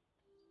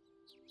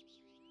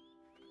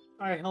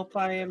 I hope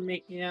I am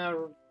making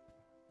a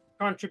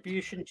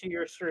contribution to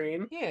your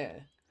stream. Yeah.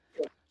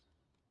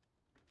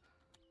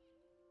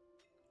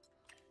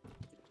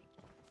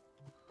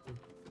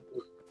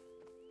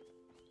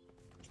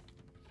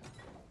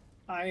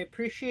 I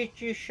appreciate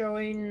you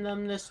showing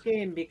them this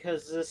game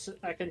because this,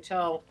 I can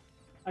tell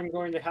I'm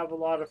going to have a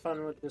lot of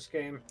fun with this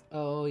game.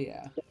 Oh,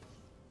 yeah.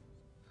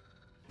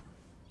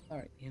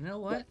 Alright, you know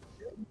what?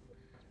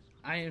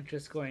 I am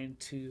just going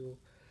to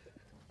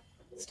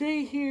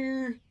stay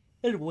here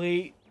and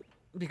wait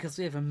because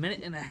we have a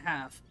minute and a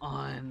half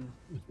on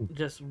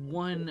just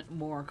one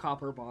more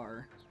copper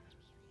bar.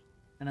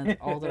 And that's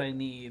all that I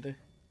need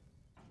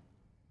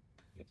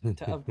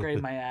to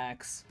upgrade my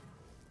axe.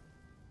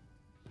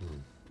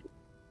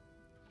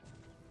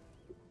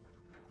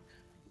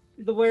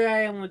 The way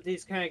I am with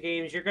these kind of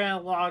games, you're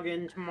gonna log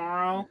in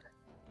tomorrow,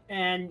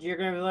 and you're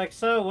gonna be like,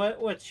 "So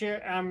what's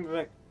your?" I'm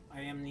like,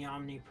 "I am the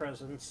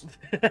omnipresence,"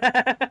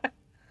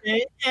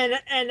 and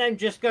I'm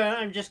just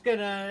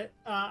gonna,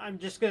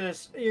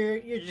 you're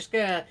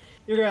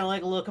gonna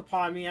like look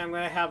upon me. I'm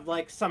gonna have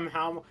like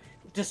somehow,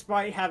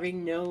 despite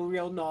having no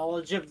real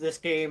knowledge of this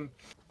game,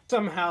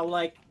 somehow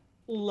like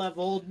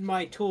leveled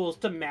my tools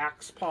to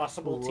max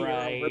possible tier.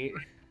 Right.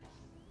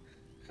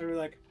 And we're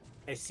like,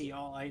 I see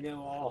all, I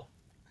know all.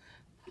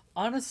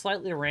 On a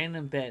slightly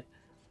random bit,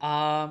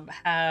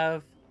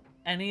 have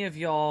any of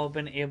y'all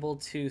been able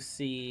to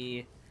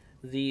see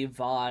the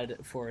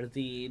VOD for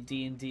the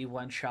D&D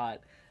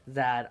one-shot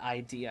that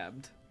I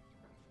DM'd?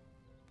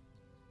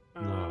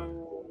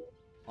 No.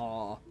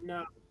 Aw.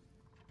 No.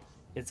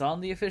 It's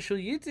on the official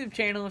YouTube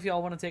channel if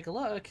y'all want to take a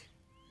look.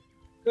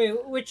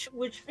 Wait, which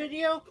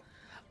video?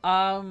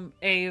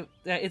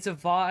 It's a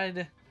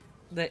VOD,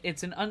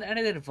 it's an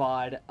unedited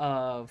VOD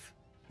of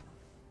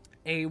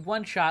a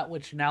one-shot,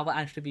 which now will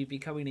actually be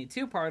becoming a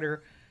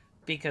two-parter,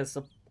 because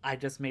I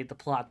just made the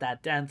plot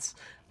that dense.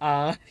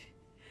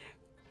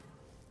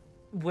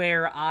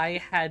 Where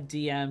I had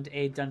DM'd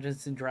a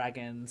Dungeons and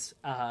Dragons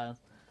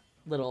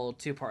little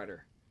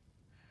two-parter.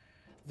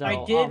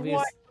 I did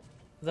watch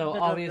Though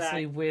bit of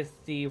obviously that.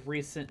 with the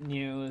recent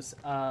news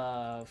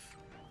of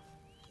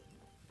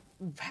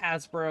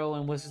Hasbro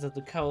and Wizards of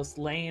the Coast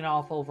laying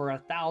off over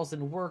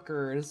 1,000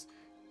 workers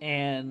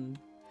and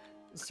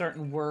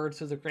certain words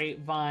through the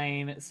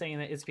grapevine saying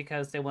that it's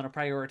because they want to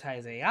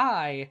prioritize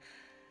AI,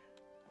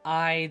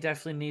 I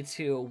definitely need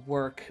to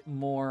work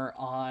more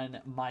on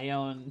my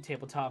own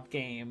tabletop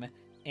game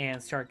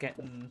and start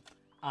getting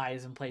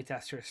eyes and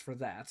playtesters for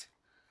that.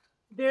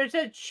 There's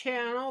a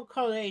channel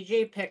called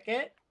AJ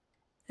Pickett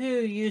who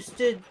used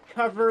to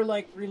cover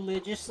like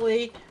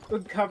religiously,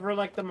 would cover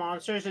like the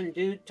monsters and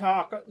do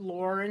talk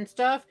lore and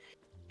stuff.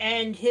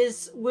 And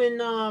his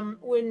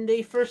when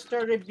they first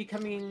started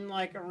becoming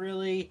like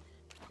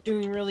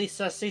doing really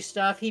sussy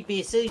stuff, he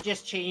basically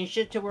just changed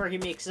it to where he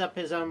makes up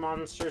his own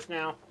monsters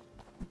now.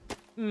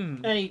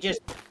 And he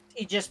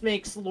just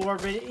makes lore,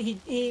 but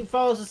he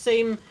follows the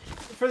same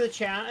for the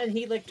chat, and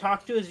he like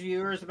talked to his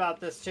viewers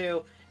about this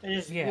too, and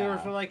his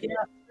viewers were like,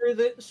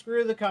 yeah,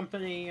 screw the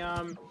company,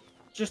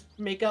 just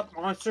make up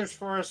monsters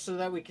for us so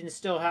that we can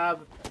still have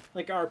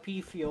like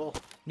RP fuel.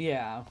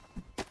 Yeah.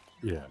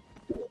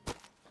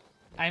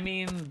 I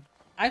mean,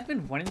 I've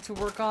been wanting to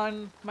work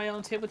on my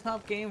own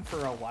tabletop game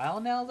for a while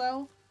now,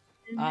 though.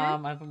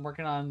 I've been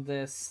working on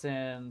this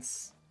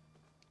since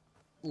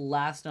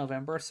last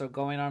November, so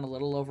going on a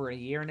little over a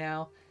year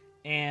now,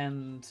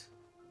 and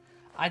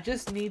I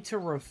just need to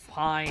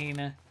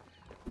refine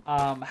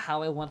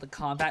how I want the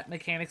combat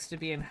mechanics to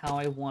be and how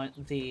I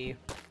want the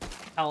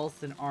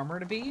health and armor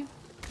to be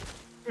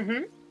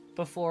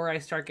before I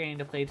start getting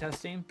to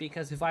playtesting,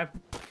 because if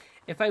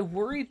I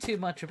worry too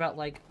much about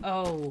like,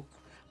 oh,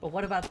 but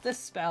what about this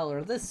spell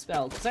or this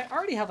spell, because I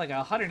already have like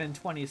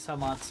 120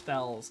 some odd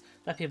spells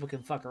that people can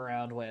fuck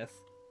around with.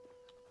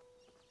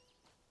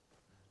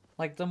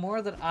 Like, the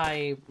more that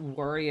I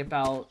worry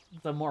about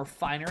the more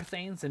finer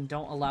things and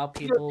don't allow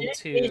people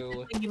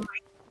to...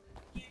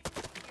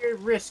 You're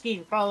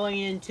risking falling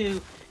into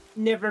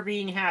never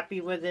being happy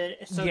with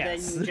it, so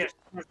then you just...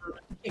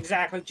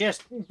 Exactly,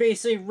 just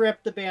basically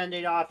rip the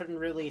Band-Aid off and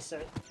release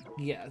it.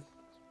 Yeah.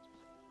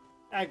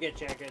 I get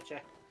you.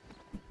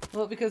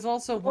 Well, because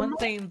also one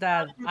thing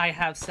that I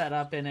have set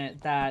up in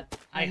it that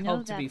I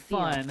hope to be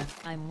fun.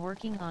 I'm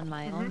working on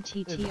my own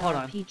TTRPG, Hold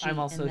on. I'm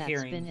also and that's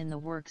hearing, been in the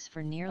works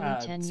for nearly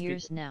 10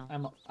 years now.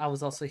 I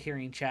was also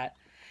hearing chat.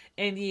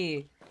 And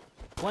yeah,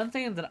 one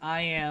thing that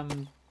I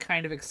am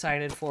kind of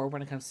excited for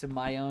when it comes to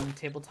my own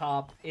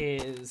tabletop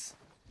is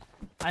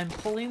I'm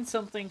pulling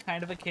something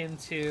kind of akin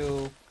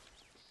to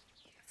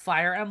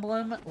Fire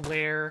Emblem,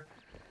 where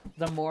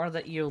the more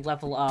that you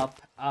level up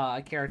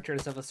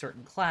characters of a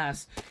certain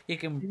class, you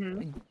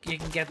can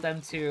get them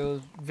to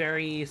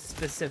very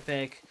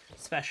specific,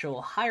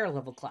 special, higher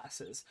level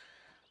classes.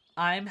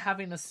 I'm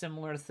having a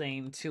similar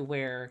thing to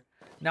where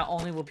not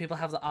only will people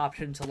have the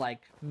option to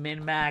like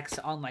min-max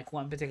on like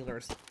one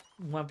particular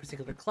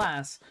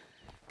class,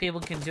 people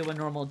can do a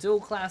normal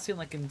dual classing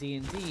like in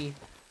D&D,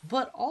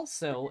 but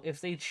also if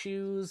they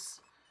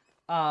choose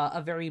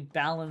a very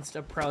balanced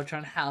approach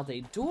on how they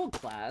dual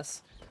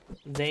class,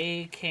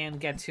 they can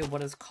get to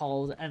what is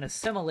called an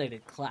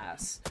assimilated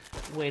class,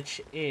 which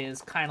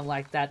is kind of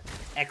like that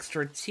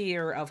extra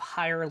tier of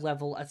higher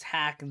level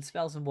attack and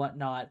spells and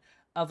whatnot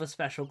of a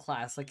special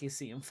class like you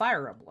see in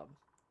Fire Emblem.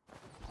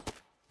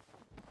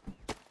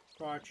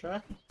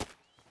 Gotcha.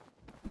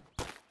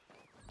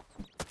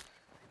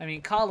 I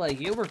mean, Kala,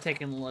 you were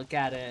taking a look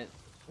at it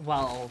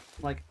while,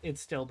 like,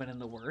 it's still been in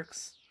the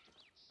works.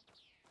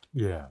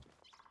 Yeah.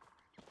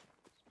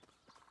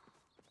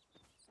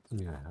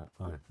 Yeah,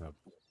 I have.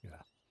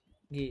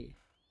 Yeah.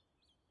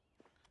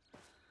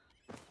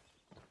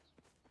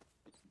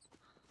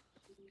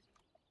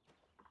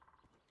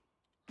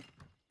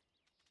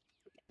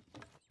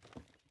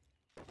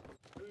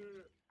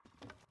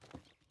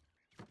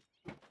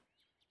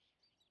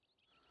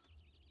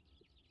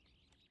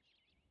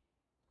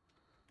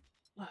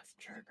 Left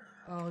trigger.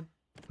 Oh,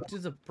 do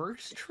the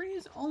birch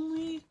trees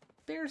only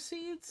bear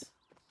seeds?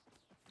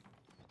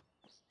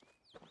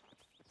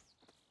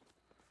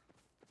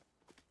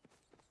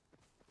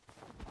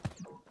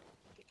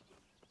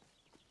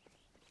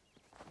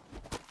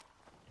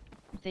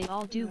 They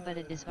all do, but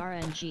it is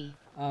RNG.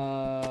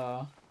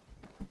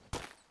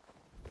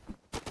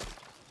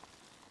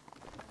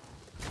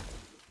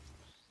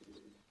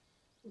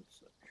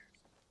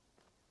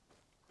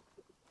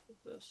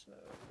 This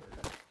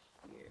over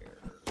here.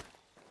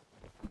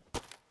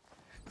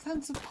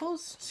 I'm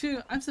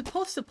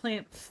supposed to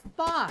plant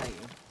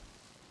 5.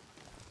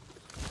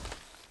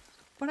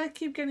 But I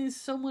keep getting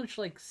so much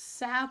like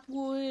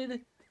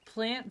sapwood,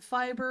 plant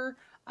fiber.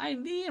 I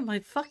need my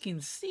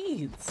fucking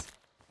seeds.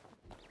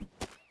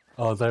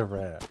 Oh, they're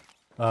rare.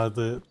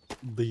 The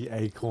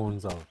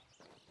acorns are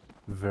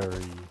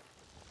very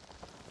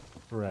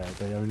rare.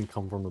 They only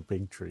come from the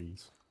big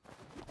trees.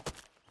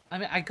 I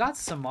mean, I got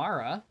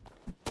Samara.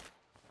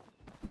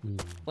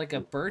 Like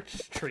a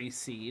birch tree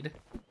seed.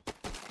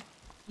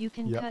 You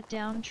can Yep. cut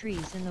down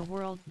trees in the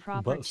world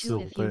proper But too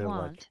still, if you they're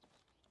want.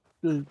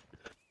 like,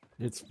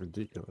 it's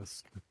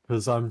ridiculous.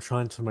 Because I'm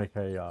trying to make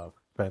a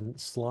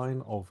fence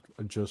line of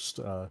just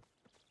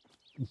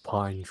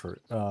pine tree,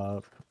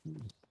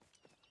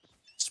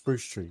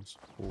 spruce trees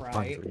or pine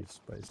Right. trees,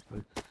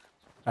 basically.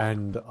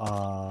 And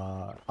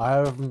I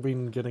haven't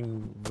been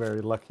getting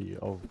very lucky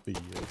of the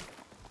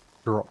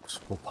drops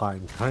for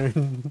pine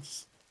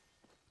cones.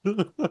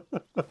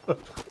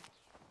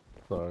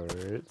 So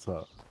it's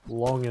a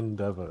long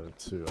endeavor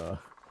to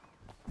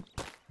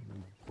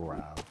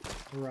grab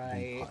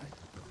Right. pine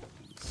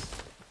cones.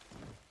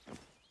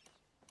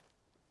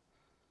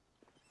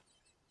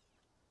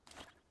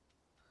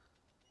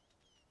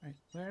 Right.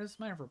 Where's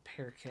my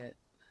repair kit?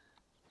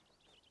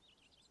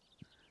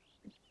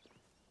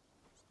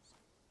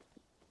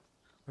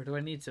 Or do I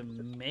need to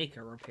make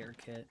a repair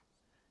kit?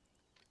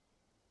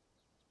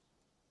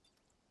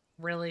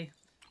 Really?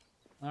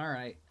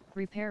 Alright.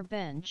 Repair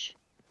bench.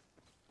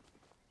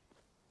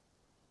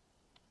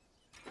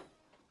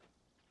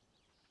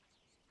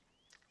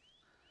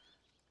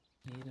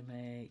 Need to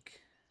make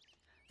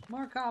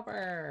more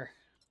copper.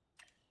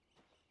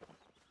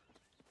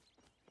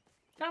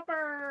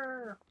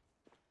 Copper!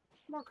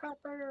 More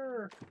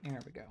copper! There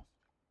we go.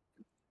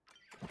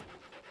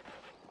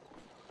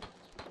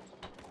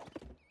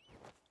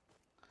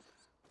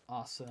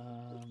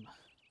 Awesome.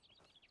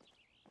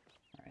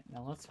 Alright,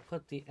 now let's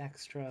put the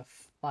extra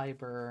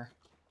fiber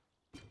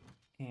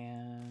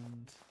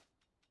and...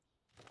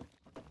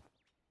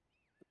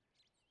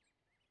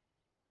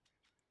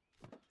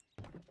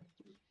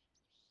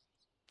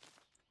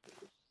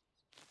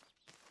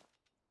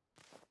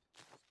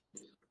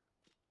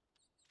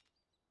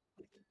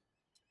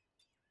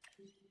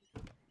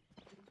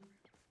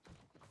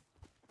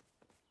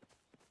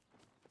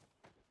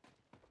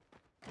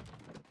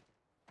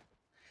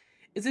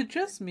 Is it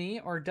just me,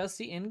 or does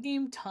the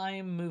in-game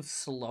time move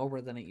slower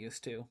than it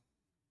used to?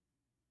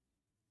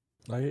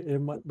 They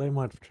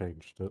might have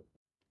changed it.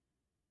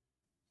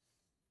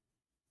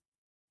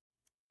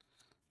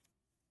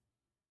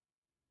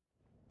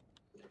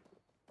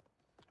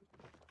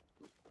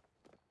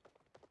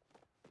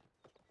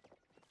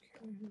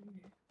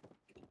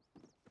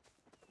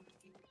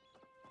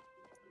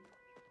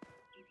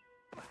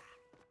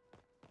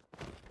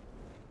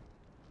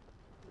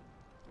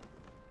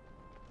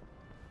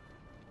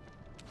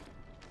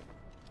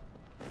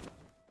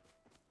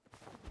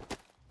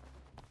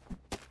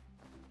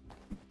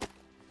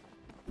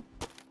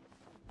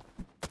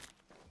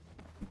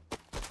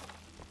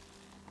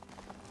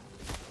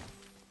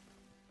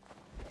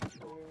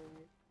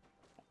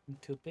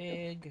 Too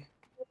big.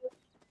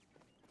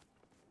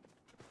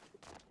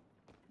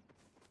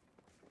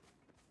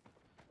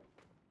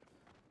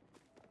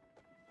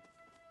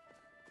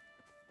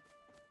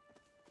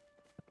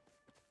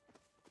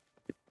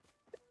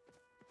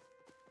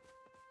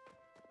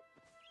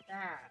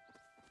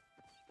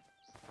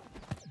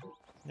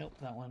 Nope,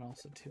 that one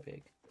also too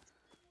big.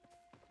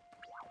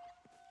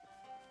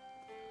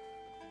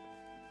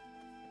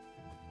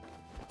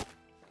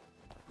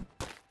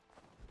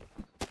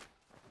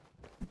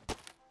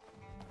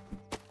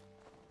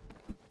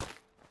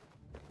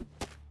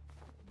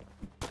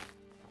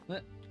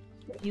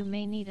 You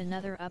may need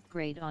another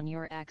upgrade on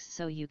your axe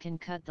so you can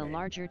cut the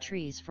larger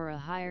trees for a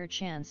higher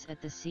chance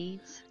at the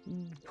seeds.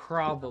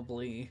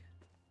 Probably.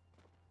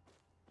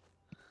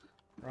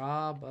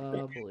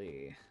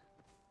 Probably.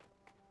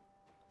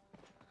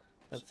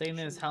 The thing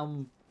is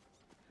how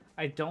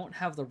I don't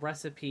have the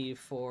recipe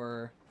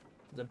for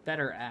the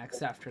better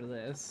axe after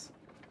this.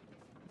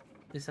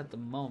 At least at the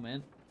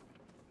moment.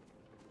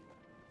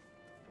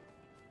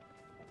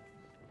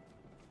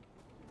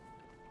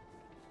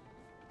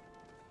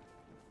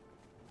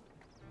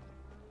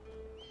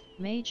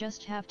 May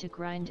just have to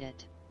grind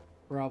it.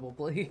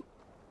 Probably.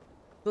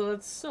 So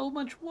that's so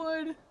much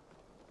wood.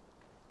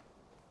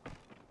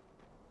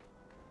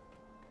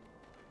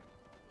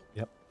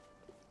 Yep.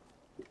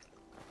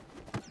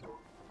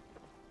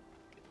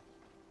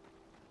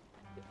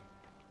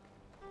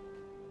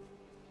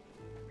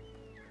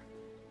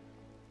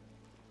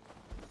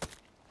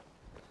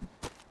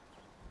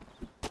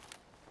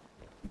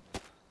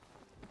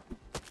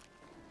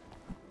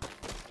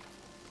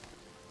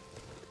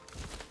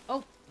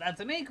 Oh,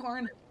 that's an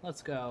acorn.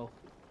 Let's go.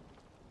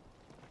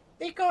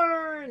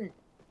 Acorn!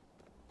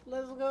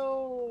 Let's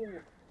go!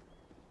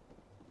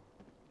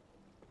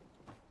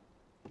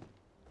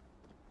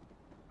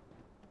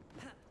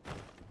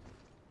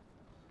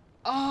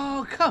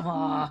 Oh, come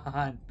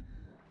on.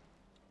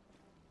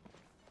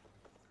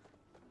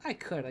 I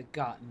could have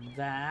gotten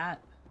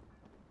that.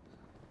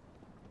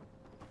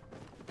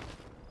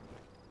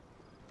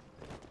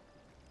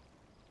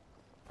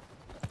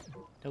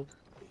 Nope.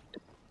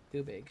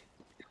 Too big.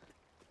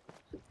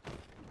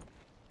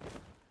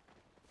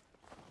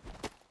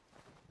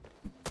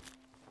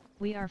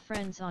 We are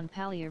friends on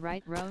Palia,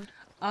 right, Road?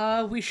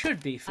 We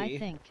should be, Fee. I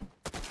think.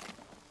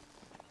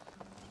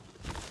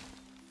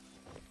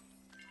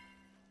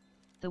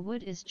 The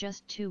wood is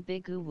just too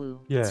big woo.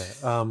 Yeah,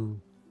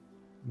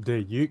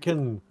 you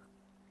can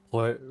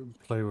play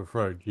with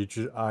Road.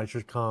 I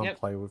just can't Yep.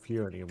 play with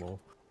you anymore.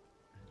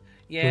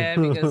 Yeah,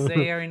 because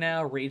they are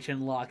now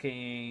region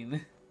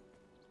locking.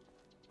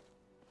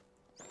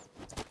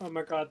 Oh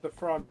my god, the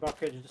frog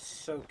bucket is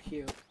so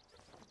cute.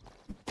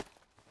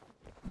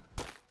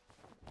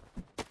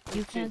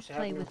 You It can't seems to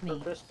play have no with me.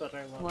 purpose, but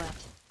I love What?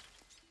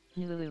 it.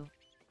 Noo.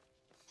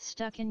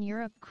 Stuck in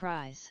Europe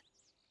cries.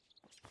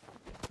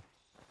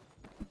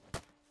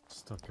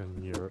 Stuck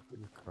in Europe.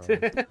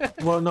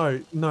 Well,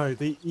 no.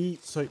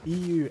 So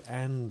EU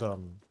and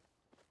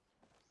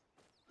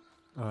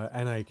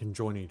NA can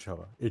join each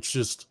other. It's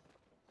just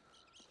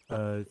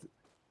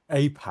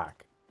APAC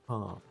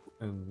can't,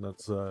 and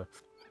that's for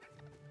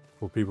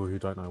people who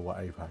don't know what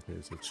APAC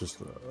is. It's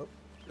just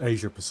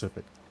Asia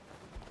Pacific.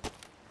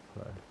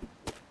 So,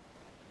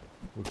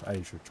 with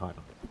Asia,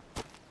 China.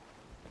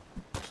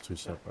 It's two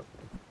separate.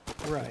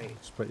 Right.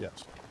 But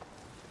yes.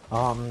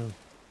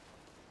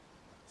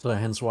 So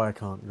hence why I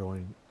can't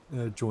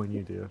join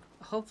you, dear.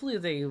 Hopefully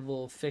they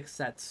will fix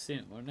that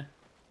soon.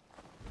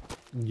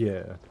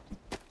 Yeah.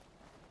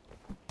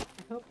 I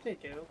hope they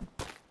do.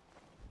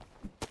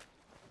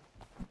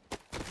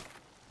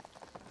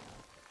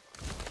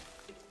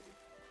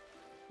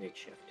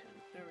 Makeshift 10.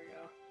 There we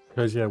go.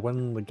 Because yeah,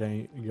 when the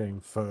game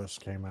first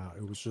came out,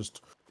 it was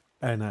just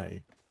NA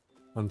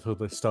until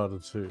they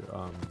started to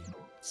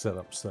set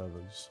up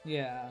servers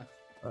Yeah.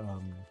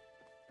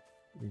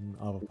 in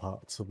other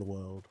parts of the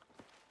world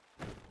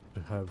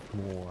to have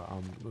more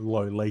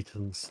low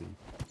latency.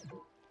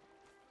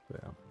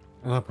 Yeah,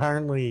 and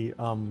apparently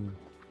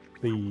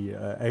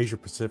the Asia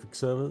Pacific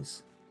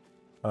servers,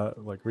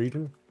 like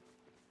region,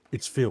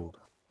 it's filled.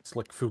 It's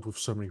like filled with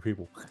so many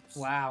people.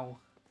 Wow.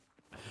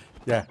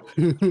 Yeah.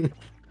 It's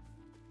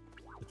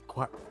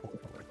quite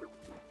popular.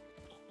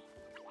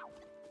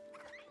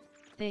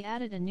 They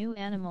added a new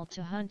animal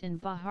to hunt in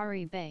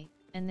Bahari Bay,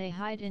 and they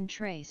hide in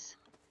trace.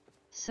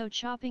 So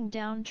chopping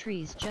down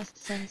trees just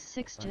sends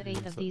 6 to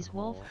 8 of these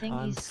wolf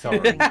thingies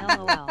scattering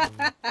LOL.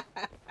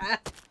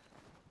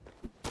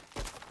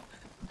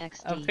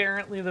 XD.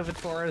 Apparently the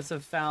Vitoras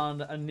have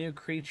found a new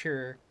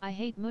creature I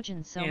hate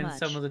Mujin so in much.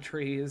 some of the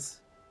trees.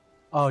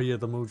 Oh yeah,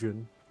 the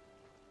Mujin.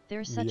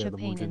 They're such a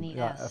pain in the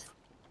ass.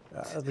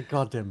 The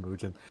goddamn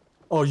Mujin.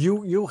 Oh,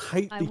 you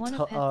hate I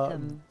wanna pet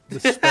them. the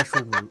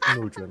special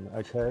Mujin,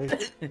 okay?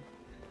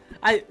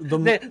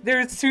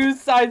 There's two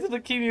sides of the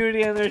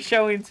community, and they're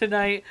showing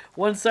tonight.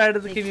 One side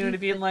of the They community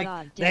cute, being but like,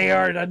 God they damn.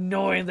 are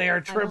annoying, they are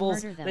I will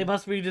tribbles, murder them. they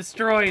must be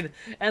destroyed.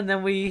 And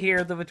then we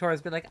hear the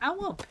Vitoras be like, I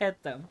won't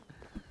pet them.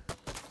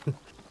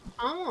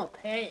 I want to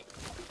pay.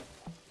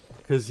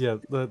 Because yeah,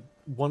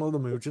 one of the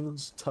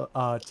Mujins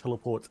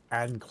teleports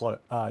and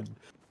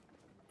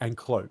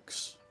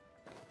cloaks.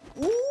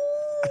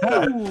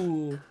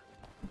 Ooh!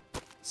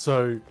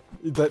 So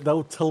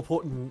they'll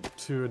teleport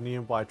to a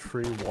nearby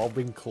tree while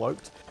being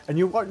cloaked, and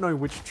you won't know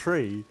which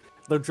tree.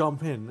 They'll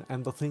jump in,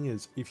 and the thing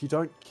is, if you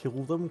don't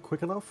kill them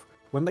quick enough,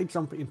 when they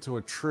jump into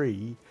a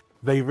tree,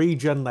 they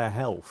regen their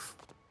health.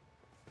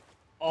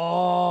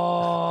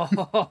 Oh!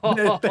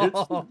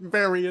 That's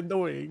very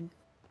annoying.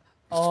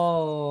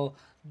 Oh,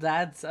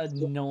 that's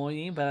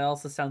annoying, but it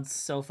also sounds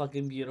so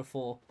fucking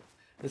beautiful.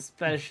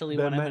 Especially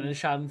when I'm in a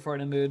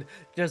Schadenfreude mood.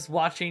 Just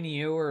watching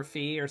you or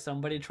Fee or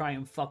somebody try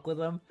and fuck with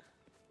them.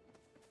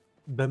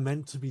 They're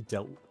meant to be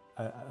dealt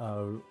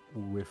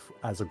with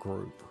as a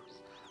group.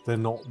 They're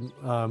not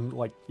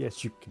like,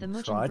 yes, you The can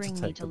Mujin try to bring me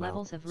take to them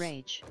levels out of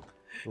rage.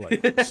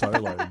 like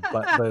solo,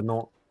 but they're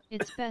not.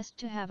 It's best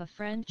to have a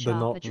friend They're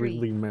chop a not tree,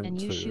 really meant and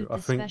you to. shoot I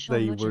the think special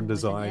they were Mujin with an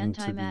designed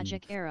to be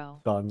anti-magic arrow.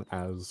 done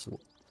as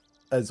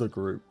a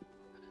group.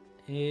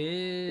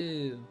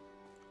 Ew.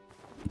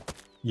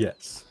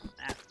 Yes.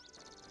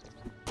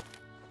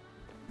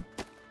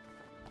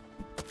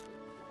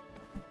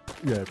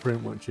 Yeah, pretty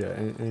much. Yeah,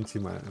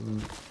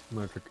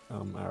 anti-magic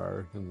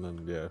arrow, and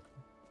then yeah.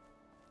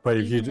 But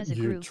if Even as a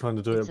you're group, trying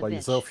to do it's it a by bitch.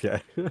 yourself, yeah,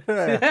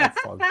 have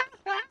fun.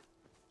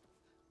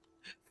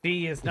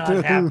 V is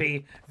not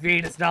happy.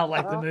 V does not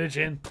like the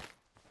Mujin.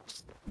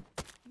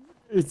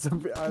 It's a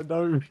bit, I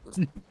know.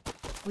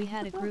 We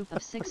had a group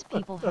of 6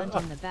 people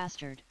hunting the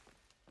bastard.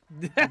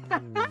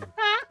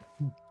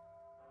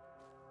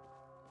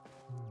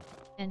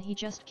 And he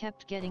just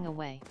kept getting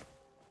away.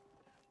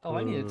 Oh,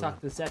 I need to talk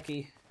to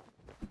Zeki.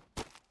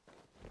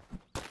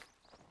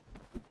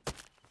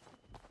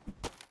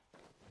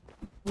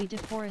 We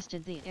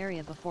deforested the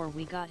area before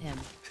we got him.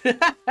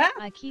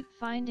 I keep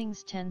finding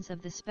tens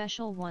of the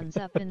special ones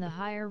up in the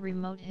higher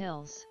remote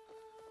hills.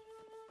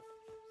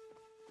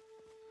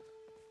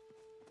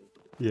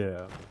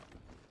 Yeah.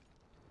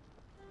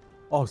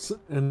 Oh,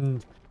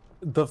 and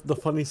the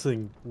funniest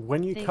thing,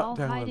 when you They cut all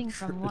down hiding a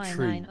from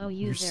tree, Y9OU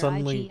you their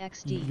suddenly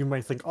IGXD. you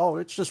may think, oh,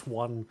 it's just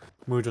one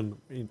Mujin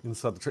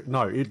inside the tree.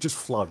 No, it just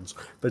floods.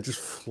 They just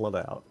flood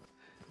out.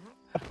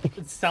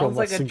 It sounds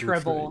like a single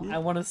tribble. tree. I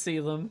want to see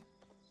them.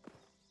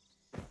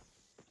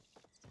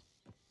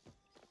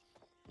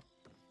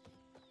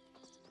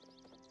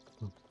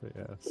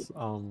 Yes.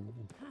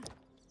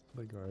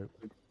 They go,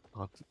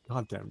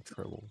 goddamn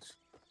tribbles.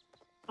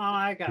 Oh,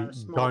 I got a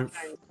small Don't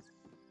shiny.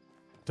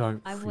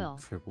 don't I feed will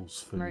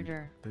tribbles food.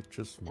 murder They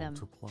just them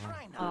multiply.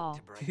 Try not all.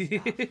 to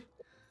break stuff.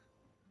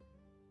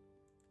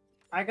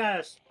 I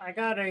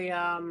got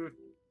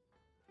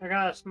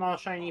a small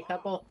shiny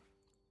pebble.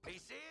 Be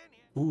seeing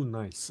you. Ooh,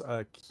 nice.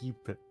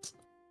 Keep it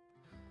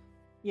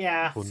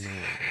Yeah. for now.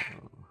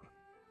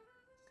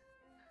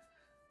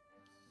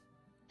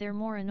 They're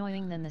more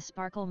annoying than the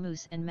Sparkle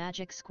Moose and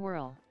Magic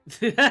Squirrel.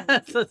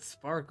 The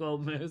Sparkle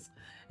Moose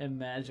and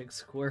Magic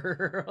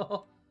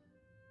Squirrel.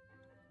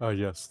 Oh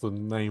yes, the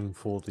name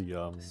for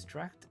the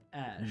Distract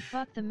Ash.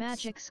 Fuck the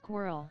Magic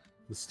Squirrel.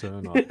 the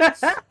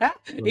sternites.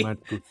 The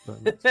magical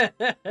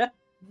sternites.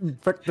 In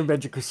fact, the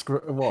magical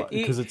what?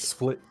 Because it's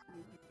split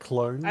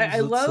clones. I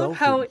love itself,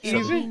 how it-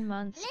 13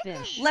 months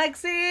fish.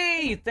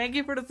 Lexi! Thank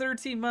you for the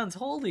 13 months.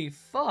 Holy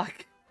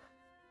fuck.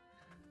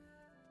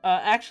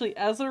 Actually,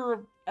 as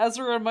a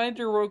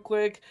reminder real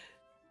quick,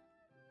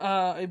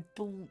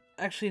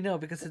 actually no,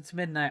 because it's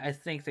midnight, I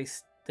think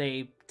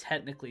they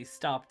technically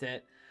stopped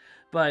it.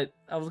 But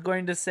I was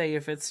going to say,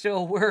 if it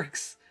still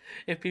works,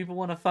 if people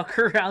want to fuck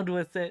around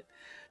with it,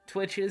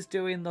 Twitch is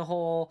doing the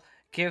whole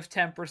give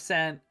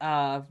 10%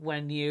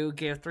 when you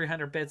give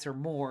 300 bits or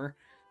more.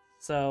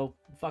 So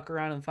fuck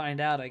around and find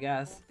out, I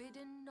guess.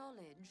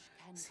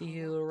 See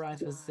you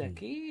arrived with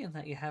Zeki, and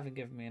that you haven't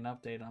given me an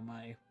update on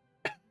my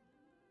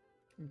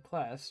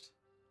request.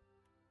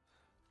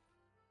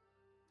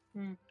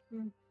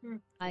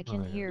 I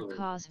can Oh, yeah. hear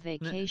cause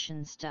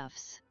vacation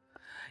stuffs.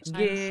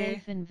 I'm Yeah.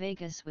 safe in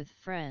Vegas with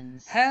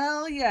friends.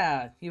 Hell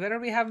yeah! You better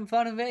be having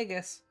fun in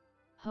Vegas.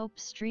 Hope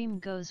stream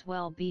goes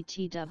well,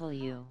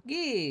 BTW.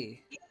 Yeah.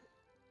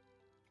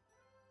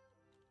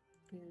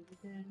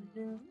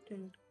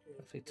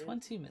 Roughly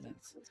 20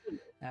 minutes.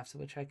 After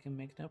which I can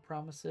make no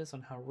promises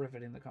on how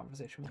riveting the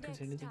conversation will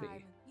continue to be.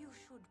 You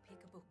should pick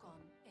a book on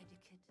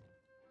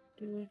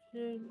etiquette.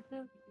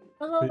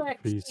 Hello,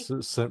 He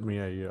Lexi. sent me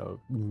a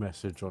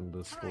message on Try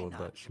Discord not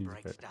that to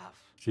break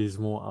stuff. she's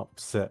more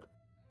upset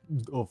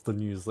of the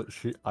news that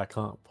I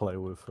can't play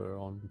with her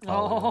on Palia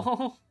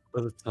Oh,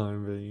 for the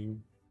time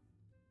being.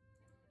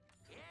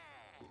 Yeah.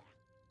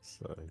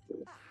 So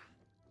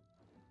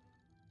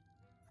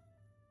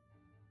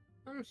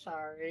I'm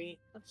sorry.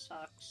 That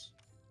sucks.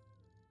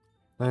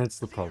 that's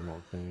the problem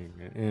of being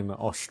in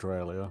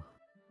Australia.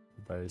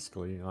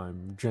 Basically,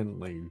 I'm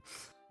gently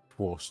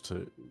forced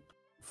to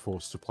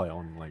play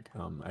on like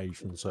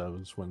Asian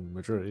servers when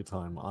majority of the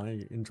time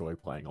I enjoy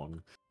playing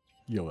on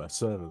US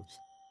servers.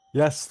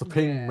 Yes, the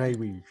ping Yeah. may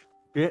be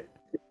shit,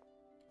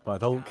 but I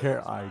don't Now care.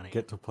 there's I money.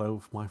 get to play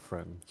with my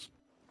friends.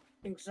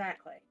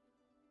 Exactly.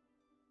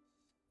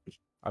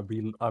 I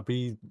be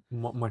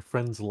my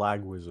friend's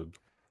lag wizard.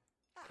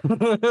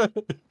 Lag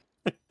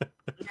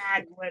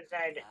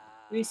wizard.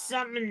 We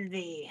summon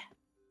thee.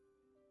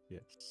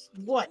 Yes.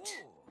 What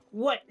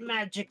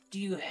magic do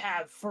you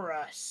have for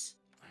us?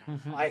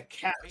 I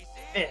cast Be seeing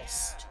ya.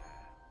 fist.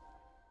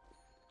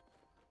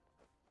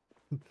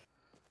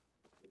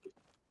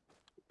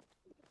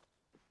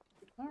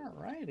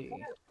 alrighty.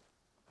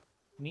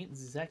 Meet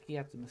Zeki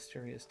at the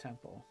mysterious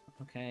temple.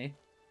 Okay.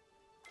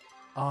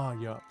 Ah,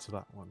 you're up to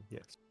that one.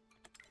 Yes.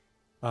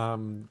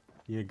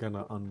 You're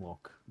gonna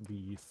unlock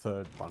the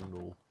third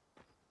bundle,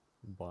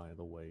 by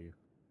the way,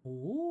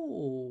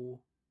 Ooh.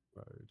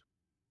 road.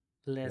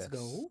 Let's Yes.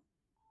 go.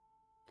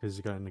 Because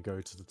you're going to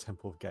go to the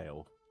Temple of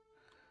Gale.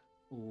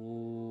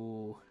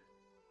 Ooh.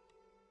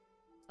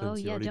 Oh Since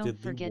you yeah, already don't did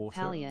the forget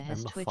water Palia and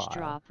has the Twitch fire,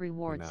 drop you're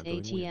rewards now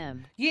doing ATM.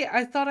 wind. Yeah,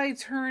 I thought I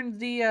turned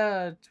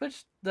the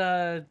Twitch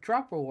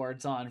drop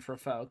rewards on for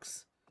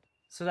folks,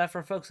 so that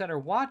for folks that are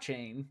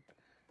watching,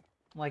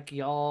 like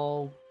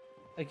y'all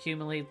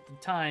accumulate the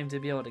time to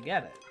be able to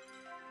get it.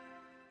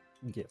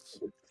 Yes.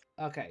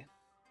 Okay.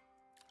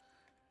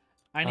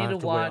 I need to have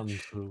to wait watch.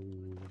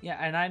 until Yeah,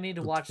 and I need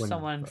to the watch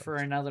someone for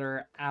 21st.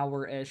 another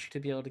hour-ish to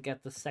be able to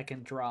get the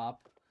second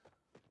drop.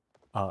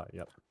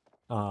 Yep.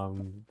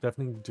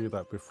 Definitely do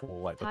that before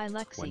like the Hi,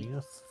 Lexi.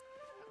 20th.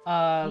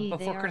 Hey, they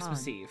Before are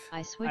Christmas on. Eve.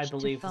 I switched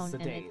believe to is phone the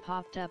and date. it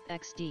popped up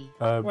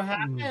XD. What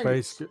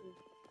happened?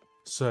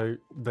 So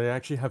they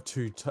actually have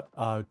two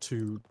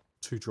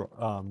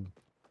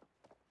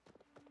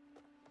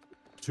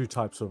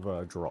types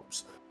of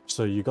drops.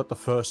 So you got the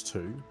first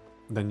two,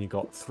 then you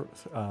got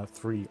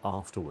three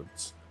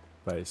afterwards,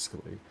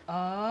 basically.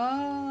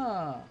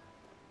 Ah.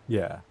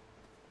 Yeah.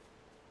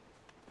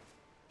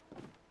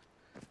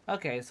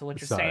 Okay, so what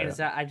you're So- saying is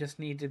that I just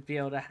need to be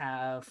able to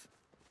have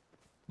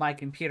my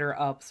computer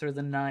up through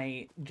the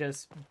night,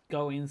 just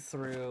going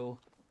through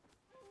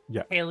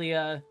Yeah.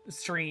 Palia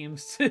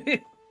streams.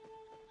 Pretty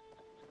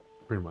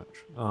much.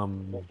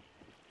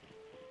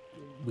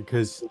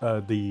 Because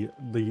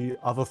the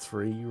other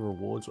three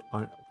rewards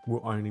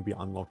will only be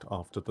unlocked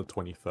after the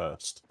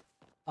 21st.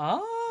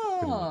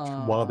 Pretty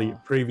much. While the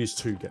Oh. previous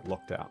two get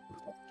locked out.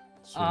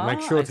 So make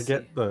Ah, sure I to see.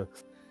 get the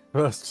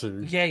first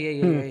two.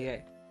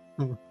 Yeah.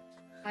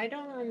 I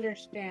don't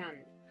understand.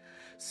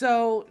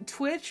 So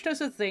Twitch does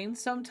a thing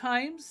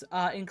sometimes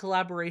in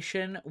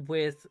collaboration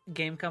with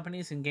game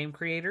companies and game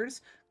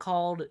creators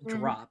called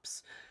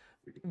drops.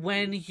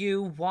 When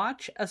you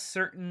watch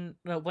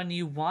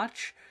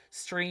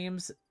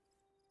streams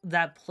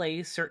that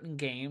play certain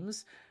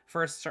games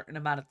for a certain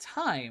amount of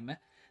time,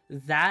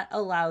 that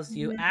allows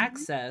you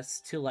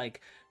access to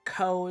like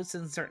codes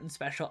and certain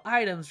special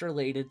items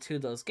related to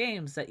those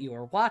games that you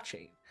are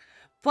watching.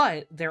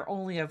 But they're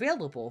only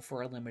available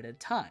for a limited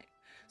time.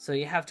 So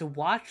you have to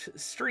watch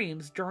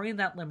streams during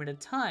that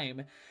limited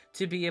time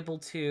to be able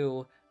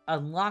to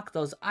unlock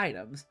those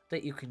items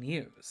that you can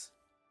use.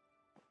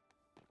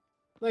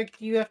 Like,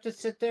 you have to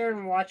sit there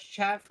and watch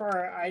chat for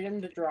an item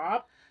to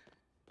drop?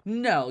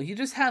 No, you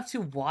just have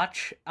to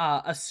watch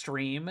a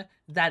stream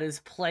that is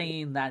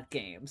playing that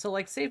game. So,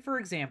 like, say for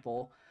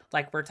example,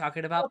 like we're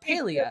talking about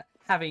Palia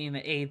having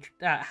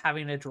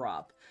a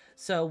drop.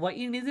 So what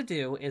you need to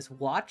do is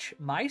watch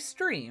my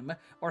stream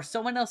or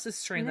someone else's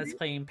stream that's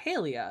playing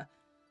Palia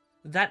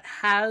that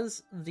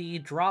has the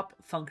drop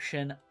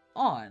function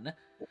on,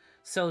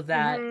 so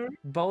that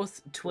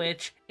both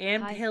Twitch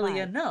and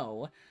Palia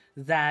know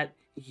that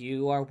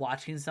you are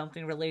watching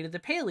something related to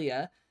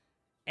Palia,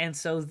 and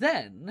so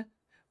then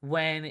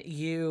when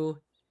you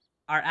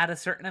are at a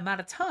certain amount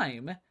of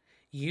time,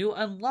 you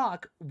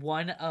unlock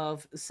one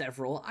of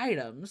several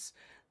items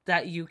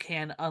that you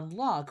can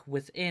unlock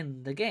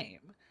within the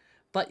game.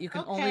 But you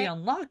can only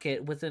unlock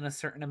it within a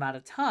certain amount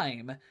of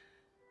time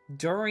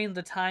during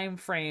the time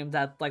frame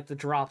that like the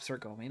drops are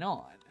going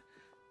on.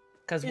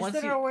 Because Is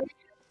there a way to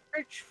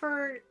search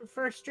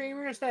for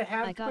streamers that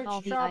have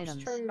Twitch drops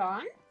turned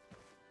on?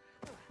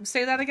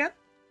 Say that again?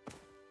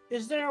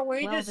 Is there a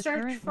way to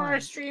search for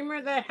a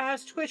streamer that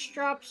has Twitch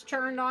drops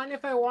turned on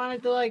if I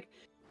wanted to, like,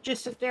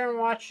 just sit there and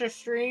watch the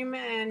stream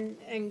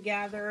and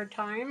gather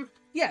time?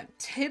 Yeah,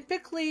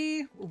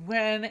 typically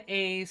when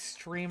a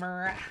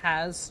streamer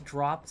has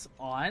drops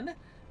on,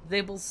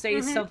 they will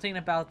say something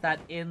about that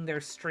in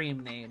their stream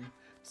name.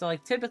 So,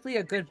 like, typically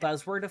a good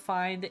buzzword to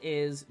find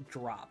is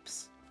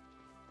drops.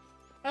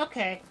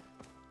 Okay.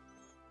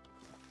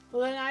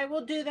 Well, then I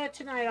will do that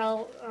tonight.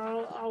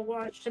 I'll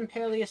watch some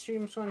Palia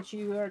streams once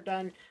you are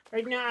done.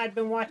 Right now, I've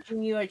been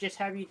watching you. I just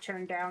have you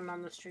turned down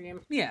on the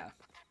stream. Yeah.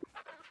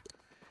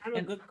 I'm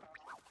a good girl.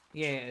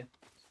 Yeah.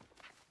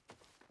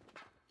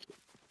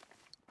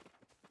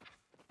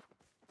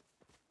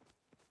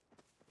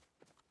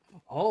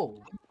 Oh.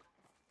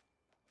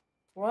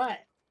 What?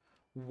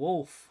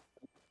 Wolf.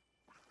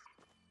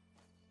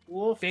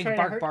 Wolf Big trying to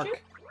bark hurt bark. you?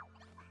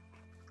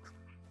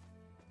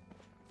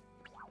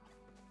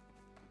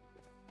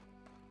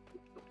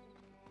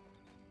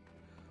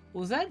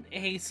 Was that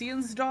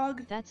Hacian's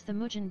dog? That's the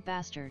Mujan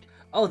bastard.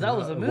 Oh, that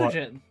was a what?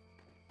 Mujan.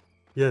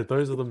 Yeah,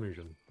 those are the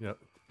Mujan. Yep.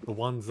 The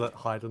ones that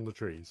hide in the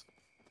trees.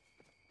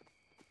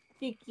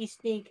 Sneaky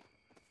sneak.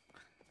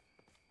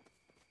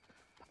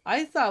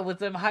 I thought with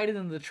them hiding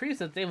in the trees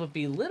that they would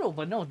be little,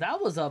 but no,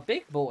 that was a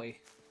big boy.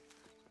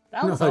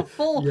 That was a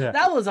full. Yeah.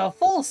 That was a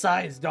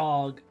full-size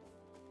dog.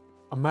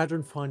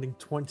 Imagine finding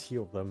 20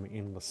 of them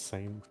in the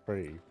same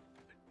tree.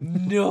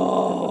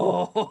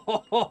 No.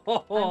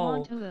 I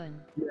want to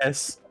earn.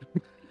 Yes.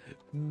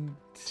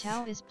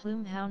 Tao is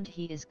plume hound.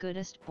 He is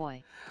goodest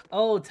boy.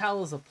 Oh,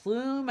 Tal is a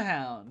plume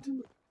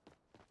hound.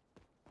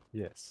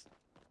 Yes.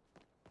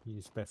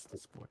 He's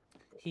bestest boy.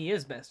 He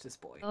is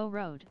bestest boy. Oh,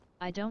 Road.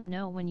 I don't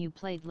know when you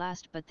played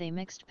last, but they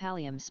mixed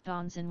Pallium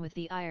spawns in with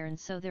the iron,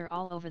 so they're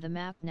all over the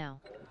map now.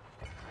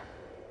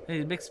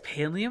 They mixed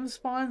Palium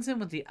spawns in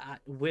with the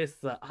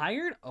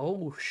iron.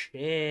 Oh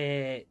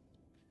shit.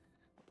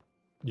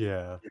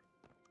 Yeah.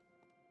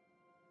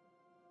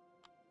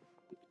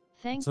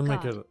 Thank So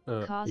make God,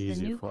 it, cause the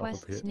easier new for other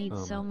quests pe- need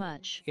so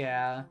much.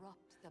 Yeah.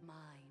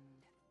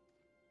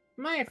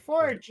 My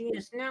foraging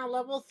is now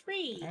level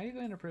 3. How are you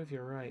going to prove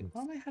you're right?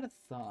 Well, I had a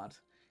thought.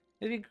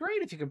 It'd be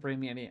great if you could bring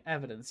me any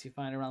evidence you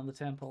find around the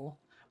temple.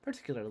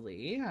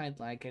 Particularly, I'd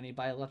like any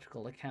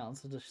biological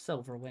accounts of the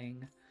Silver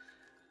Wing.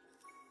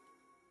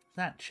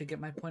 That should get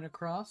my point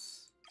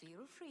across.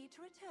 Feel free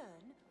to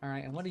return.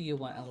 Alright, and what do you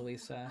want,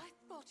 Eloisa?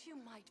 I thought you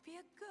might be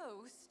a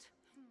ghost.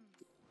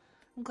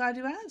 I'm glad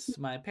you asked,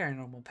 my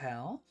paranormal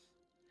pal.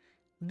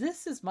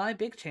 This is my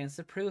big chance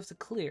to prove to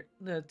Cleary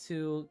that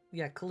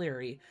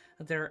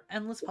there are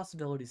endless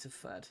possibilities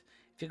afoot.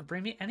 If you could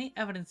bring me any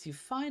evidence you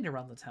find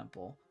around the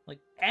temple, like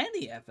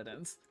any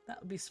evidence, that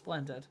would be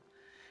splendid.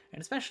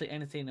 And especially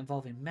anything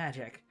involving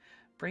magic,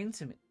 bring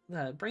to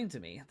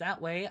me.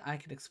 That way I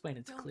can explain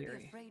it to Cleary.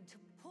 Don't be afraid to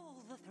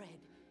pull the thread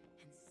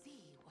and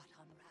see what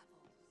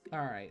unravels.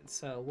 Alright,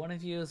 so one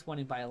of you is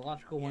wanting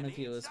biological, one of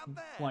you is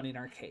wanting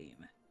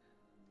arcane.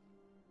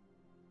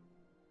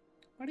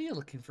 What are you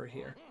looking for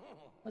here?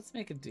 Let's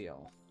make a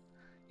deal.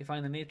 You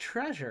find the neat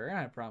treasure,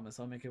 I promise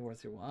I'll make it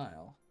worth your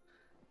while.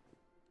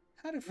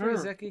 How do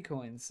Frizeki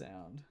coins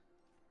sound?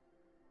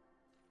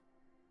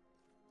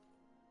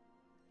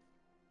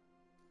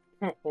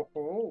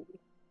 Well,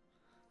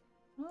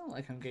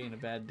 like I'm getting a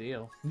bad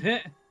deal.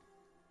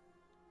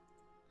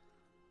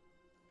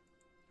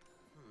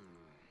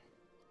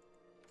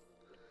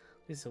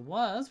 least it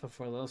was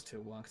before those two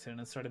walked in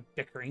and started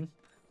bickering.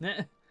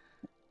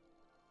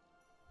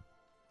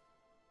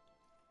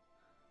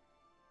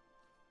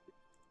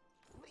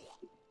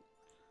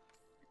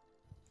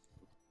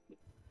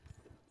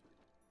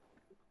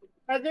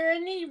 Are there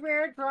any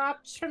rare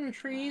drops from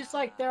trees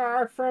like there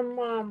are from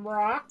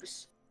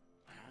rocks?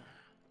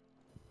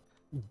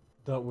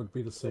 That would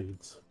be the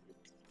seeds.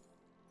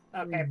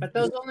 Okay, but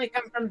those only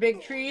come from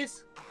big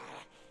trees?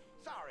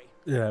 Sorry.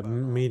 Yeah,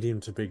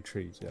 medium to big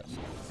trees, yes.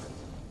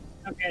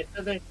 Okay,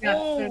 so there's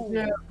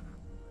no...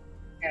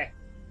 Okay.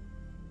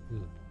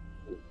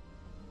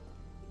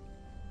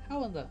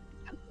 How in the...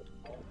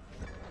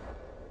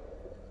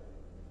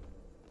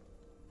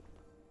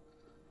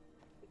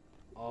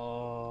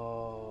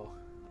 Oh...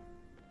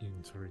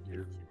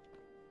 Interior.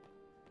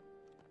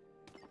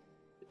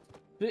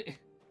 You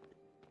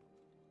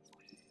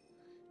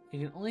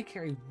can only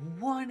carry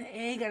one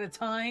egg at a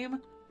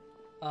time?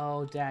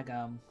 Oh,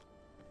 daggum.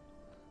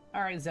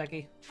 Alright,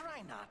 Zeki.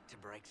 Try not to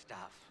break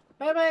stuff.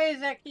 Bye-bye,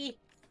 Zeki.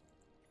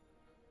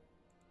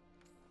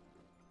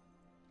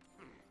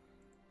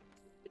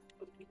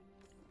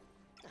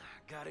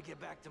 Gotta get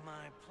back to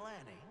my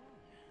planning.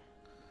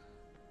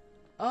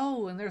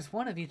 Oh, and there's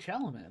one of each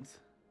element.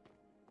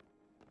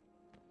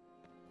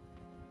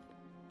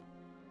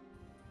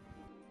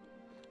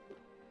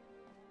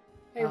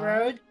 Hey,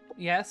 Road.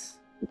 Yes?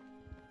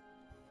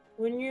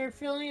 When you're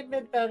feeling a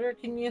bit better,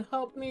 can you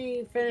help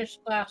me finish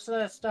the last of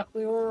that stuff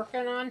we were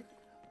working on?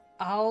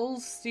 I'll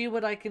see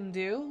what I can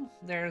do.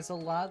 There's a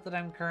lot that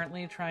I'm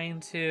currently trying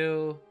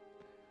to...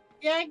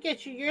 Yeah, I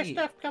get you. Your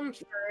stuff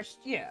comes first.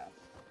 Yeah.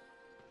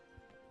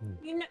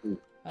 You know,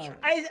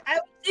 Right. I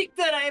think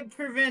that I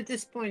prevent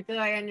this point that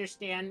I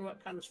understand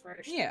what comes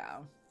first. Yeah.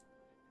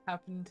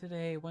 Happened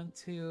today, went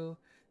to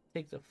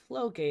take the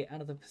flow gate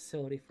out of the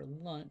facility for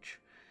lunch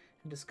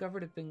and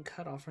discovered it had been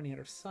cut off on the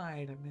other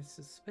side. I made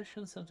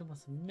suspicion something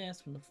was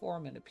amiss when the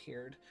foreman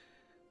appeared.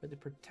 Whether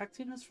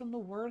protecting us from the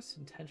worst,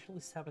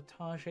 intentionally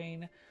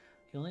sabotaging,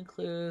 the only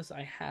clues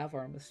I have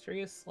are a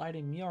mysterious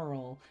sliding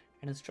mural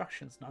and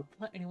instructions not to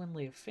let anyone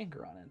lay a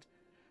finger on it.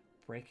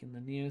 Breaking the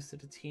news to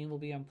the team will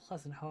be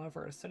unpleasant,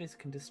 however, our studies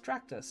can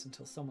distract us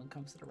until someone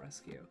comes to the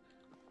rescue.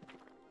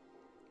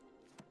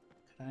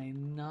 Could I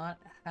not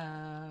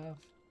have...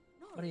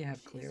 What do you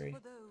have, Cleary? For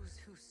those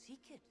who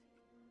seek it.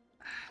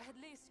 At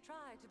least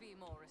try to be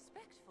more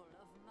respectful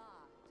of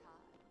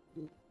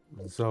my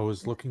time. So I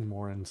was looking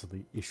more into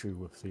the issue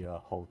with the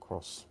whole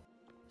cross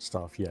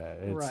stuff. Yeah,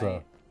 it's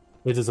Right.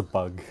 it is a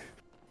bug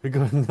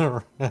going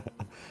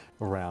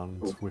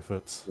around with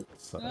it.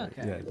 So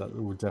Okay. yeah, that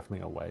would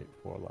definitely await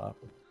for that.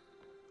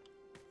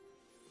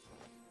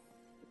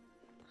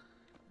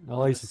 At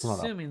least it's not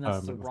a Assuming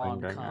that's the permanent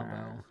wrong thing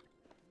combo.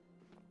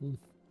 going,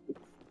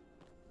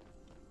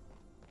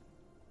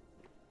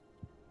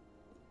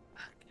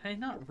 Can I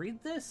not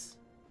read this?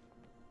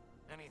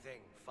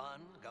 Anything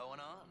fun going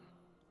on?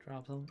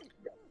 Drop them.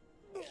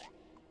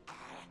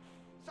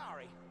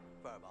 Sorry,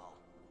 furball.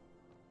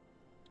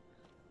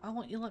 I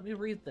want you to let me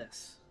read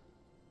this.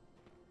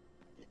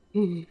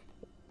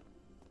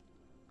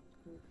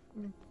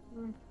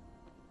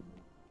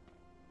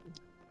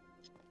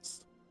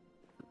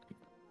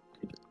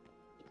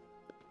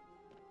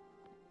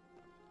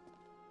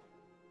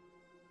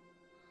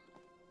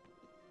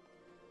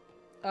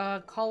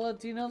 Kala,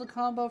 do you know the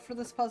combo for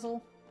this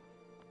puzzle?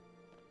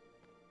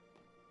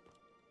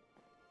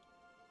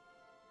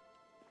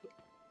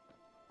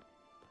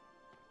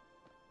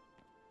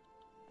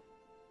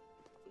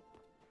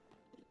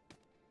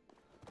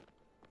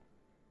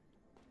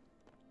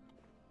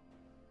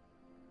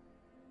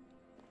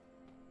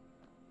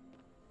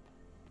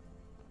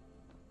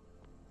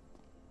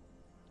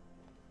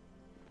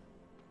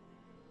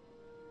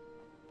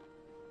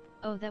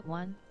 Oh, that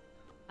one?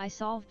 I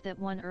solved that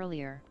one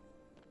earlier.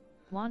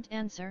 Want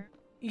answer?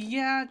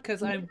 Yeah,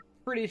 because I'm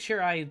pretty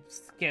sure I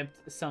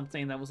skipped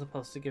something that was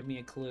supposed to give me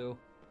a clue.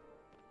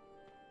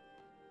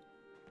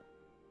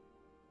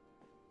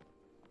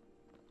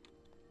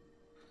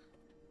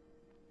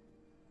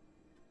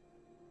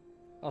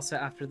 Also,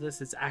 after this,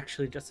 it's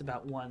actually just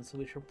about one, so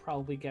we should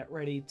probably get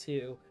ready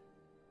to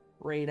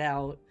raid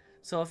out.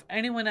 So if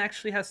anyone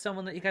actually has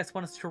someone that you guys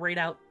want us to raid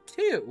out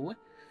to,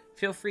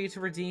 feel free to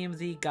redeem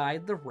the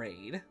Guide the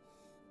Raid.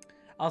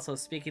 Also,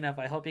 speaking of,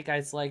 I hope you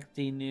guys like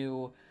the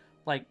new,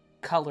 like,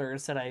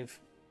 colors that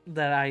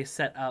I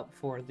set up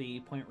for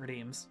the point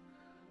redeems.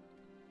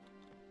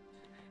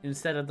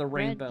 Instead of the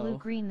rainbow. Red, blue,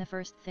 green the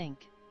first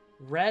think.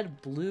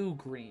 Red, blue,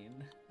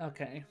 green.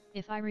 Okay.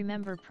 If I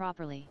remember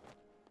properly.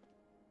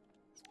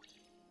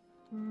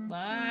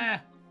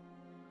 Ah!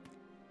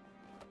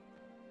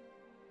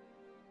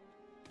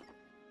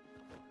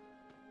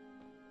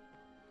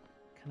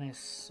 Can I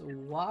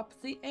swap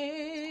the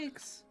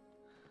eggs?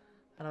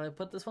 How do I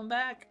put this one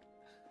back?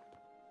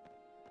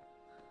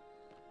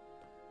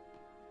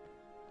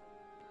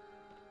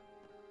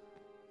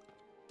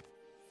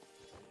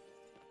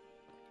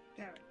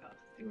 There we go.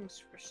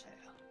 Things for sale.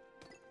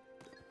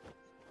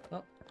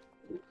 Oh.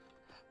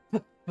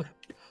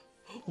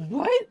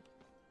 What?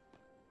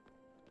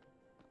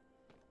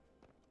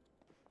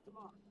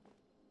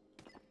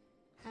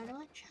 How do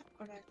I check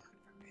what I got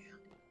for real?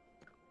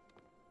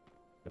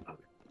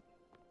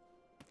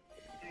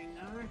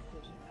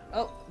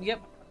 Oh,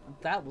 yep.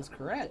 That was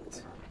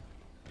correct.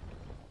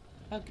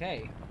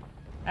 Okay.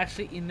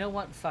 Actually, you know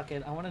what? Fuck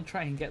it. I want to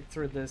try and get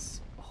through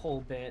this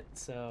whole bit,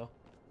 so...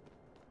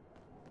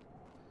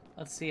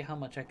 Let's see how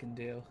much I can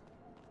do.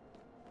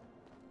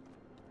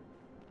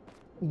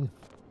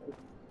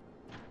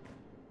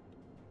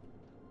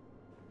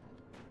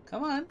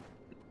 Come on.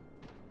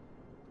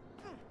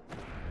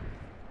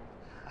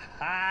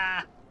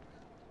 Ha!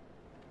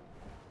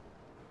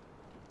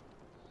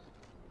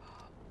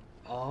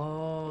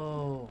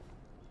 Oh.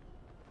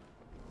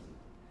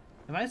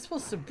 Am I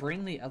supposed to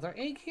bring the other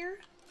egg here?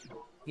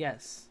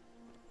 Yes.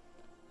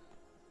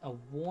 A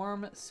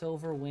warm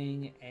silver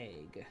wing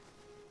egg.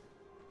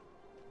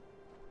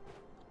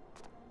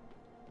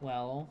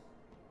 Well,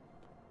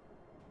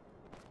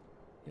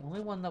 the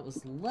only one that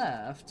was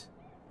left...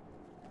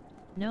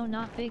 No,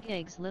 not big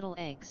eggs, little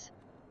eggs.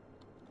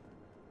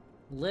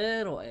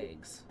 Little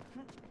eggs.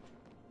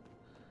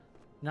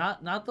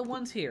 Not the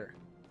ones here.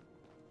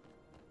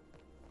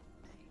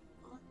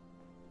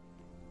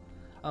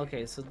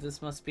 Okay, so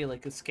this must be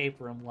like escape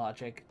room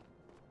logic.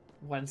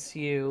 Once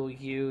you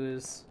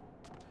use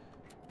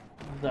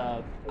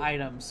the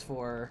items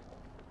for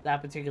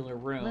that particular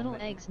room... Little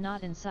eggs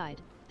not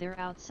inside, they're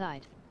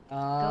outside.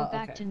 Go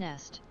back okay. to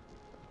nest.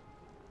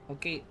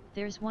 Okay.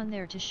 There's one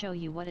there to show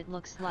you what it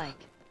looks like.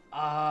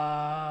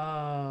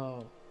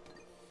 Oh.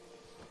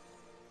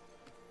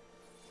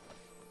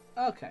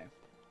 Okay.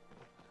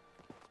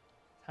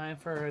 Time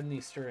for an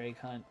Easter egg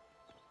hunt.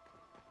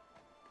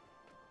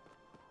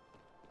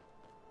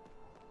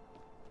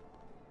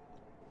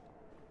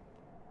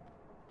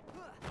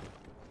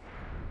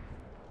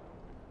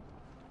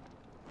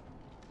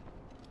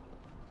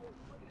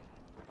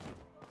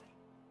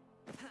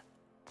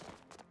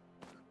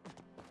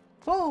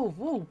 Whoa,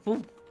 whoa,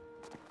 whoa.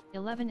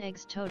 11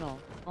 eggs total,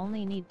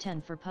 only need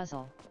 10 for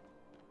puzzle.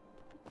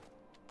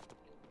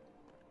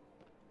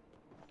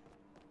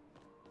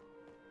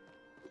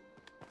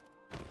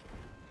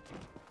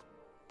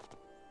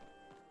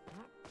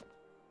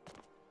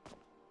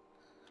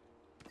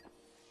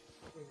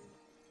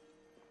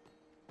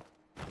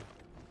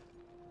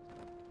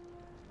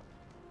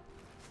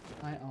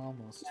 I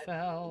almost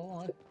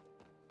fell.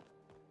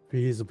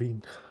 She's a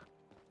bean.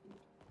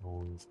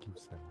 Always keep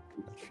saying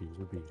that she's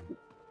a bean.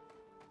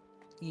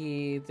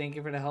 Yeah, thank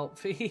you for the help,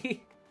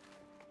 Fee.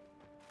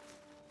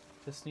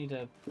 Just need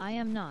to I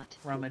am not.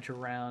 rummage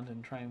around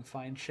and try and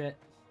find shit.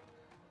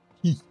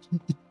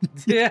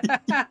 Yeah.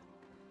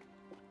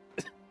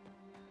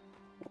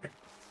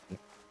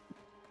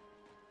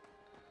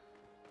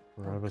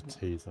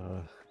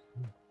 Gravitator.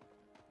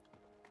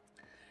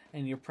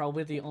 And you're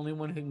probably the only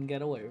one who can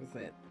get away with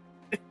it.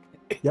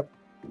 Yep.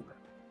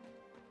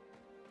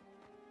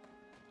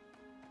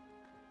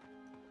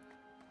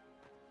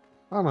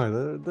 Oh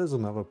no, there's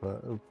another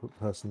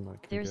person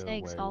that can There's get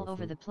eggs away all with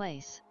over it. the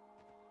place.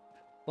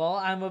 Well,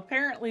 I'm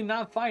apparently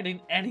not finding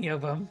any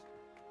of them.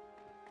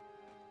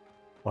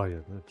 Oh yeah,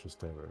 they're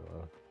just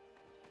everywhere.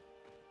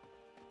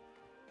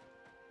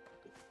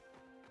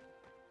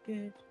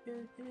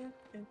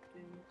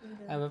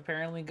 I've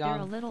apparently They're gone...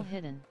 a little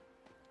hidden.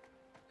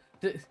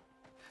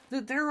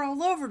 They're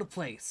all over the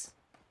place.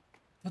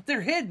 But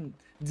they're hidden.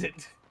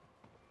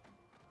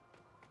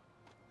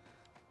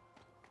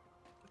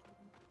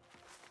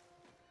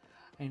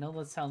 I know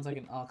that sounds like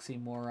an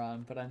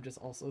oxymoron, but I'm just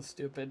also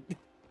stupid.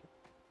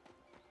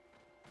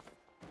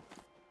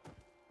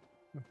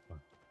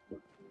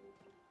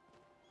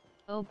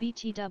 Oh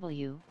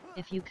BTW,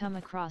 if you come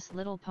across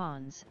little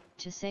ponds,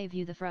 to save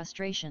you the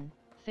frustration,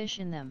 fish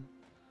in them.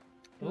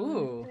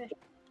 Ooh.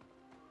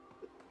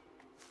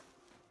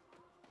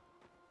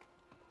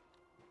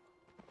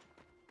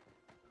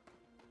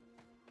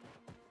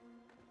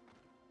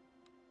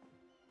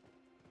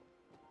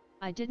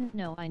 I didn't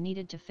know I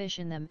needed to fish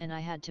in them and I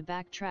had to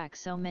backtrack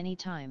so many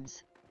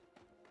times.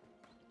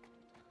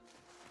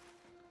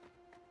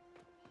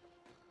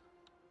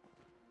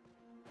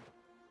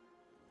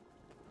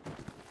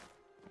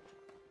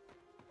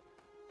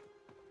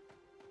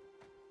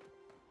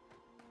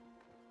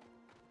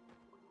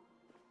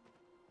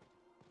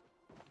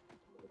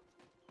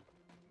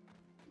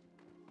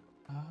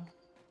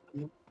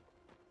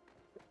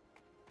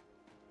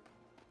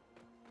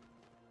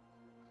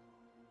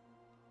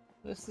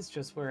 This is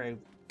just where I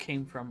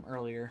came from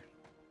earlier.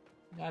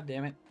 God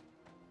damn it.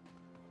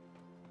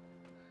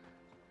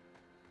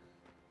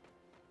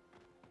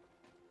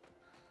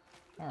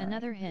 All right.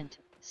 Another hint,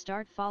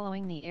 start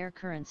following the air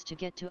currents to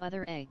get to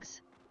other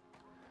eggs.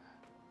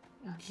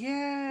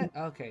 Yeah.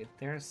 Okay,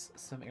 there's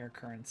some air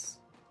currents.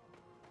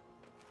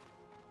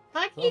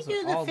 How do you Those do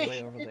are the all the fish?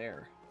 way over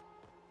there.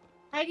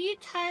 How do you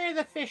tire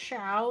the fish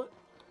out?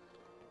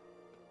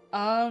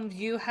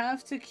 You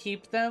have to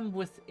keep them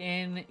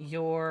within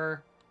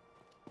your...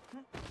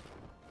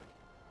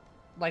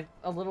 like,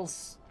 a little...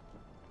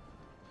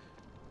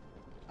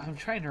 I'm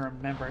trying to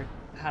remember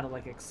how to,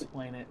 like,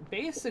 explain it.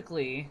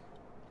 Basically...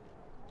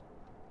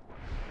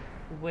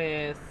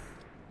 with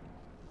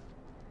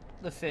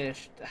the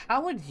fish.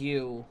 How would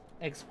you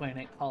explain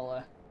it,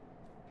 Paula?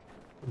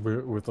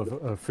 With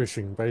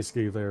fishing,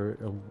 basically, there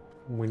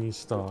when you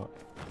start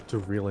to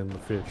reel in the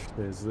fish,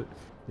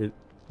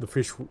 the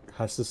fish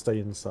has to stay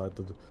inside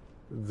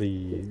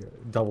the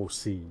double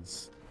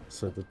C's,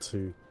 so the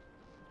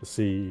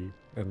C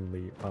and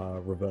the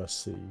reverse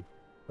C,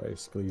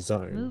 basically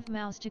zone. Move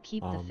mouse to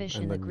keep the fish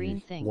And in the then green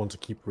you thing. want to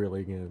keep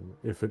reeling in.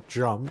 If it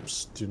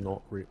jumps, do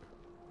not reel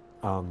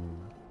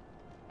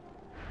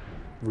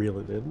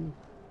it in.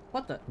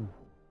 What the?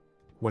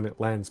 When it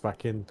lands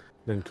back in,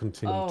 then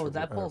continue to Oh,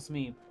 that pulls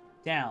me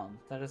down.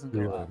 That doesn't go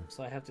reel up, in.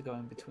 so I have to go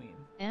in between.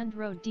 And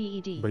row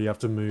DED. But you have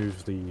to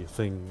move the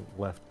thing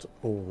left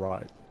or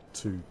right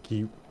to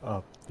keep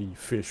up the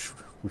fish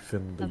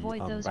within the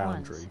Avoid those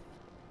boundary. ones.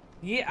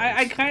 Yeah,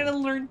 I kind of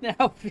learned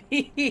now.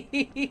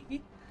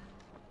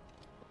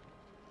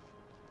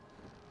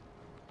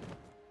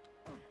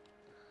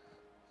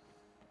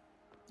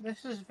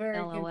 This is very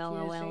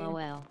confusing.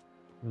 LOL.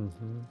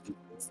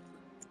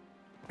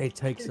 It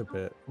takes a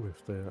bit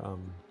with the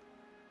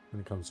when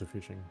it comes to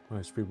fishing.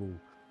 Most people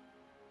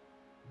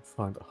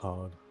find it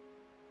hard.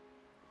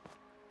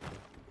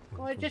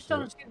 Well, I just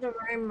don't see the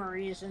rhyme or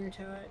reason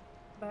to it,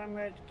 but I'm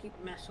going to keep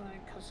messing with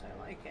it because I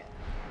like it.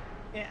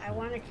 Yeah, I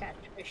want to catch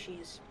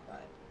fishies,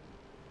 but...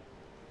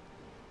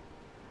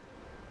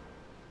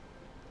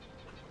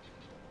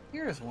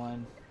 Here's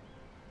one.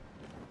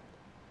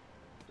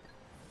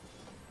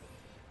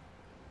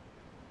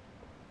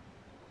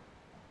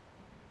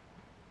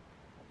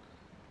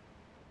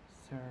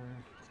 Sir.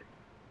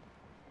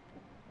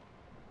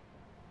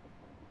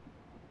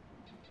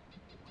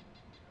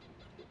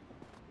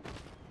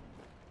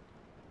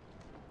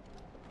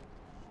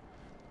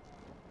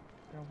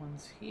 There are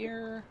ones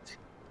here.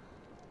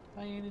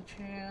 By any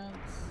chance?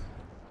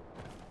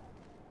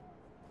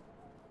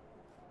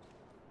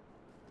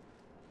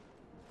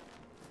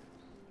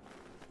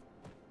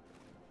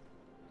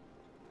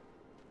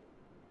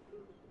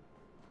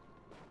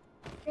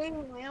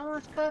 Dang, I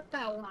almost got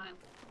that one.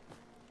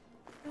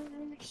 I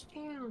don't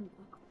understand.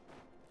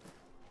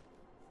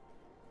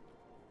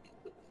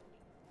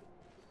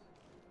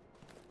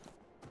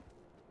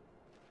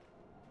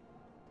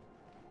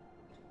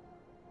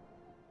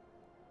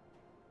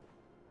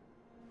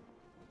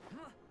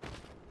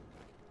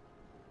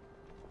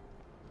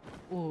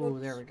 Ooh,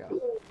 there we go.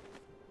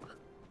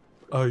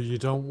 Oh, you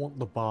don't want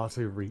the bar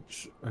to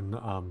reach and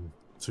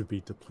to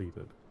be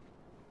depleted.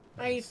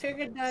 I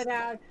figured that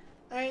out.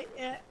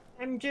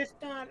 I'm just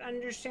not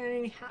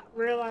understanding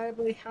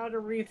reliably how to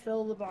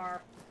refill the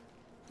bar.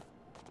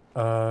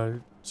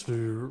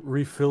 To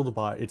refill the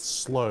bar, it's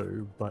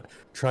slow, but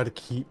try to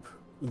keep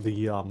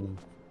the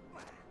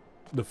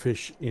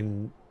fish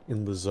in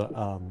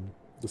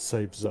the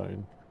safe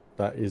zone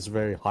that is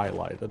very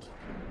highlighted,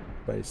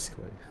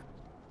 basically.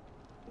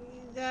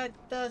 That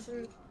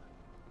doesn't...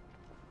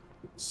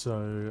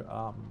 So,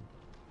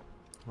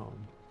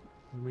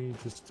 let me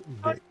just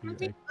get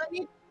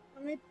you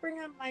let me bring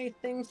up my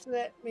thing so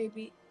that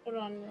maybe... Hold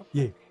on real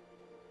quick.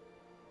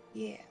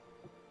 Yeah. Yeah.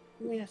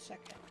 Give me a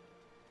second.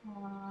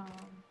 I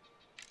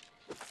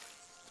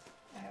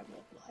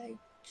would like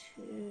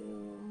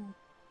to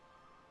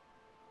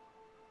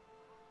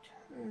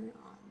turn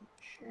on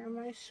share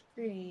my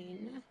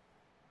screen.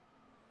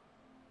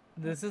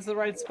 This is the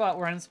right spot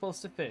where I'm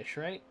supposed to fish,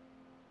 right?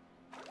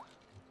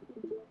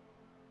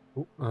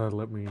 Oh,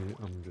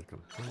 I'm just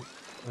gonna...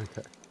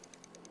 Okay.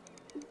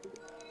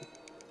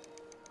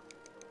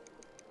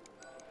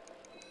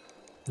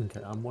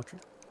 Okay, I'm watching.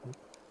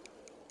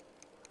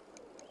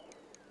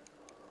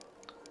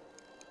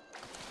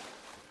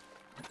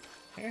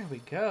 There we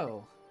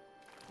go.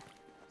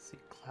 Let's see,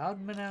 cloud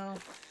minnow.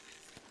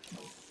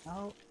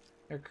 Oh,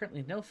 there are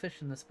currently no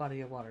fish in this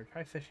body of water.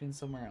 Try fishing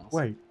somewhere else.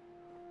 Wait.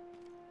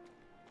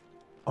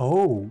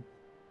 Oh.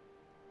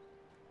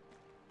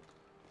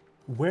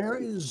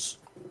 Where's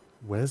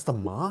the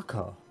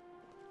marker?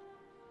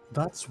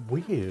 That's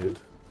weird.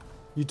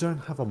 You don't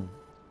have a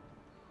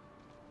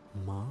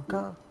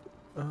marker?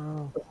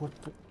 What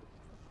the...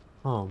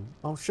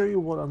 I'll show you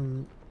what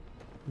I'm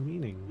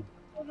meaning.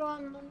 Hold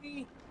on, let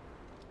me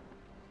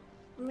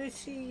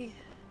see.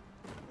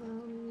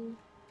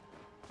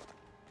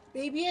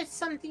 Maybe it's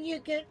something you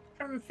get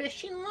from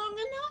fishing long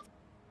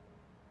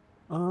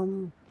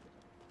enough?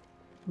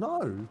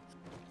 No.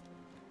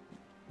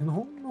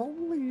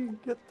 Normally you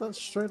get that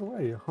straight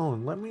away. Hold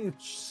on, let me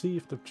see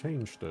if they've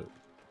changed it.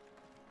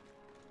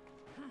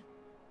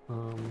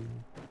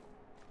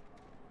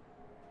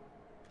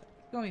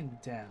 Going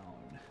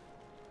down.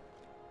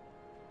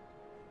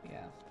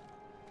 Yeah.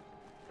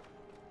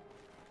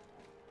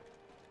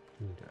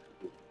 Okay.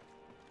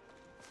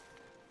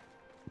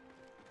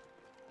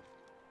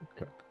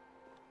 Okay.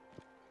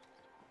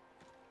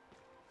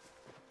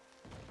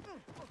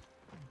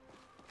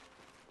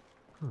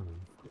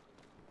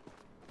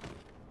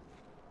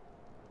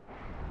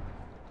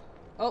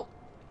 Oh,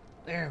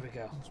 there we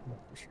go.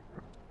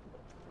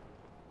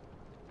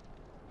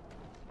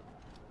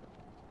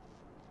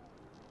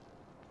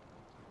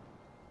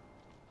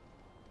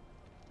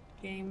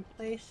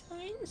 Gameplay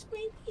signs,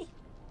 maybe?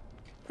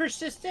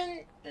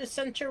 Persistent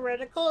center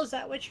reticle, is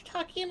that what you're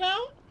talking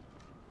about?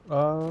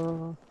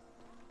 No.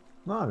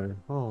 Hold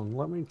on,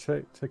 let me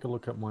take a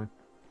look at my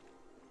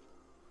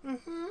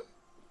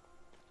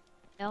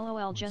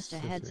LOL, just a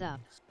heads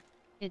up. settings.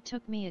 It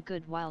took me a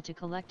good while to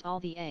collect all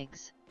the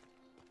eggs.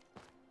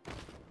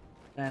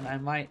 And I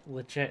might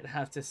legit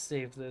have to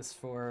save this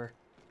for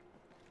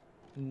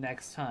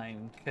next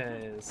time,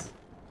 because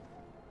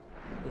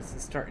this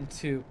is starting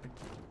to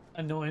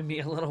annoy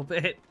me a little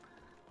bit.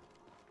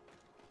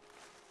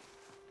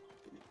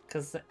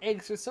 Because the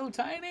eggs are so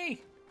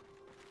tiny!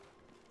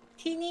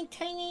 Teeny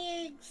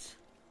tiny eggs.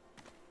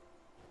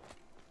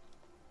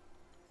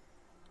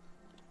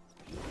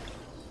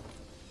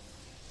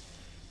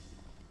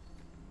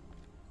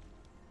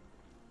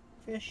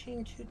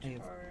 Fishing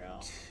tutorial.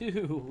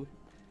 2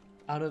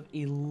 out of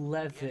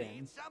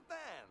 11.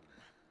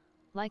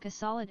 Like a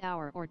solid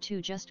hour or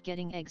two just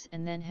getting eggs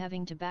and then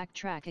having to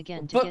backtrack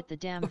again to get the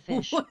damn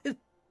fish. What?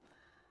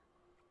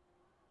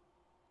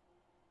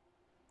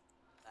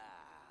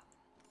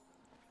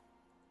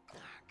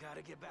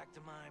 Gotta get back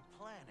to my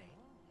planning.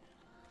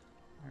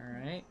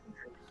 Alright.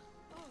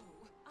 Oh,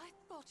 I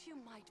thought you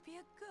might be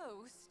a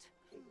ghost.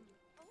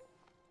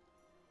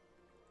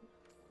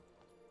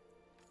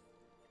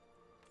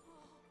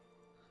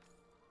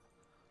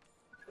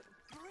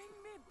 Bring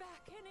me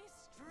back any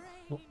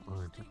Oh, strange I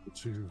did things.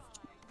 too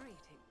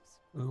Greetings.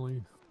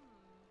 early.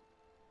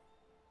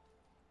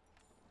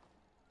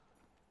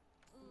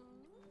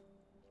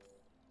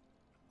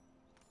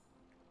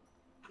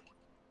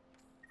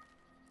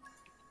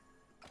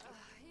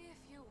 If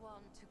you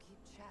want to keep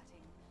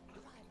chatting,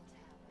 private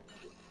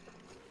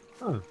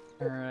tavern. Oh,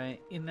 Alright,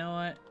 you know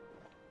what?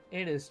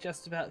 It is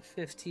just about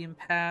 15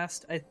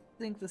 past. I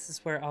think this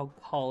is where I'll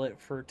call it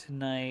for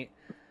tonight.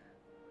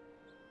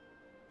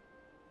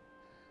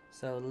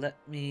 So let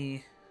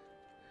me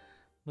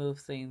move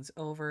things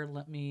over.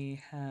 Let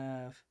me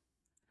have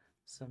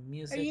some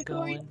music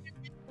going.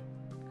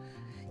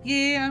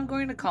 Yeah, I'm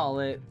going to call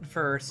it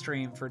for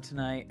stream for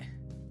tonight.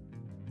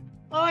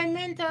 Oh, I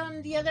meant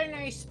the other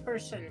nice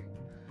person.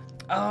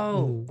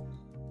 Oh,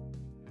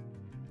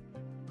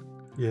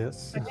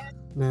 yes.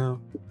 Now,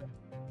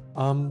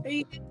 Are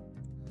you...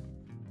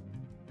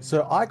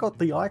 so I got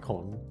the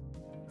icon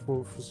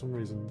for some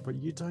reason, but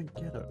you don't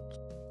get it.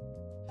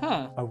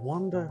 huh. I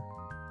wonder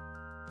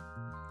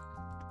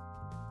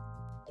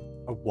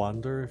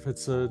if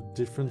it's a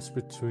difference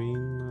between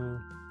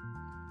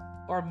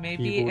Or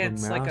maybe keyboard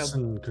it's and like mouse a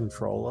and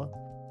controller.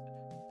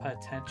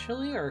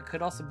 potentially, or it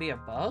could also be a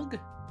bug.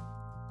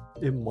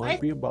 It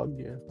might be a bug,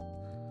 yeah.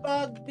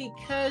 bug,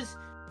 because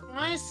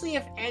honestly,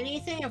 if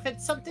anything, if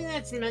it's something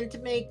that's meant to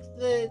make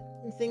the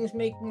things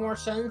make more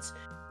sense,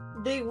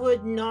 they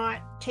would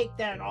not take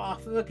that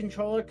off of a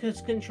controller,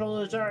 because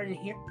controllers are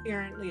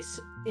inherently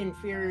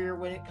inferior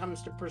when it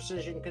comes to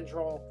precision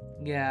control.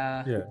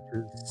 Yeah. Yeah,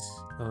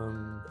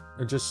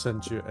 it just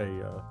sends you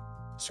a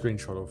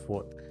screenshot of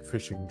what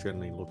fishing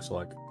generally looks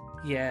like.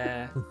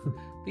 Yeah.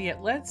 But yeah,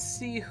 let's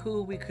see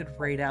who we could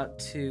raid out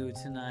to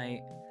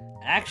tonight.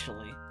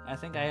 Actually, I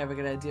think I have a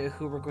good idea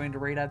who we're going to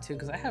raid out to,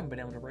 because I haven't been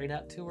able to raid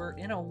out to her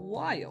in a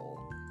while.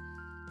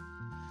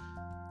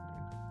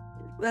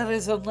 That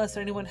is, unless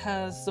anyone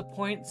has the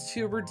points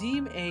to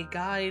redeem a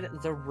guide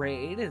the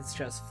raid. It's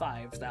just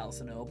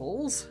 5,000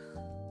 obols.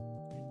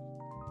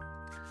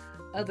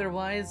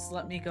 Otherwise,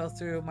 let me go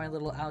through my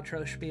little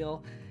outro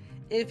spiel.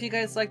 If you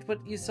guys liked what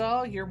you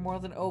saw, you're more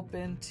than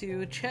open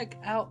to check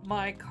out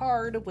my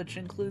card, which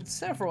includes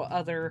several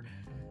other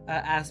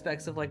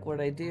aspects of like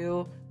what I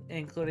do,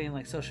 including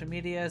like social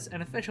medias,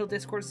 an official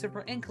Discord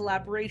server in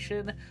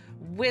collaboration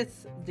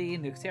with the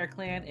Nuclear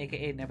Clan,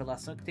 aka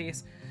Neverlast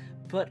Noctis,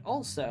 but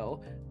also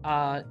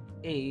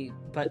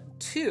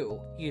two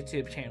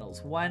YouTube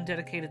channels, one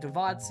dedicated to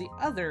VODs, the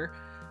other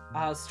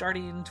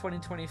starting in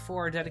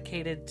 2024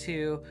 dedicated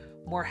to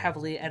more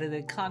heavily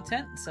edited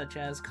content such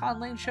as con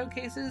lane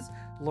showcases,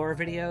 lore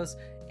videos,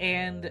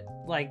 and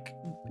like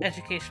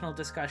educational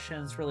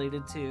discussions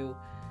related to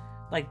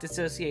like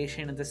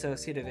dissociation and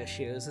dissociative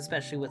issues,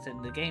 especially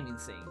within the gaming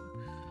scene.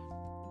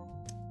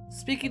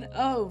 Speaking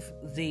of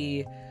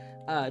the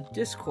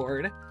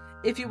Discord,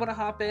 if you want to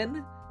hop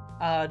in,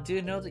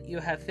 do know that you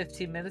have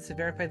 15 minutes to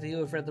verify that you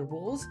have read the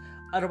rules.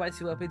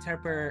 Otherwise, you will be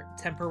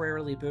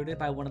temporarily booted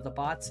by one of the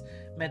bots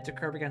meant to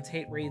curb against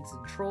hate raids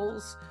and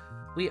trolls.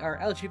 We are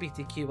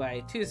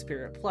LGBTQIA2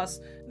 Spirit Plus,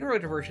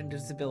 neurodivergent,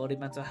 disability,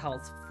 mental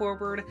health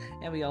forward,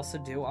 and we also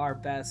do our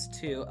best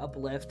to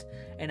uplift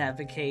and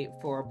advocate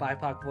for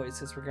BIPOC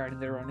voices regarding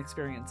their own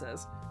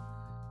experiences.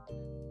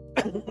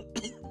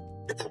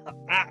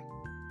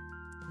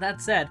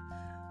 That said,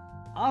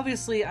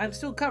 obviously I'm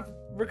still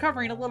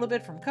recovering a little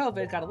bit from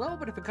COVID, got a little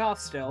bit of a cough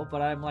still,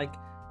 but I'm like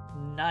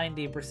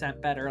 90%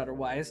 better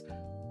otherwise.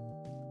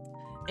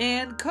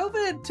 And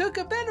COVID took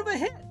a bit of a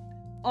hit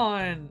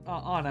on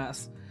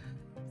us.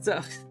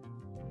 So,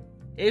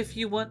 if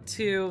you want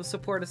to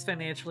support us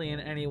financially in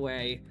any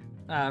way,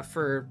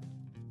 for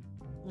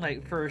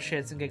like for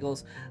shits and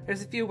giggles,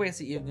 there's a few ways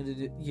that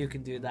you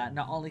can do that.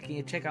 Not only can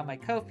you check out my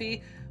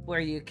Ko-fi, where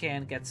you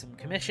can get some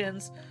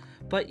commissions,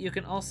 but you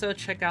can also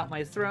check out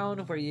my Throne,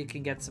 where you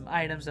can get some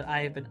items that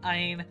I have been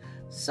eyeing,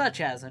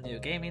 such as a new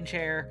gaming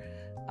chair,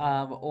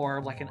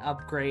 or like an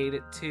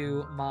upgrade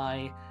to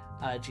my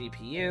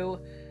GPU,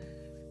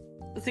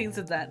 things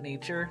of that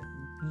nature.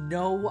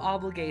 No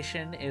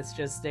obligation, it's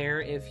just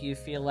there if you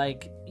feel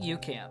like you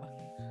can.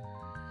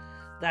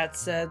 That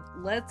said,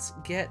 let's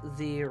get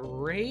the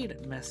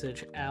raid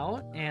message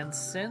out, and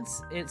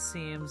since it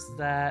seems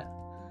that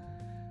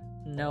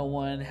no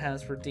one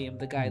has redeemed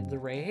the guide to the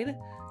raid,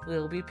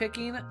 we'll be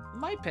picking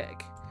my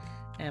pick.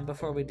 And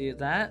before we do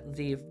that,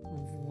 the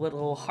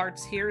little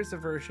hearts here is a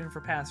version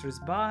for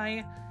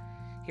passers-by,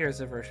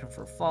 here's a version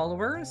for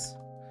followers,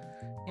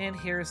 and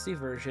here's the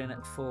version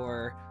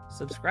for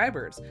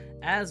subscribers,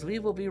 as we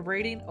will be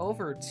raiding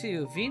over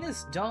to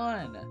Venus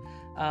Dawn,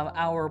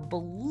 our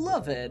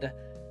beloved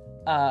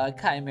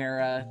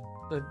Chimera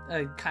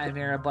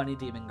bunny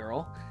demon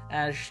girl,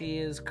 as she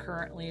is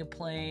currently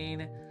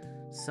playing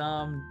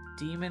some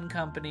demon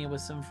company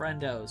with some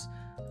friendos.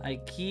 I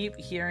keep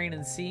hearing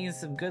and seeing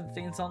some good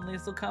things on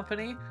Lethal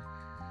Company.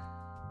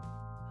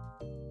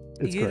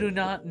 You do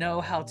not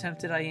know how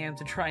tempted I am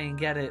to try and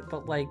get it,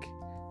 but like,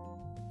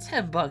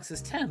 $10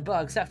 is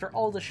 $10 after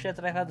all the shit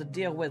that I've had to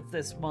deal with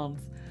this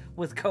month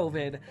with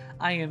COVID.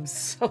 I am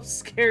so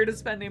scared of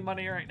spending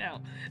money right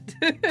now.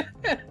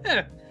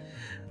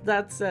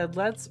 That said,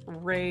 let's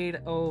raid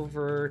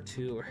over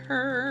to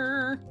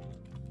her.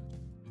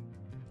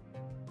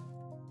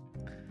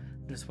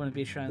 Just want to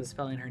be sure I'm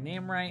spelling her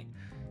name right.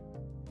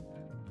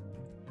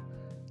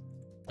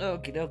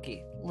 Okie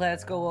dokie.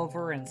 Let's go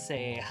over and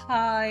say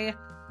hi.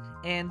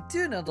 And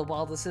do know the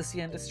while this is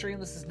the end of stream,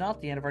 this is not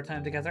the end of our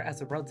time together, as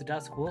the road to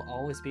dusk will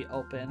always be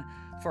open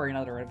for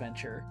another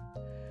adventure.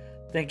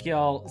 Thank you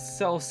all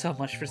so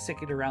much for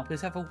sticking around.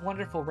 Please have a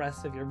wonderful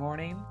rest of your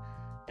morning,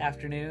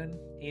 afternoon,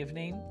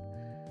 evening,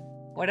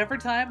 whatever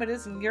time it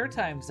is in your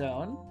time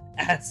zone,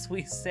 as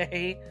we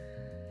say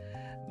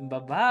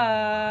bye-bye.